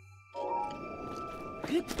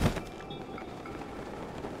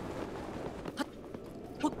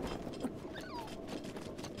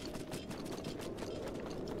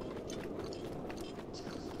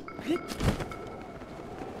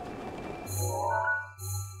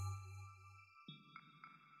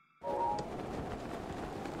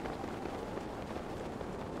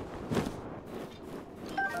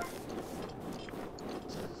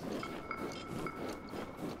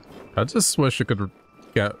 I just wish you could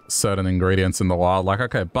get certain ingredients in the wild. Like,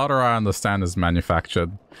 okay, butter I understand is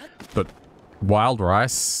manufactured, but wild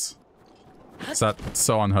rice? Is that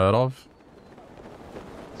so unheard of?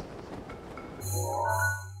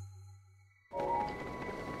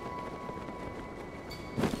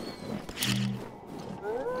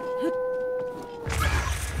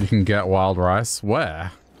 You can get wild rice?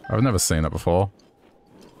 Where? I've never seen it before.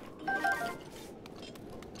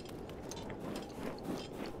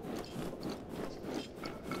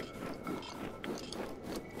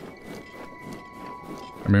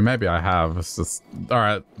 I mean, maybe I have. It's just...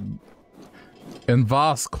 Alright. In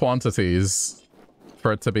vast quantities,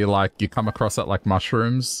 for it to be like, you come across it like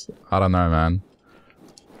mushrooms? I don't know, man.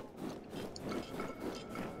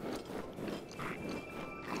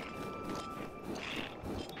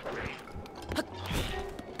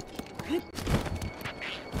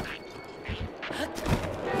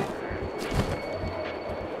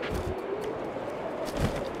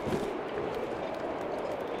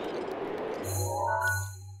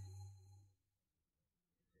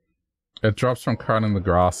 It drops from cutting the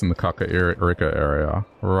grass in the Kakarika area.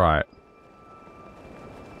 Right.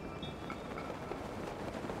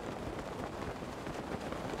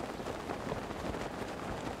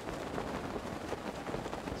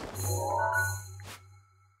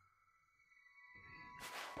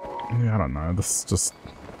 Yeah, I don't know. This just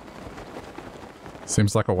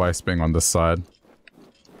seems like a waste being on this side.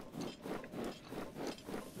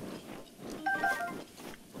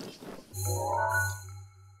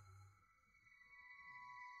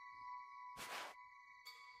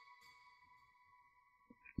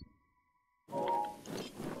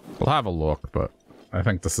 We'll have a look, but I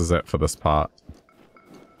think this is it for this part.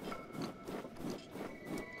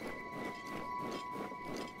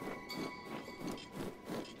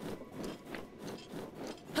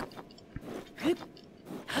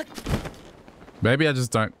 Maybe I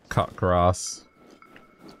just don't cut grass.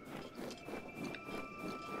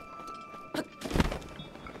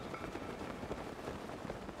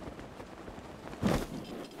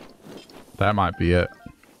 That might be it.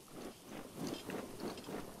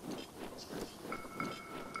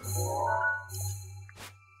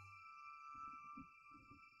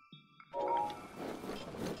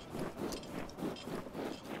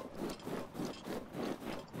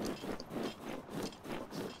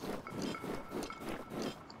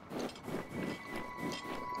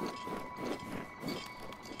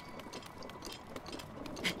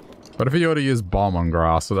 What if you were to use bomb on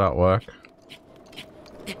grass? Would that work?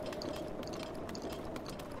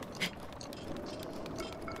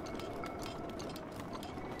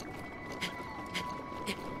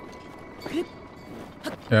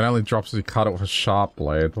 Yeah, it only drops if you cut it with a sharp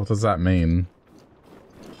blade. What does that mean?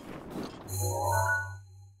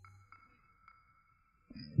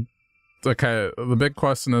 Okay, the big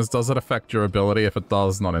question is, does it affect durability? If it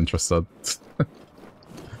does, not interested.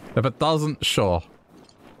 If it doesn't, sure.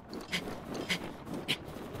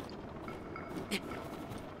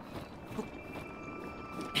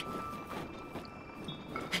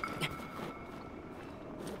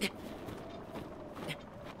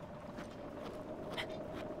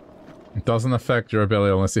 It doesn't affect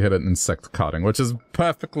durability unless you hit it insect cutting, which is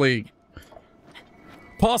perfectly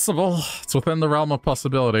possible. It's within the realm of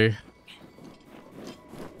possibility.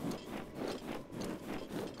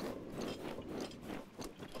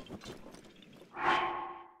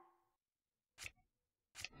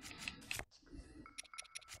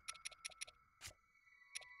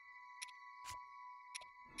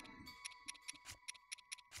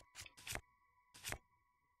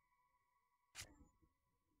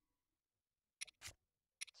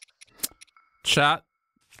 Chat.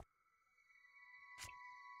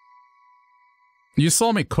 You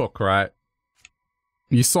saw me cook, right?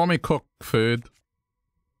 You saw me cook food.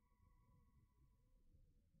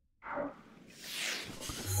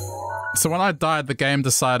 So when I died, the game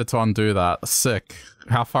decided to undo that. Sick.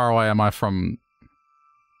 How far away am I from...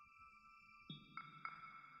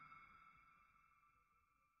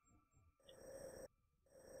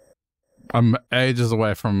 I'm ages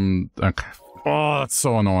away from... Okay. Oh, that's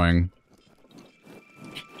so annoying.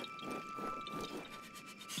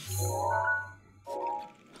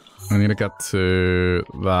 I need to get to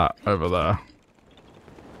that over there.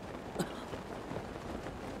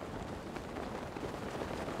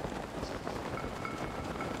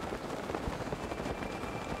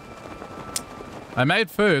 I made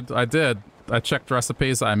food. I did. I checked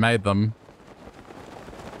recipes. I made them.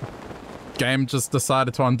 Game just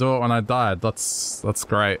decided to undo it when I died. That's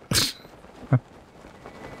great.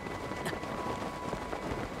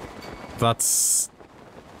 That's...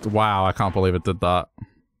 Wow, I can't believe it did that.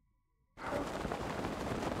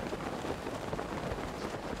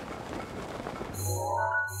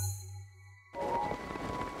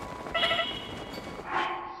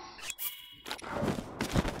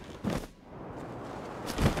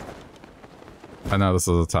 I know this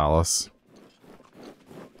is a talus.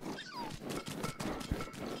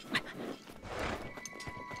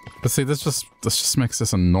 But see, this just makes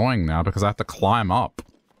this annoying now because I have to climb up.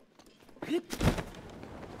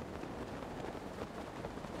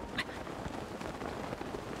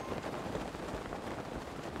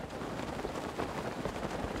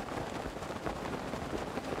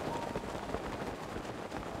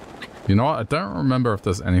 You know what? I don't remember if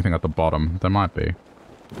there's anything at the bottom. There might be.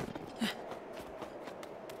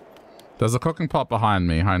 There's a cooking pot behind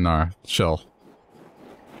me. I know. Chill.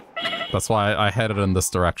 That's why I headed in this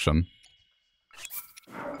direction.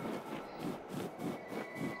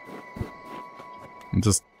 I'm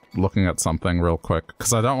just looking at something real quick,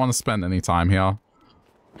 because I don't want to spend any time here.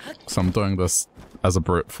 So I'm doing this as a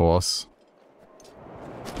brute force.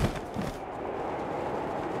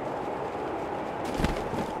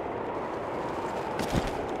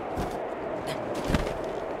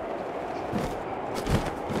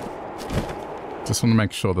 Just want to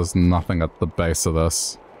make sure there's nothing at the base of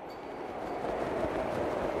this.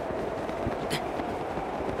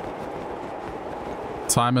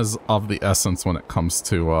 Time is of the essence when it comes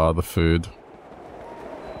to the food.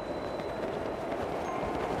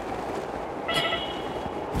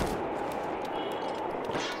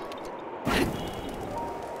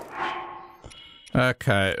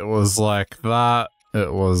 Okay, it was like that.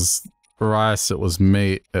 It was rice, it was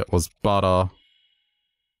meat, it was butter.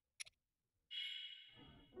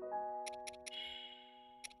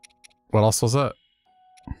 What else was it?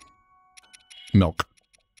 Milk.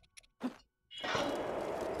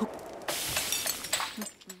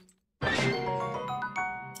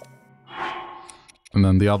 And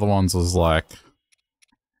then the other ones was like...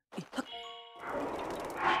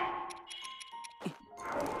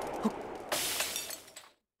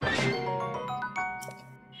 Okay,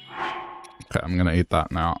 I'm gonna eat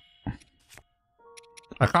that now.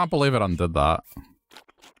 I can't believe it undid that.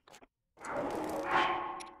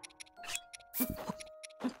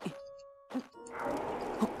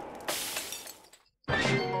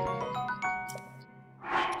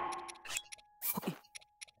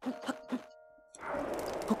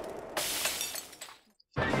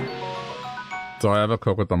 Do I ever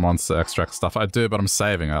cook with the monster extract stuff? I do, but I'm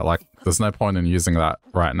saving it. Like, there's no point in using that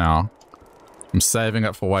right now. I'm saving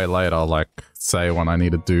it for way later, like, say when I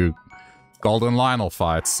need to do Golden Lionel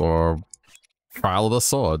fights or Trial of the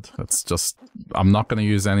Sword. It's just, I'm not going to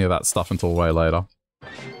use any of that stuff until way later.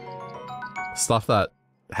 Stuff that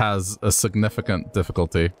has a significant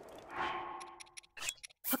difficulty.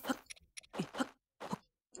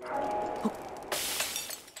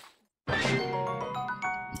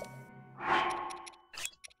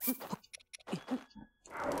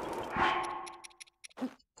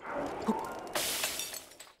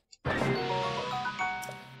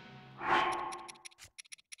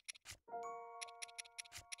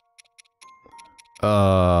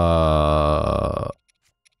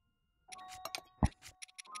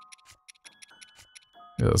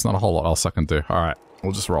 Yeah, there's not a whole lot else I can do. Alright,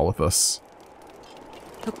 we'll just roll with this.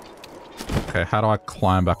 Okay, how do I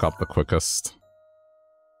climb back up the quickest?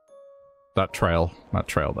 That trail. That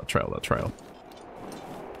trail, that trail, that trail.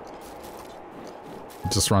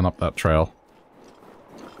 Just run up that trail.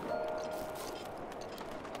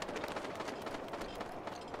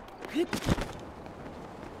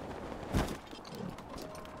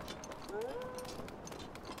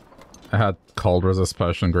 I had cold resist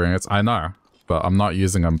potion ingredients. I know, but I'm not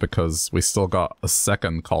using them because we still got a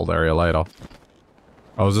second cold area later.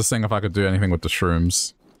 I was just seeing if I could do anything with the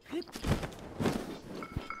shrooms.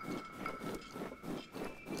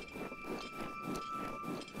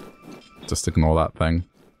 Just ignore that thing.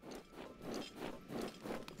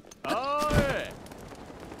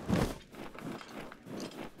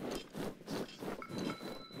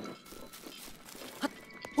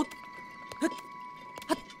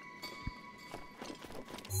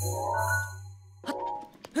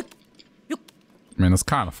 I mean, it's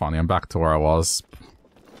kind of funny. I'm back to where I was.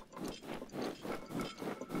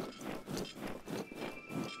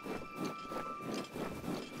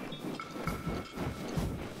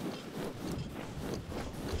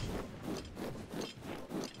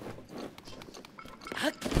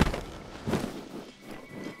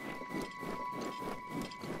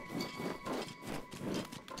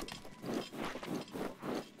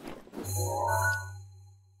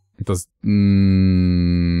 There's no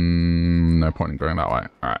point in going that way.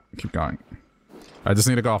 Alright, keep going. I just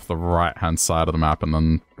need to go off the right-hand side of the map and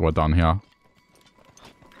then we're done here.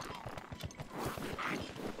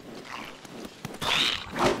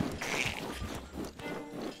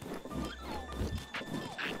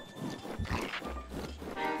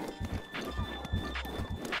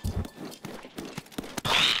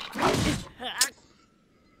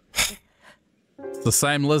 It's the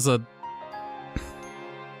same lizard.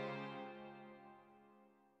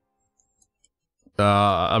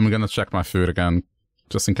 I'm gonna check my food again,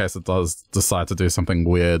 just in case it does decide to do something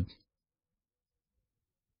weird.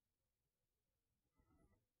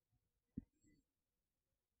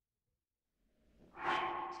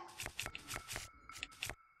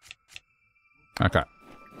 Okay.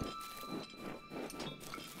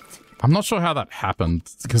 I'm not sure how that happened,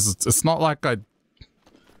 because it's not like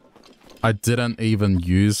I didn't even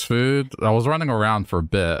use food. I was running around for a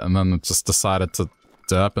bit, and then it just decided to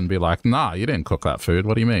derp and be like, nah, you didn't cook that food.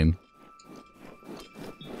 What do you mean?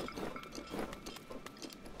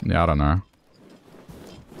 Yeah, I don't know.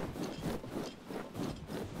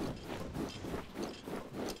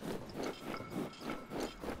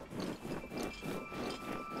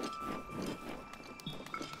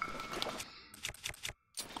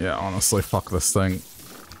 Yeah, honestly, fuck this thing.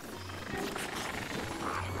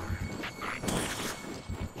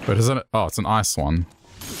 But isn't it? Oh, it's an ice one.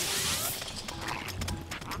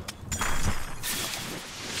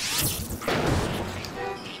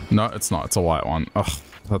 No, it's not. It's a white one. Ugh,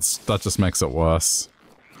 that just makes it worse.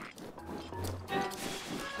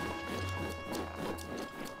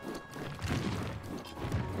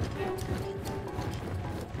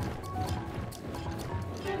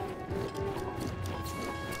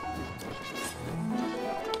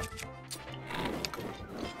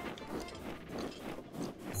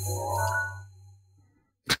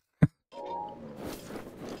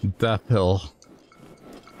 Death Hill.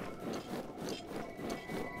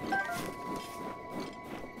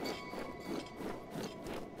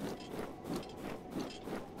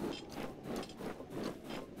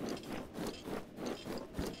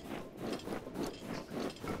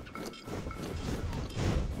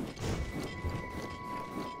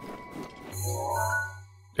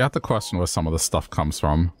 You have to question where some of this stuff comes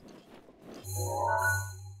from.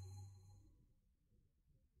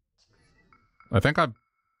 I think I've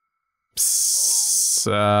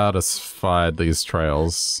satisfied these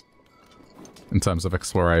trails in terms of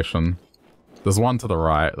exploration. There's one to the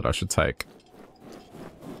right that I should take.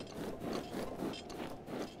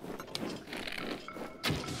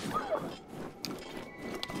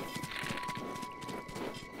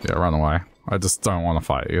 Yeah, run away. I just don't want to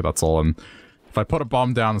fight you, that's all. And if I put a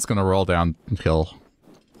bomb down, it's gonna roll down and kill.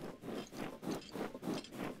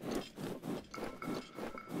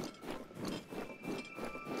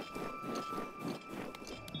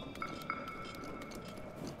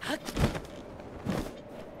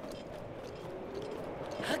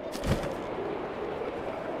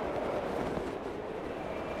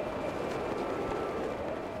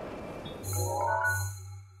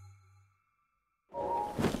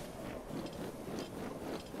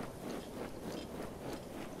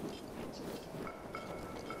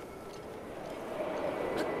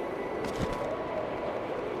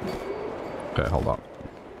 Okay, hold up.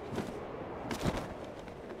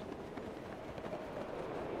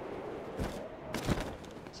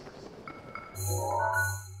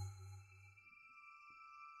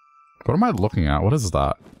 What am I looking at? What is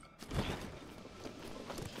that?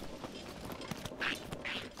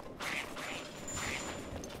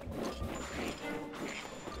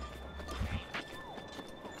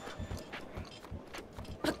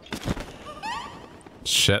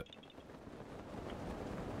 Shit.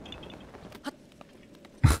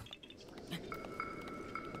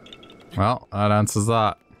 Well, that answers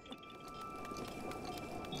that.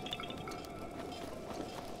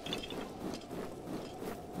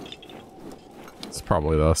 It's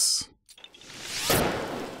probably this.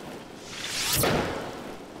 I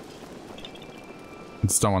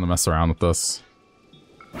just don't want to mess around with this.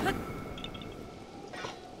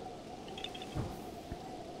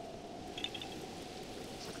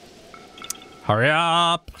 Hurry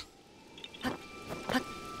up!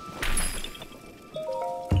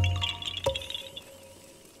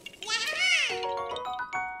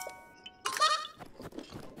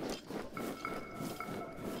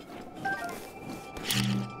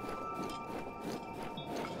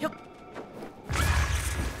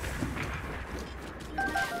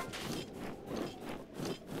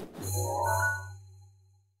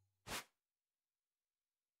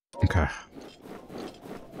 Okay.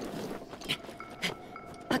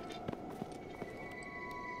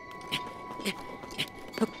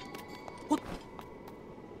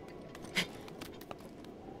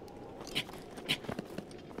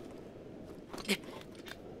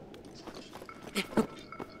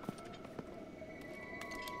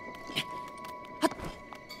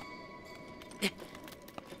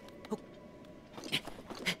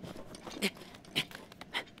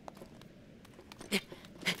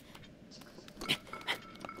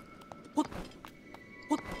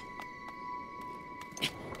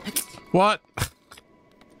 What?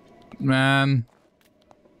 Man.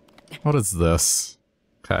 What is this?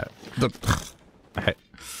 Okay. Hey.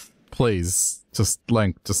 Please. Just,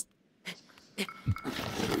 Link, just...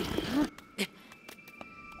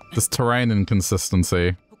 This terrain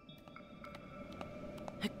inconsistency.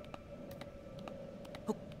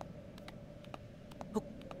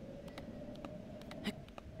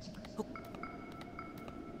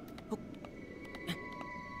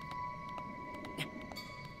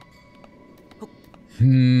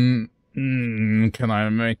 Can I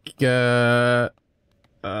make it?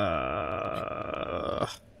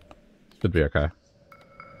 Should be okay.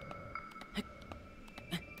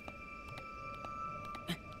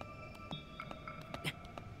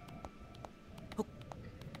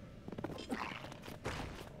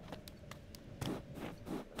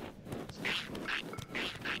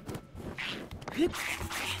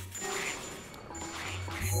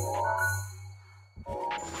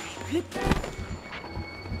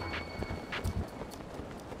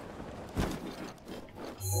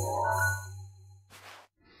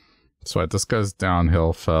 So wait, this goes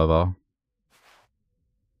downhill further.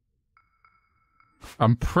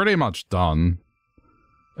 I'm pretty much done.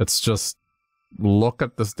 It's just look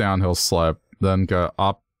at this downhill slope, then go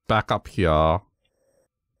up, back up here.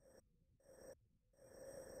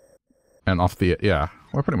 And off the... yeah,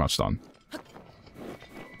 we're pretty much done.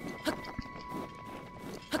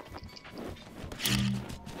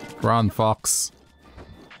 Run, fox.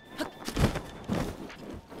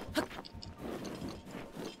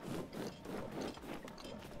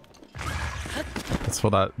 That's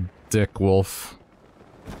for that dick wolf.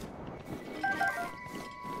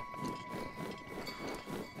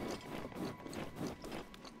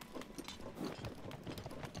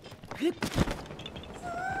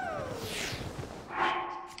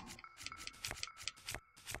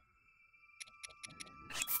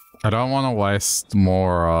 I don't want to waste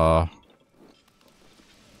more of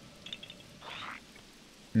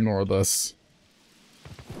this.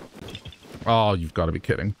 Oh, you've got to be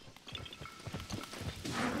kidding.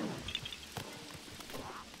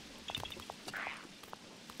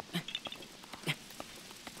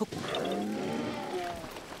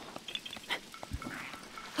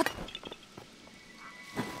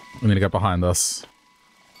 We need to get behind this.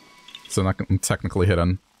 So I'm technically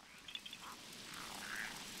hidden.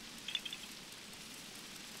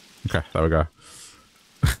 Okay, there we go.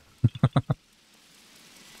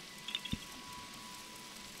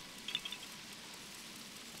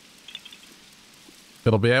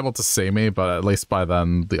 It'll be able to see me, but at least by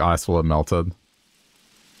then the ice will have melted.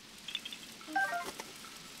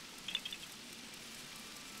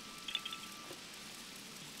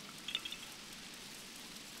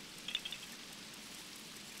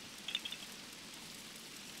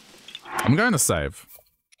 I'm going to save.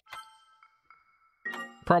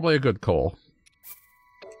 Probably a good call.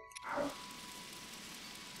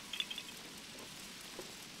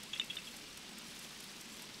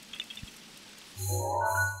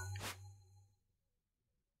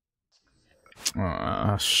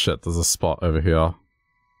 Shit, there's a spot over here.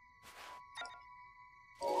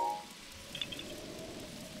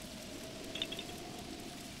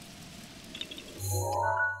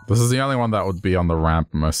 This is the only one that would be on the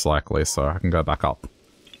ramp, most likely, so I can go back up.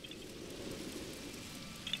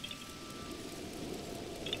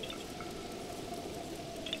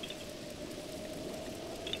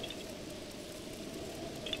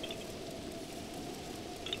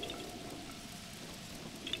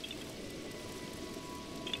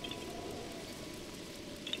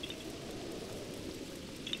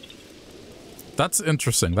 That's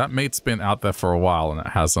interesting. That meat's been out there for a while and it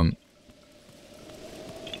hasn't.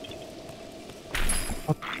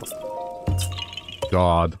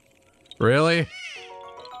 God. Really?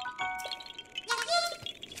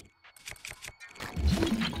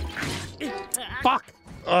 Fuck!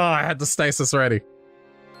 Oh, I had the stasis ready.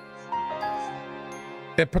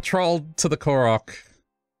 It patrolled to the Korok.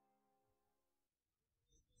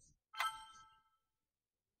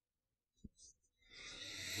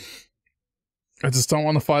 I just don't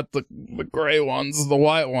want to fight the grey ones, the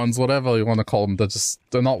white ones, whatever you want to call them.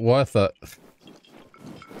 They're not worth it.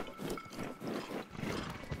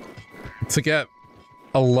 To get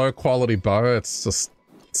a low quality bow, it's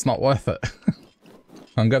not worth it.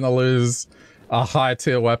 I'm gonna lose a high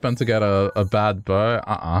tier weapon to get a bad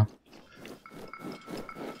bow.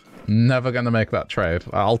 Never gonna make that trade.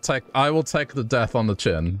 I will take the death on the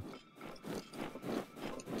chin.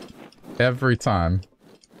 Every time.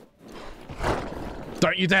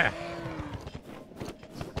 Don't you dare!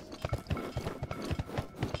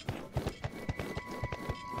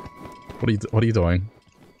 What are you doing?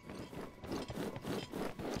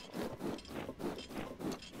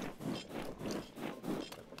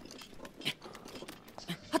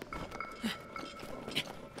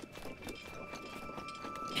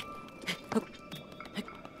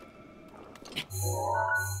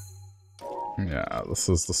 Yeah, this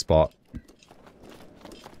is the spot.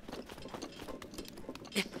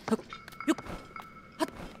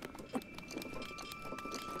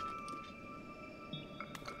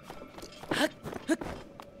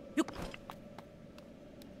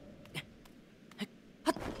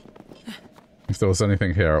 there was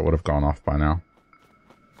anything here, it would have gone off by now.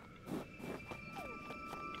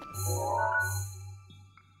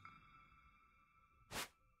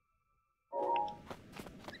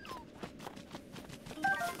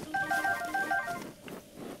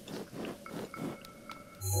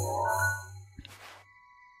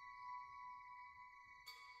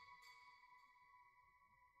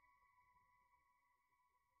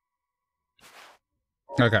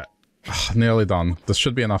 Okay. Nearly done. This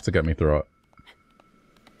should be enough to get me through it.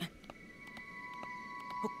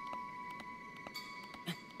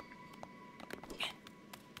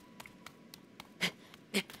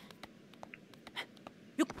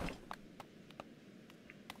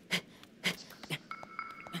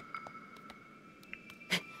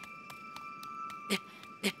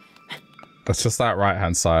 It's just that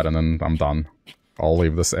right-hand side, and then I'm done. I'll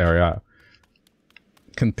leave this area.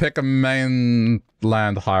 Can pick a mainland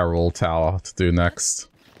Hyrule tower to do next.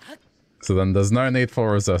 So then there's no need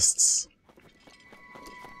for resists.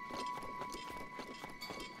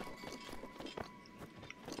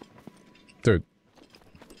 Dude.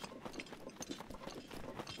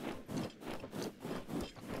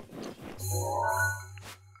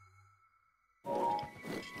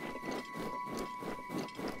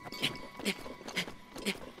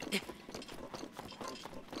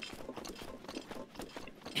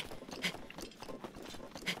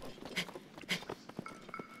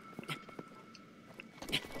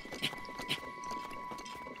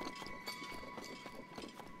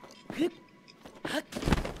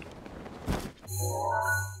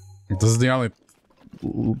 This is the only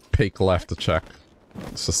peak left to check.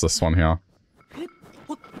 It's just this one here.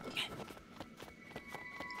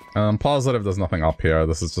 And I'm positive there's nothing up here.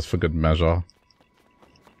 This is just for good measure.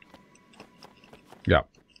 Yep.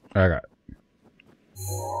 Okay.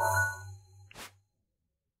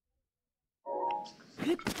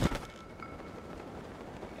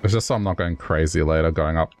 It's just so I'm not going crazy later,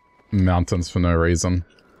 going up mountains for no reason.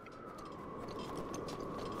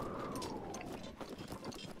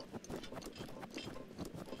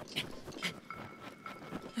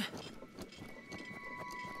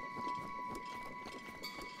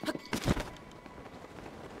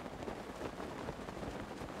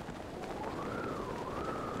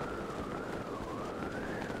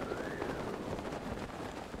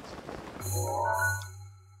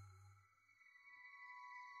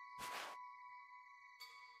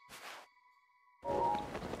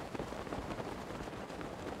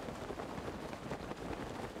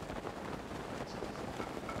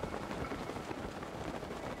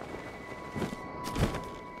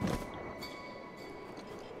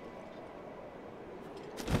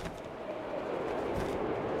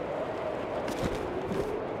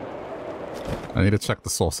 I need to check the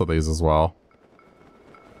source of these as well.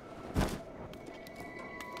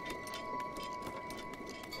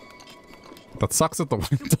 That sucks that the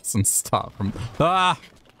wind doesn't start from... Ah!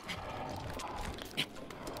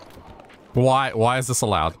 Why is this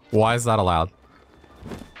allowed? Why is that allowed?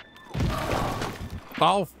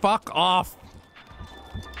 Oh, fuck off!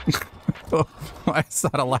 Why is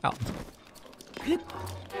that allowed?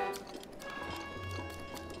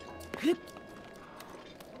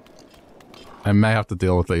 I may have to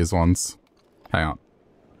deal with these ones. Hang on.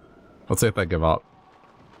 Let's see if they give up.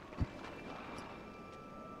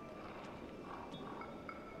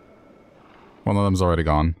 One of them's already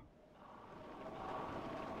gone.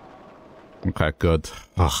 Okay, good.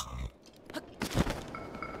 Ugh.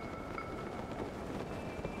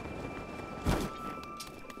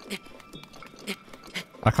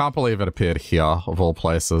 I can't believe it appeared here, of all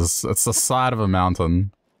places. It's the side of a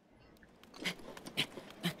mountain.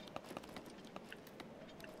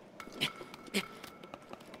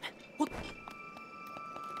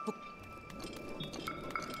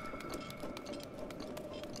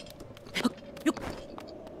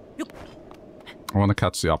 I want to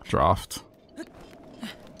catch the updraft.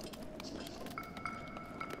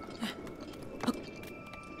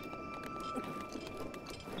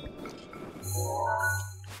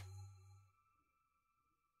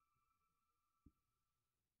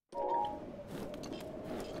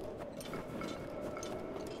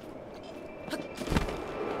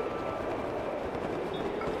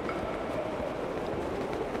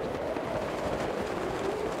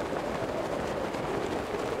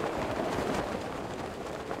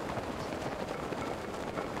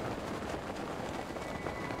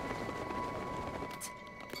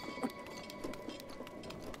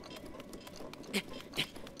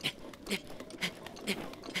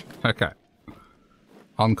 Okay.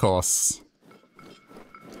 On course.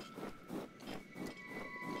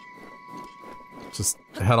 Just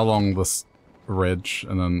head along this ridge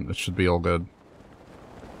and then it should be all good.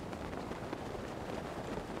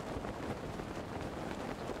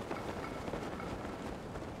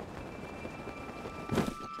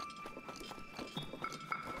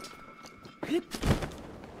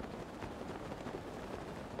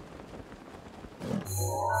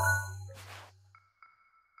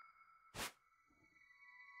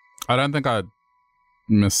 I don't think I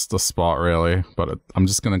missed a spot really, but I'm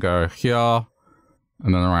just gonna go here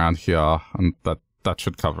and then around here, and that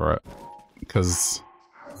should cover it. Because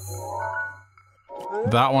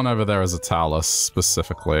that one over there is a talus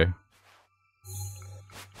specifically.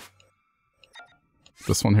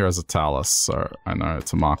 This one here is a talus, so I know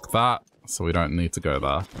to mark that, so we don't need to go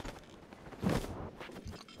there.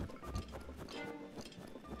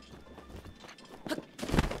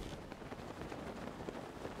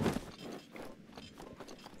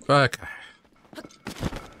 Okay.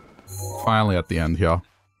 Finally at the end here.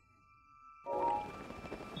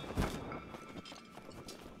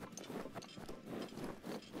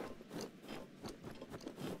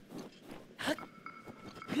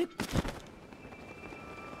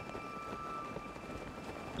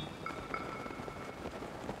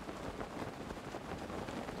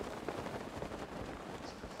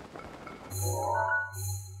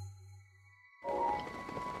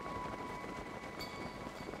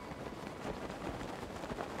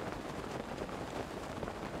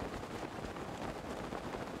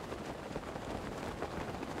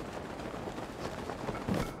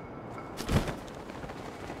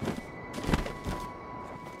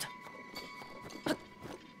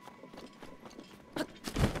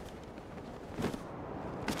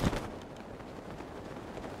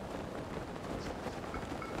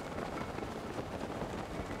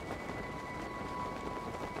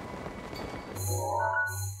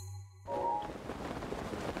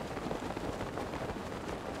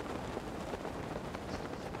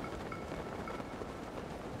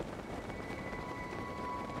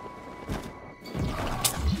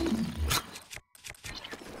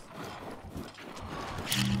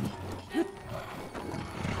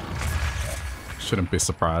 Shouldn't be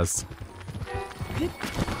surprised.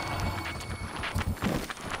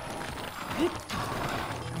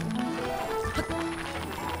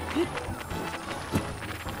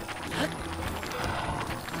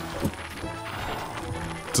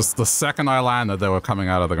 Just the second I landed, they were coming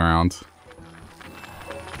out of the ground.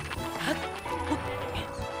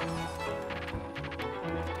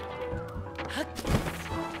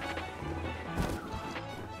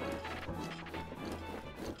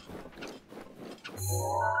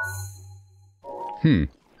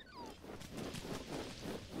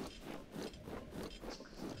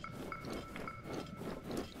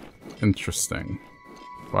 Interesting.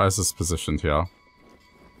 Why is this positioned here?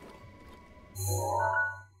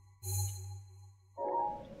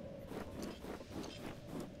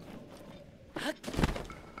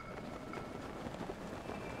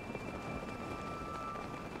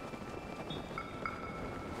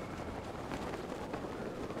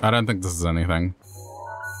 I don't think this is anything.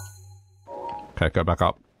 Okay, go back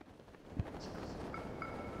up.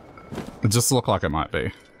 It just looked like it might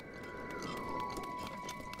be.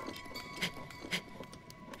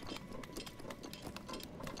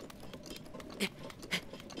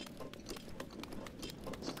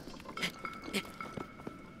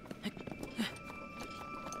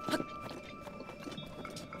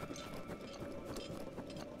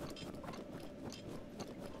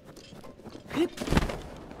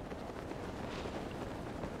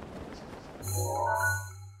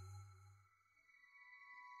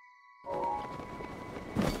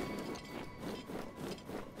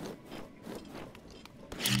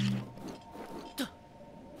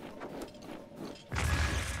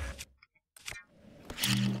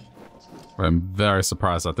 I'm very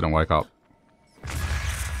surprised I didn't wake up.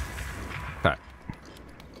 Okay.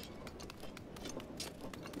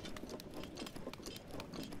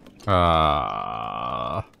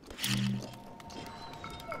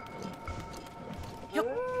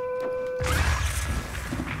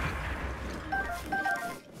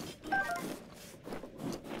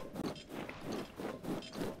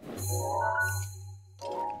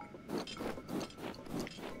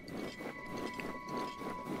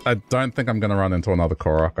 I don't think I'm gonna run into another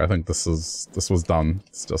Korok. I think this was done.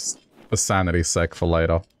 It's just for sanity's sake for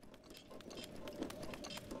later.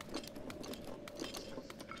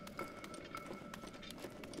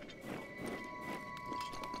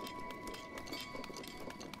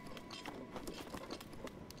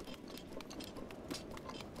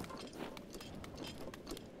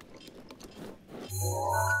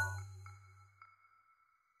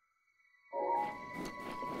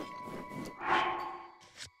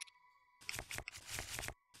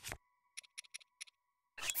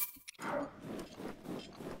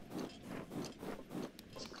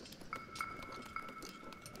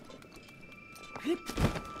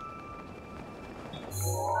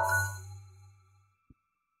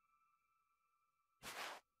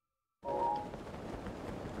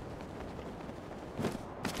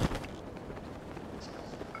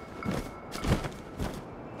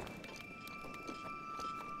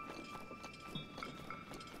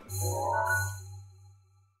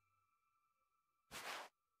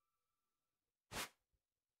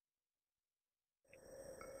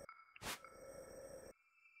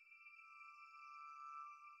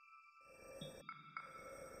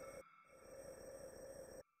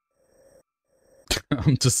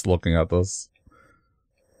 I'm just looking at this.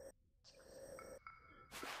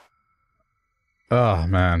 Oh,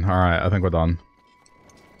 man. Alright, I think we're done.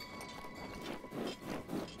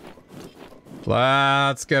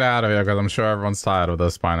 Let's get out of here, because I'm sure everyone's tired of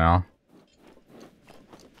this by now.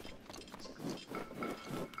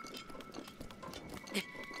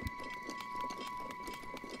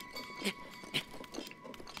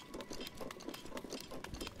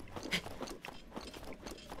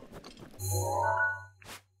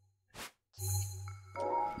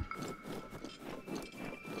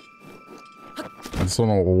 I just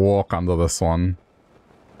want to walk under this one.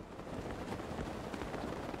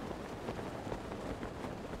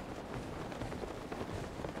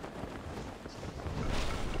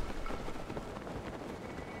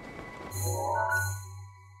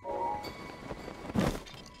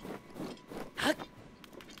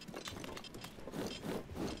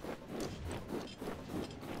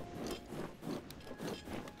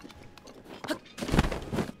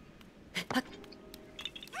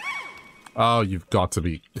 Oh, you've got to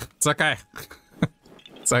be... It's okay.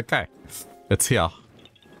 It's okay. It's here.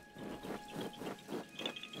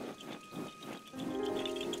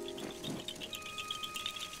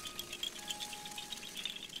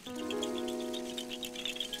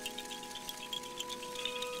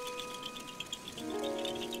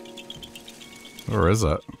 Where is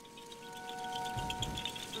it?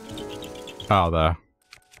 Oh, there.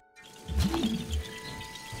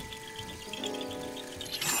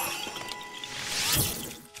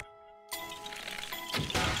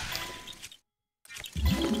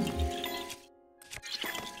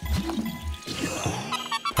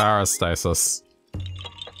 Parastasis.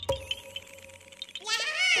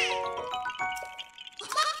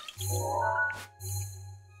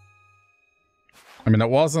 I mean, it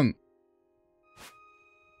wasn't...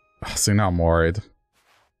 See, now I'm worried.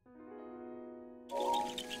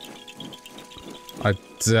 I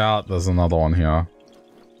doubt there's another one here.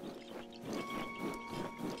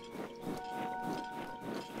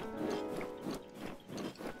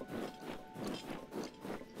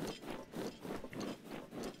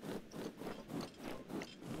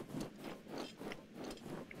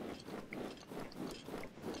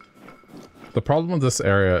 The problem with this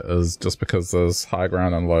area is just because there's high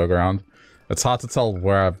ground and low ground, it's hard to tell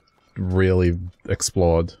where I've really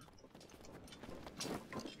explored.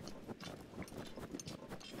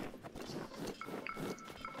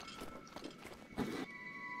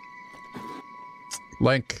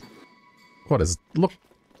 Like, what is... Look...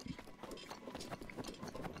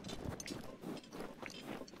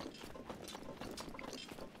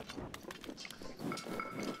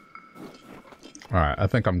 Alright, I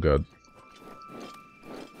think I'm good.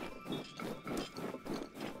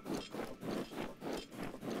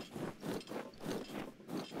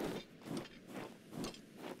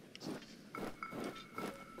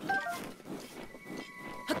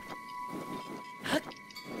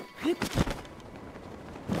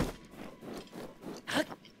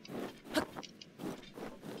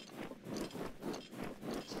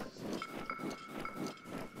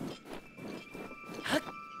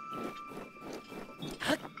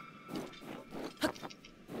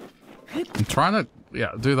 Trying to,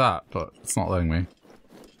 yeah, do that, but it's not letting me.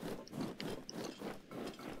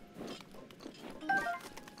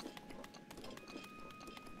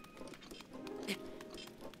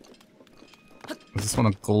 I just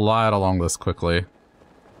want to glide along this quickly.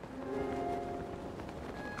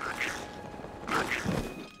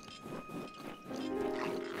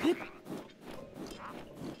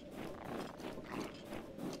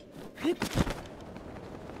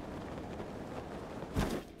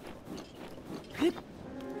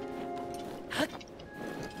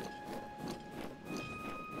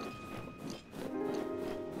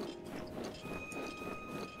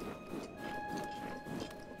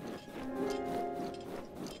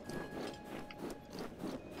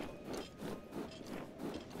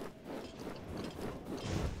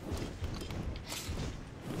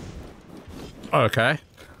 Okay.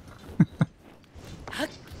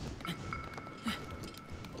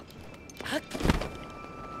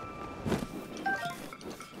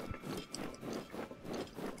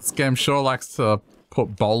 This game sure likes to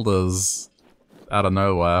put boulders out of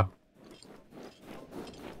nowhere.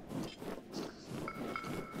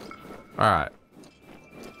 Alright.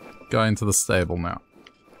 Going to the stable now.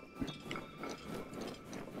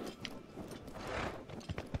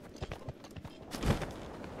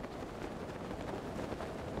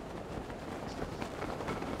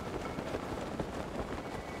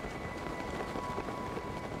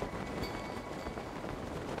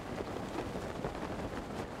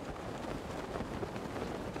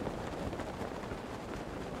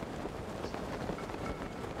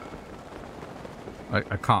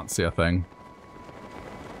 I can't see a thing.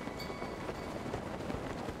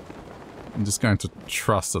 I'm just going to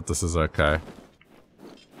trust that this is okay.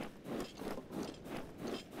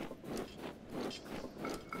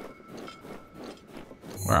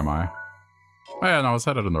 Where am I? Oh yeah, no, I was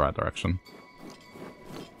headed in the right direction.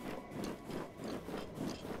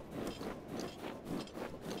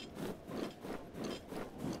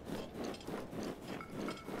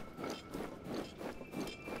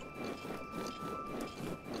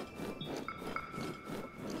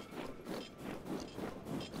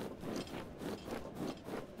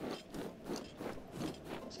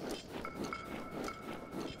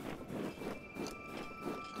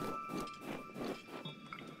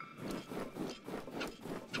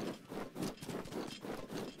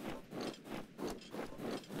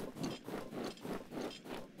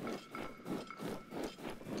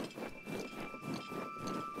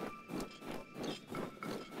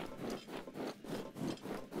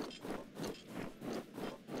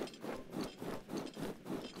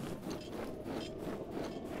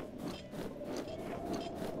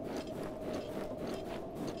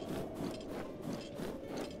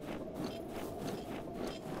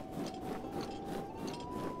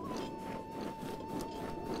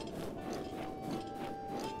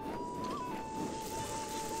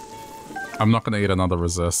 I'm not going to eat another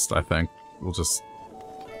resist, I think. We'll just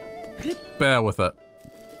bear with it.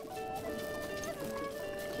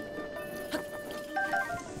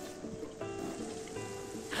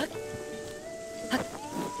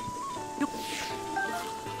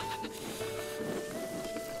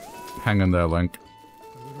 Hang in there, Link.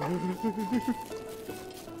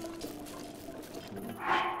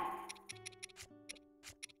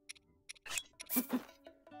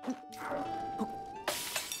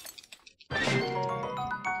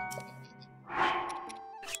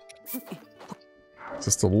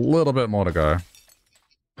 Just a little bit more to go.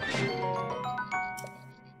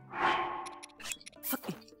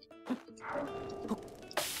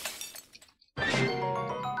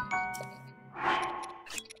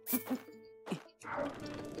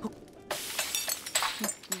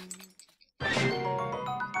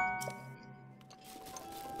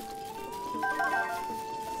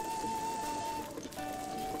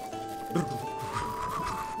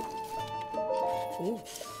 Oh,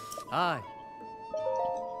 hi.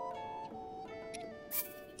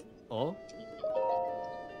 Oh?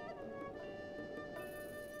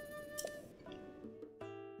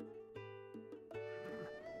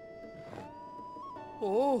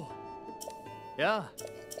 Oh. Yeah.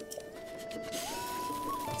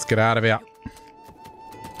 Let's get out of here.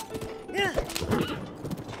 Yeah.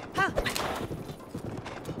 Ha.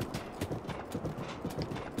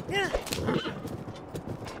 Yeah.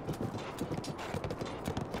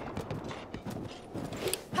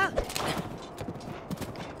 Ha.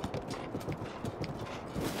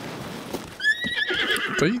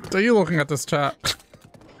 Are you looking at this chat?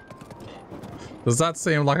 Does that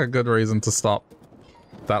seem like a good reason to stop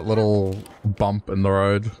that little bump in the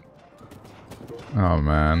road? Oh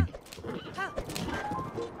man.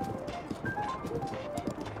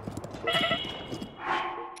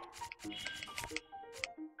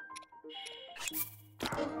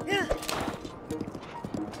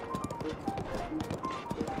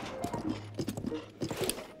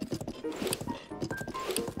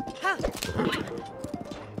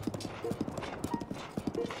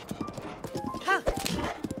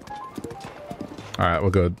 Alright,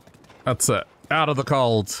 we're good. That's it. Out of the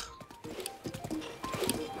cold.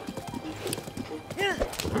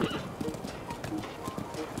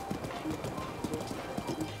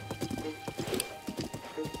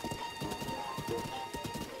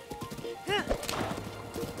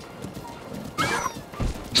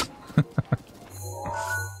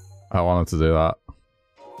 I wanted to do that.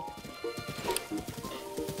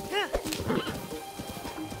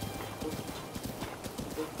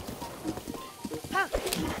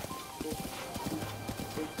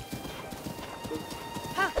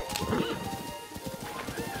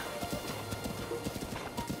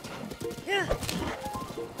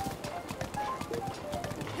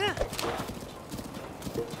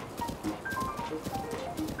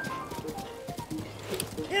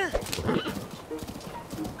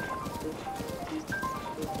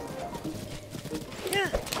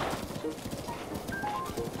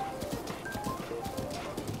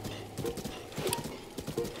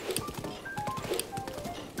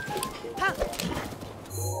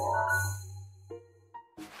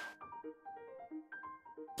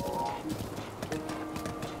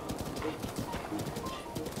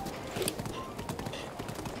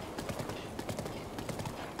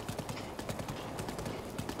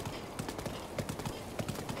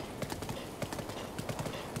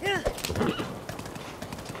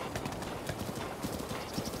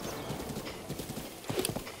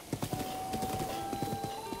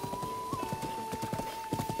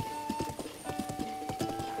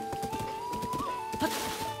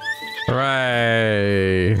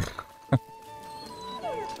 Hooray!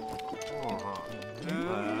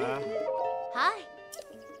 Hi.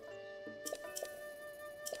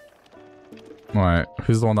 Wait,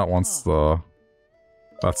 who's the one that wants the...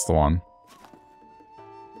 That's the one.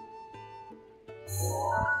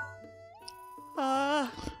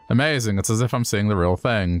 Amazing, it's as if I'm seeing the real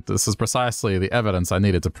thing. This is precisely the evidence I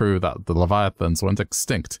needed to prove that the Leviathans went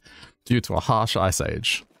extinct due to a harsh ice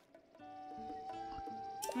age.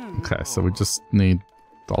 Okay, so we just need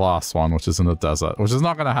the last one, which is in the desert, which is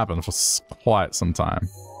not going to happen for quite some time.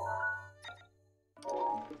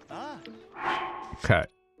 Okay.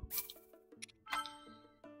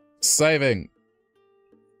 Saving!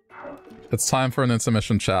 It's time for an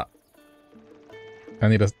intermission chat. I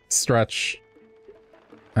need a stretch.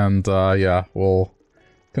 And, yeah, we'll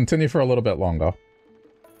continue for a little bit longer.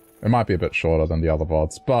 It might be a bit shorter than the other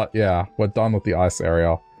VODs, but yeah, we're done with the ice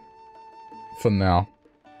area for now.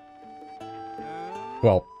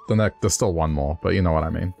 Well, there's still one more, but you know what I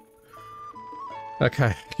mean.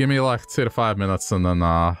 Okay, give me like 2 to 5 minutes and then,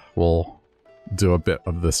 we'll do a bit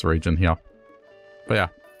of this region here. But yeah,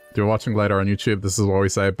 if you're watching later on YouTube, this is what we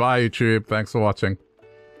say. Bye, YouTube. Thanks for watching.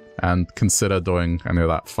 And consider doing any of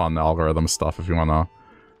that fun algorithm stuff if you want to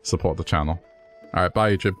support the channel. Alright,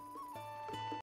 bye YouTube.